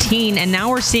 2014, and now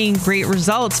we're seeing great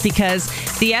results because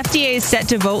the FDA is set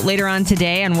to vote later on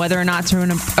today on whether or not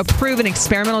to approve an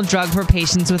experimental drug for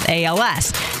patients with ALS.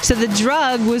 So the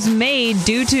drug was made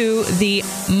due to the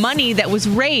money that was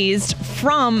raised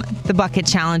from the Bucket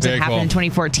Challenge that happened in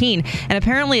 2014. And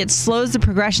apparently it slows the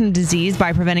progression of disease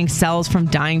by preventing cells from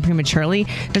dying prematurely.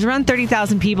 There's around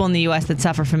 30,000 people in the U.S. that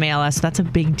suffer from ALS, so that's a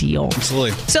big deal.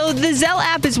 Absolutely. So the Zelle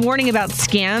app is warning about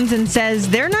scams and says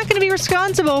they're not going to be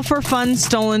responsible for funds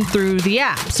stolen through the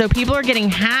app. So people are getting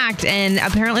hacked, and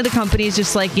apparently the company is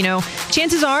just like,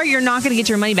 chances are you're not going to get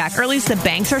your money back. Or at least the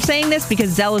banks are saying this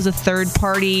because Zelle is a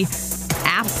third-party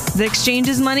app that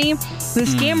exchanges money. The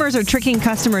scammers are tricking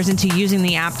customers into using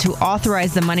the app to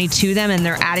authorize the money to them, and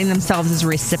they're adding themselves as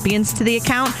recipients to the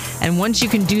account. And once you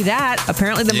can do that,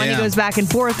 apparently the money goes back and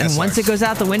forth, and once it goes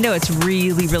out the window, it's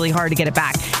really, really hard to get it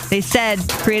back. They said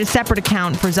create a separate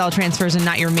account for Zelle transfers and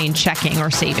not your main checking or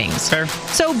savings. Fair.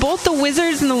 So both the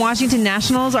Wizards and the Washington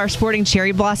Nationals are sporting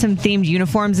cherry blossom themed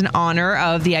uniforms in honor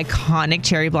of the iconic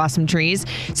cherry blossom trees.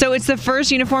 So it's the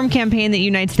first uniform campaign that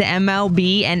unites the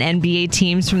MLB and NBA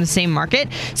teams from the same market.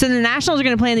 So the Nationals are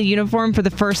going to play in the uniform for the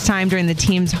first time during the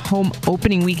team's home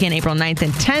opening weekend, April 9th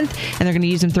and 10th, and they're going to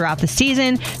use them throughout the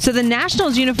season. So the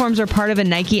Nationals uniforms are part of a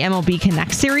Nike MLB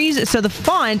Connect series. So the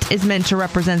font is meant to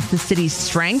represent the city's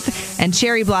strength, and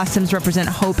cherry blossoms represent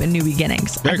hope and new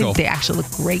beginnings. Very cool. They actually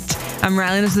look great. I'm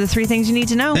Riley. Those are the 3 things you need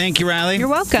to know. Thank you, Riley. You're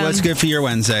welcome. What's good for your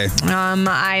Wednesday?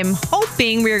 I'm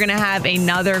hoping we're going to have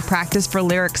another practice for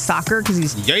Lyric soccer because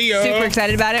he's super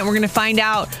excited about it. And we're going to find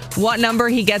out what number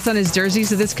he gets on his jersey.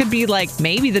 So this could be like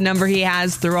maybe the number he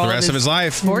has through all the rest of his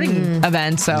life sporting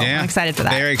events. So I'm excited for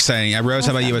that. Very exciting. Rose,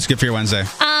 how about you? What's good for your Wednesday?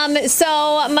 So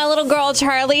my little girl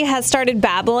Charlie has started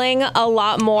babbling a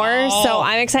lot more. So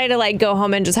I'm excited to go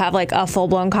home and just have a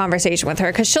full-blown conversation with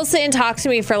her because she'll sit and talk to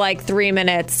me for 3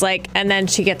 minutes, and then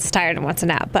she gets tired and wants a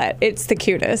nap. But it's the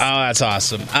cutest. Oh, that's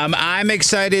awesome. I'm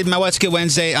excited. My What's Good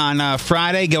Wednesday on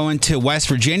Friday, going to West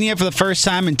Virginia for the first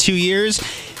time in 2 years.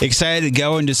 Excited to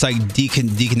go and just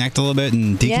deconnect a little bit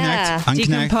and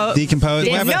unconnect, decompose.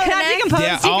 No, not decompose.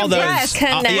 Yeah, all those.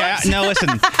 No, listen.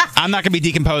 I'm not going to be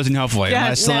decomposing, hopefully,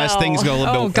 unless things go a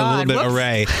little bit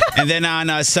array. And then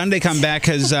on Sunday, come back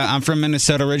because I'm from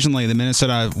Minnesota originally. The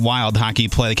Minnesota Wild hockey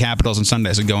play the Capitals on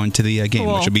Sunday, so going to the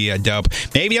game, which will be dope.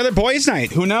 Maybe other boys'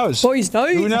 night. Who knows? Boys'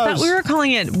 night. Who knows? I thought we were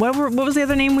calling it. What was the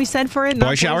other name we said for it?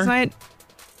 Boy shower. Boys' night.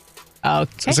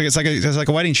 Okay. So it's like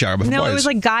a wedding shower, but no, boys. It was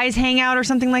like guys hangout or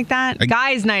something like that.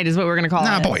 Guys' night is what we're gonna call it.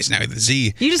 Nah, boys' night with a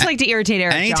Z. You just like to irritate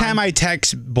Eric. Anytime I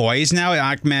text boys now, it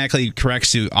automatically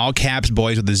corrects to all caps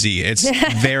boys with a Z. It's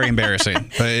very embarrassing,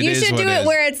 but it you is should what do it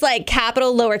where it's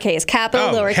capital lowercase,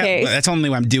 lowercase. That's only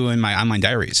when I'm doing my online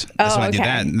diaries. That's when I do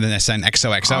that, and then I send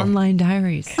XOXO. Online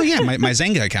diaries. Oh yeah, my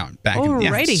Zynga account back.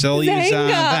 Alrighty. Still use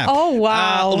that. Oh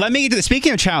wow. Let me get to the.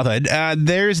 Speaking of childhood,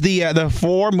 there's the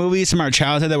 4 movies from our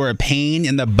childhood that were a pain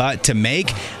in the butt to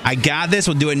make. I got this.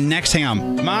 We'll do it next. Hang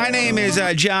on. My name is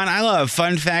John. I love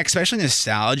fun facts, especially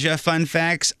nostalgia fun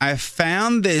facts. I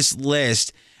found this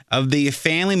list of the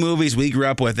family movies we grew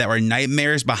up with that were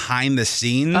nightmares behind the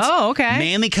scenes. Oh, okay.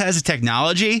 Mainly because of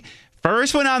technology.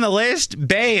 First one on the list,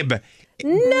 Babe. No.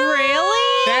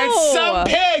 Really? That's some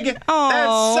pig. Oh.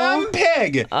 That's some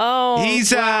pig. Oh.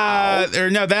 He's or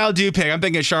no, that'll do pig. I'm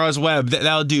thinking Charles Webb.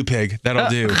 That'll do pig. That'll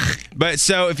do. But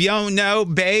so if you don't know,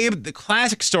 Babe, the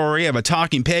classic story of a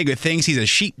talking pig who thinks he's a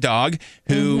sheepdog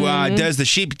who does the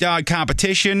sheepdog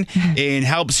competition and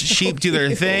helps sheep do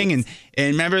their thing. And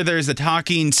remember, there's the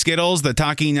talking Skittles, the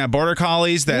talking border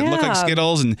collies that look like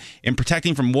Skittles and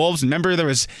protecting from wolves. And remember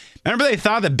they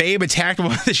thought that Babe attacked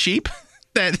one of the sheep?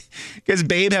 That because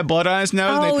Babe had blood on his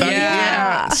nose. Oh, they thought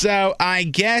yeah. So I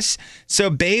guess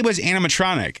Babe was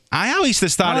animatronic. I always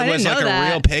just thought it was like a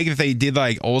real pig that they did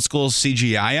old school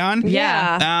CGI on.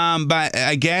 Yeah. But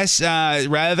I guess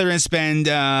rather than spend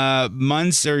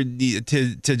months or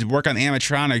to work on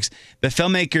animatronics, the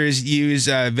filmmakers use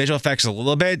visual effects a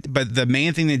little bit. But the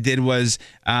main thing they did was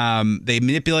they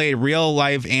manipulated real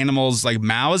life animals like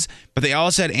mouths, but they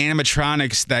also had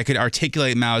animatronics that could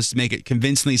articulate mouths to make it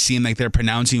convincingly seem like they're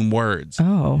pronouncing words.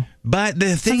 Oh. But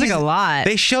the thing Sounds is, like a lot.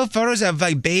 They show photos of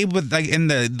like Babe with like in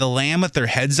the lamb with their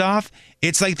heads off.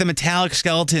 It's like the metallic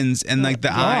skeletons and like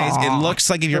the eyes. It looks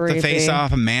like if you rip the face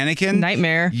off a mannequin.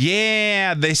 Nightmare.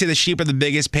 Yeah, they say the sheep are the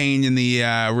biggest pain in the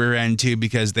rear end too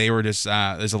because they were just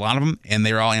there's a lot of them and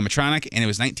they were all animatronic and it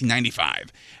was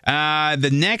 1995.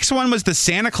 The next one was the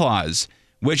Santa Claus,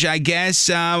 which I guess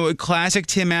classic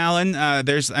Tim Allen.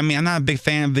 I'm not a big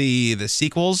fan of the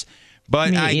sequels.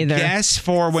 But I guess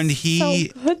for when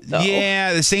he,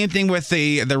 the same thing with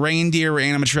the reindeer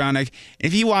animatronic.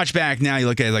 If you watch back now, you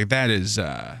look at it like that is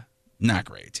not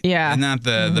great. Yeah, not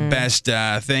the best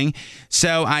thing.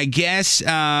 So I guess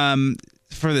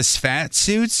for the fat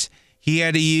suits, he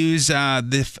had to use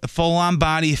the full-on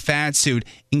body fat suit,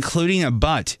 including a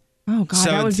butt. Oh God,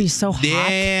 that would be so hot.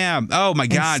 Yeah. Oh my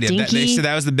God. Yeah, they said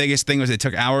that was the biggest thing. Was it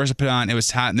took hours to put on. It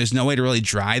was hot, and there's no way to really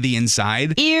dry the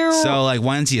inside. Ew. So like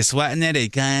once you're sweating it,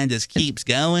 it kind of just keeps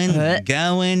going, and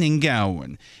going, and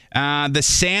going. The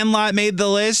Sandlot made the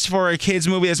list for a kids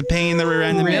movie as a pain in the rear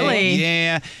end. Really?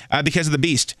 Yeah. Because of the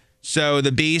Beast. So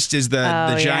the Beast is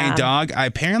the giant dog.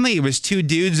 Apparently, it was two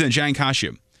dudes in a giant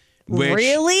costume.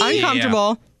 Really?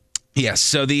 Uncomfortable. Yes,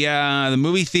 so the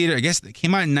movie theater, I guess it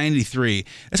came out in 93.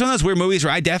 It's one of those weird movies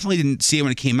where I definitely didn't see it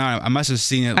when it came out. I must have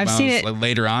seen it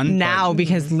later on. Now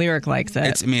because Lyric likes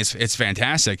it. It's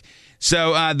fantastic.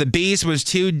 So the Beast was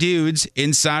two dudes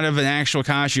inside of an actual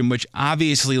costume, which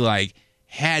obviously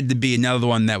had to be another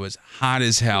one that was hot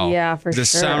as hell. Yeah, for the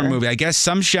sure. summer movie. I guess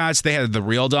some shots they had the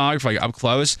real dog for up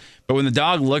close, but when the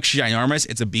dog looks ginormous,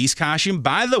 it's a Beast costume.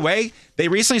 By the way, they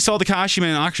recently sold the costume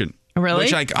in an auction.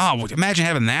 Really? Which imagine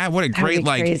having that. What a great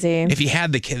crazy. if you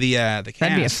had the cast.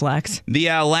 That'd be a flex. The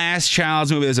last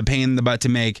Child's movie that was a pain in the butt to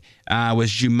make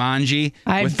was Jumanji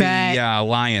with the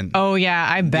lion. Oh yeah,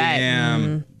 I bet.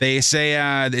 Yeah, they say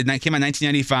it came out in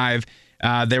 1995.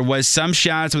 There was some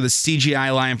shots with a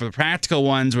CGI lion. For the practical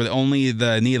ones where only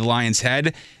the knee of the lion's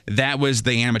head, that was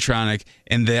the animatronic,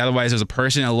 and otherwise there was a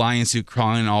person in a lion suit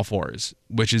crawling on all fours,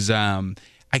 which is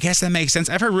I guess that makes sense.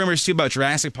 I've heard rumors too about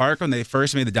Jurassic Park when they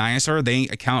first made the dinosaur. They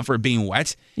account for it being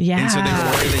wet. Yeah. And so they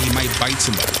worry that you might bite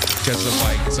somebody because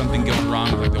of something going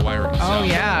wrong with the wiring. Oh,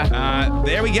 yeah.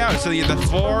 There we go. So the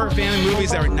 4 family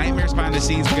movies that were nightmares behind the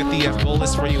scenes. We got the full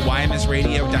list for you,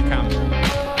 YMSradio.com.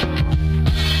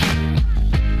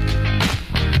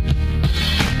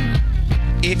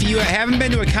 If you haven't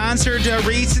been to a concert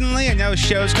recently, I know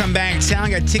shows come back to town.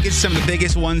 I got tickets, some of the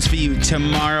biggest ones for you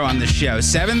tomorrow on the show.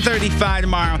 7:35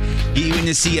 tomorrow, get you in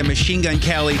to see a Machine Gun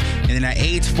Kelly. And then at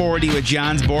 8:40 with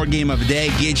John's Board Game of the Day,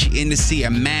 get you in to see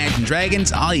Imagine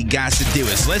Dragons. All you got to do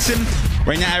is listen.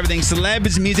 Right now, everything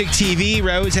celebs, music, TV.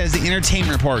 Rose has the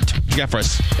entertainment report. What you got for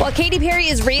us? Well, Katy Perry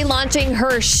is relaunching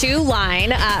her shoe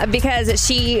line because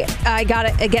she got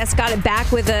it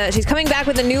back with she's coming back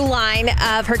with a new line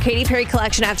of her Katy Perry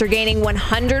collection after gaining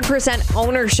 100%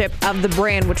 ownership of the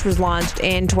brand, which was launched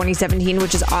in 2017,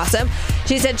 which is awesome.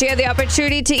 She said she had the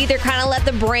opportunity to either kind of let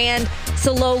the brand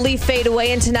slowly fade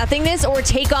away into nothingness or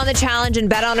take on the challenge and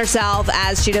bet on herself,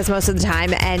 as she does most of the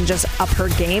time, and just up her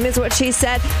game, is what she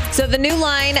said. So the new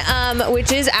line,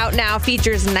 which is out now,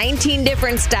 features 19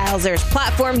 different styles. There's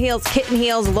platform heels, kitten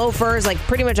heels, loafers,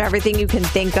 pretty much everything you can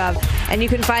think of. And you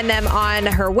can find them on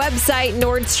her website,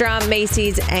 Nordstrom,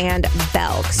 Macy's, and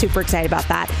Belk. Super excited about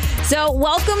that. So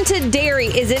Welcome to Derry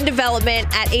is in development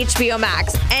at HBO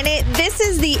Max. And this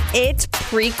is the It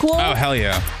prequel. Oh, hell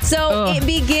yeah. So it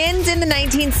begins in the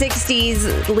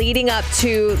 1960s, leading up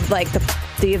to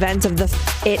the events of the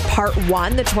It Part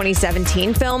 1, the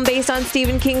 2017 film based on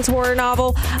Stephen King's horror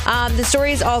novel. The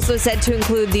story is also said to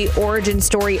include the origin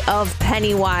story of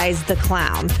Pennywise the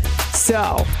Clown.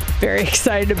 So, very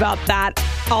excited about that.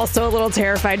 Also a little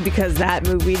terrified because that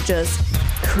movie just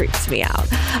creeps me out.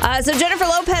 So Jennifer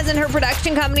Lopez and her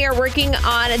production company are working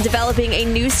on developing a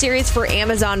new series for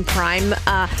Amazon Prime.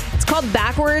 It's called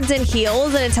Backwards and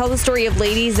Heels, and it tells the story of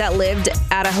ladies that lived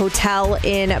at a hotel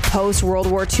in post-World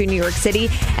War II New York City.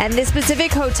 And this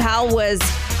specific hotel was,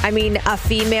 a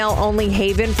female-only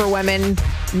haven for women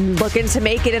looking to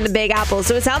make it in the Big Apple.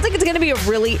 So it sounds like it's going to be a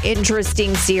really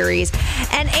interesting series.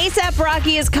 And A$AP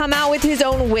Rocky has come out with his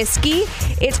own whiskey.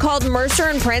 It's called Mercer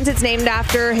and Prince. It's named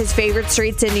after his favorite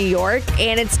streets in New York.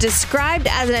 And it's described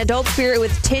as an adult spirit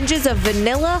with tinges of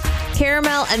vanilla,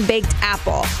 caramel, and baked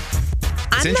apple.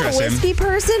 I'm not a whiskey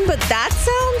person, but that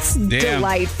sounds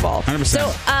delightful. 100%.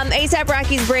 So ASAP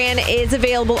Rocky's brand is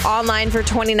available online for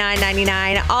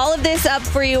 $29.99. All of this up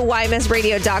for you,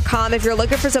 YMSradio.com. If you're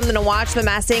looking for something to watch, The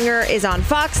Masked Singer is on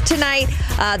Fox tonight.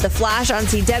 The Flash on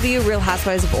CW, Real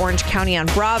Housewives of Orange County on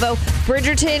Bravo.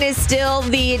 Bridgerton is still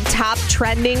the top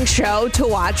trending show to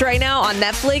watch right now on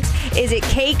Netflix. Is It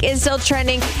Cake is still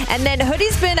trending. And then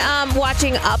Hoodie's been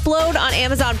watching Upload on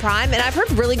Amazon Prime, and I've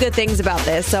heard really good things about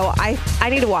this, so I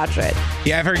need to watch it.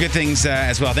 Yeah, I've heard good things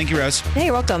as well. Thank you, Rose. Hey,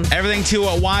 you're welcome. Everything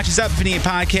to watch is up. Finny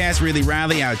Podcast, Really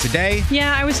Rally out today.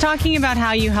 Yeah, I was talking about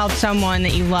how you helped someone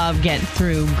that you love get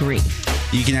through grief.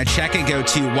 You can check it. Go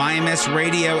to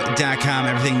YMSradio.com.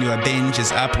 Everything to binge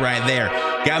is up right there.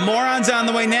 Got morons on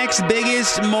the way next.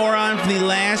 Biggest moron from the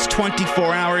last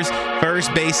 24 hours.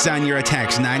 First, based on your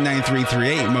text,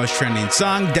 99338. Most trending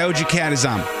song, Doja Cat is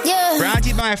on. Yeah. Brought to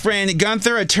you by my friend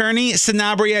Gunther, attorney,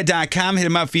 Sanabria.com. Hit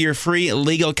him up for your free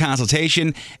legal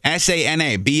consultation.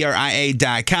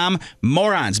 SANABRIA.com.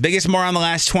 Morons. Biggest moron the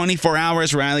last 24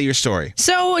 hours. Riley, your story.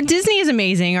 So Disney is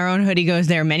amazing. Our own Hoodie goes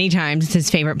there many times. It's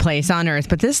his favorite place on earth.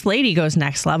 But this lady goes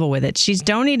next level with it. She's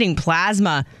donating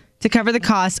plasma to cover the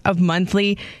cost of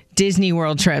monthly Disney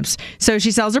World trips. So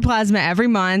she sells her plasma every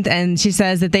month, and she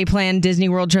says that they plan Disney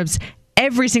World trips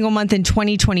every single month in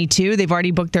 2022. They've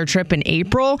already booked their trip in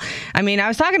April. I mean, I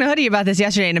was talking to Hoodie about this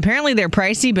yesterday, and apparently they're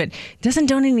pricey, but doesn't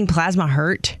donating plasma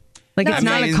hurt? Like, it's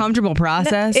not a comfortable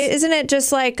process. Isn't it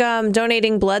just like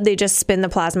donating blood? They just spin the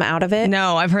plasma out of it?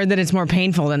 No, I've heard that it's more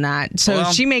painful than that. So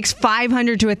she makes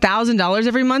 $500 to $1,000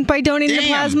 every month by donating the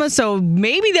plasma. So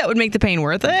maybe that would make the pain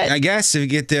worth it. I guess if you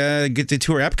get to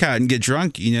tour Epcot and get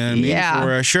drunk, you know what I mean? Yeah.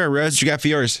 For sure. Rose, what you got for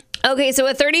yours? Okay, so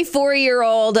a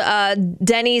 34-year-old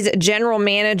Denny's general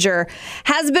manager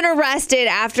has been arrested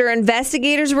after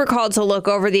investigators were called to look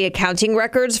over the accounting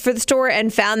records for the store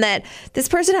and found that this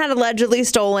person had allegedly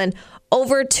stolen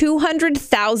over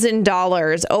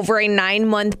 $200,000 over a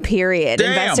 9-month period.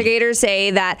 Damn. Investigators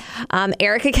say that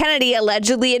Erica Kennedy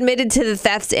allegedly admitted to the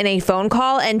thefts in a phone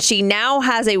call, and she now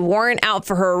has a warrant out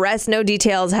for her arrest. No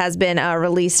details has been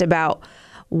released about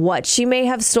what she may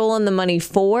have stolen the money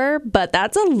for, but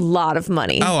that's a lot of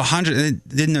money. Oh, 100.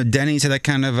 Didn't know Denny's had that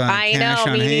kind of cash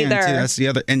on hand, too. That's the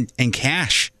other. And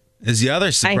cash is the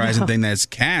other surprising thing. That's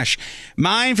cash.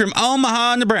 Mine from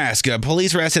Omaha, Nebraska.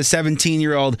 Police arrested a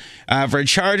 17-year-old for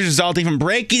charges resulting from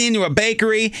breaking into a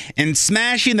bakery and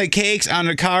smashing the cakes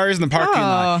onto cars in the parking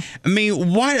lot. I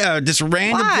mean, what just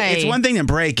random. It's one thing to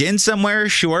break in somewhere,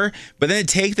 sure, but then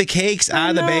take the cakes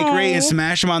out of the bakery and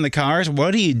smash them on the cars.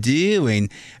 What are you doing?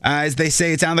 As they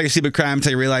say, it sounds like a stupid crime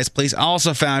until you realize police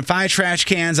also found 5 trash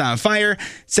cans on fire,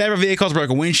 several vehicles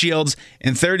broken windshields,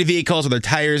 and 30 vehicles with their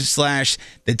tires slashed.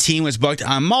 The team was booked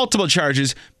on multiple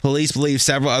charges. Police believe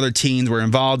several other teens were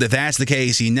involved. If that's the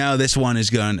case, you know this one is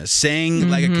going to sing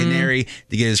like a canary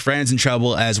to get his friends in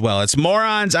trouble as well. It's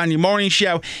Morons on your morning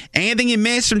show. Anything you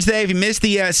missed from today, if you missed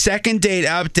the second date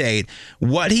update,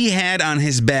 what he had on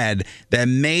his bed that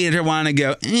made her want to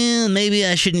go, maybe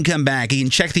I shouldn't come back. You can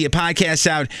check the podcast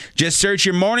out. Just search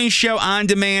your morning show on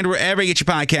demand wherever you get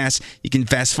your podcasts. You can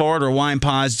fast forward, rewind,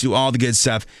 pause, do all the good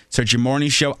stuff. Search your morning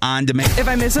show on demand. If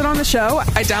I miss it on the show,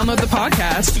 I download the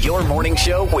podcast. Your morning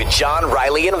show with John,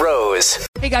 Riley, and Rose.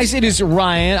 Hey guys, it is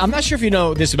Ryan. I'm not sure if you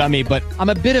know this about me, but I'm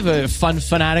a bit of a fun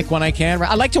fanatic when I can.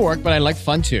 I like to work, but I like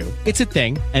fun too. It's a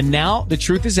thing. And now the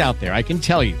truth is out there. I can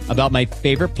tell you about my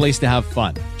favorite place to have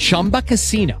fun. Chumba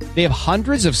Casino. They have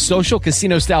hundreds of social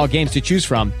casino style games to choose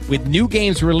from with new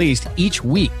games released each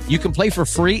week. You can play for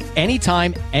free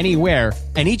anytime, anywhere.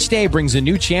 And each day brings a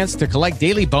new chance to collect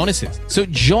daily bonuses. So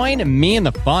join me in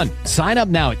the fun. Sign up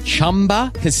now at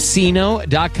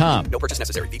ChumbaCasino.com. No purchase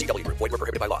necessary. VGW Group. Void where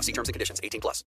prohibited by law. See terms and conditions. 18+.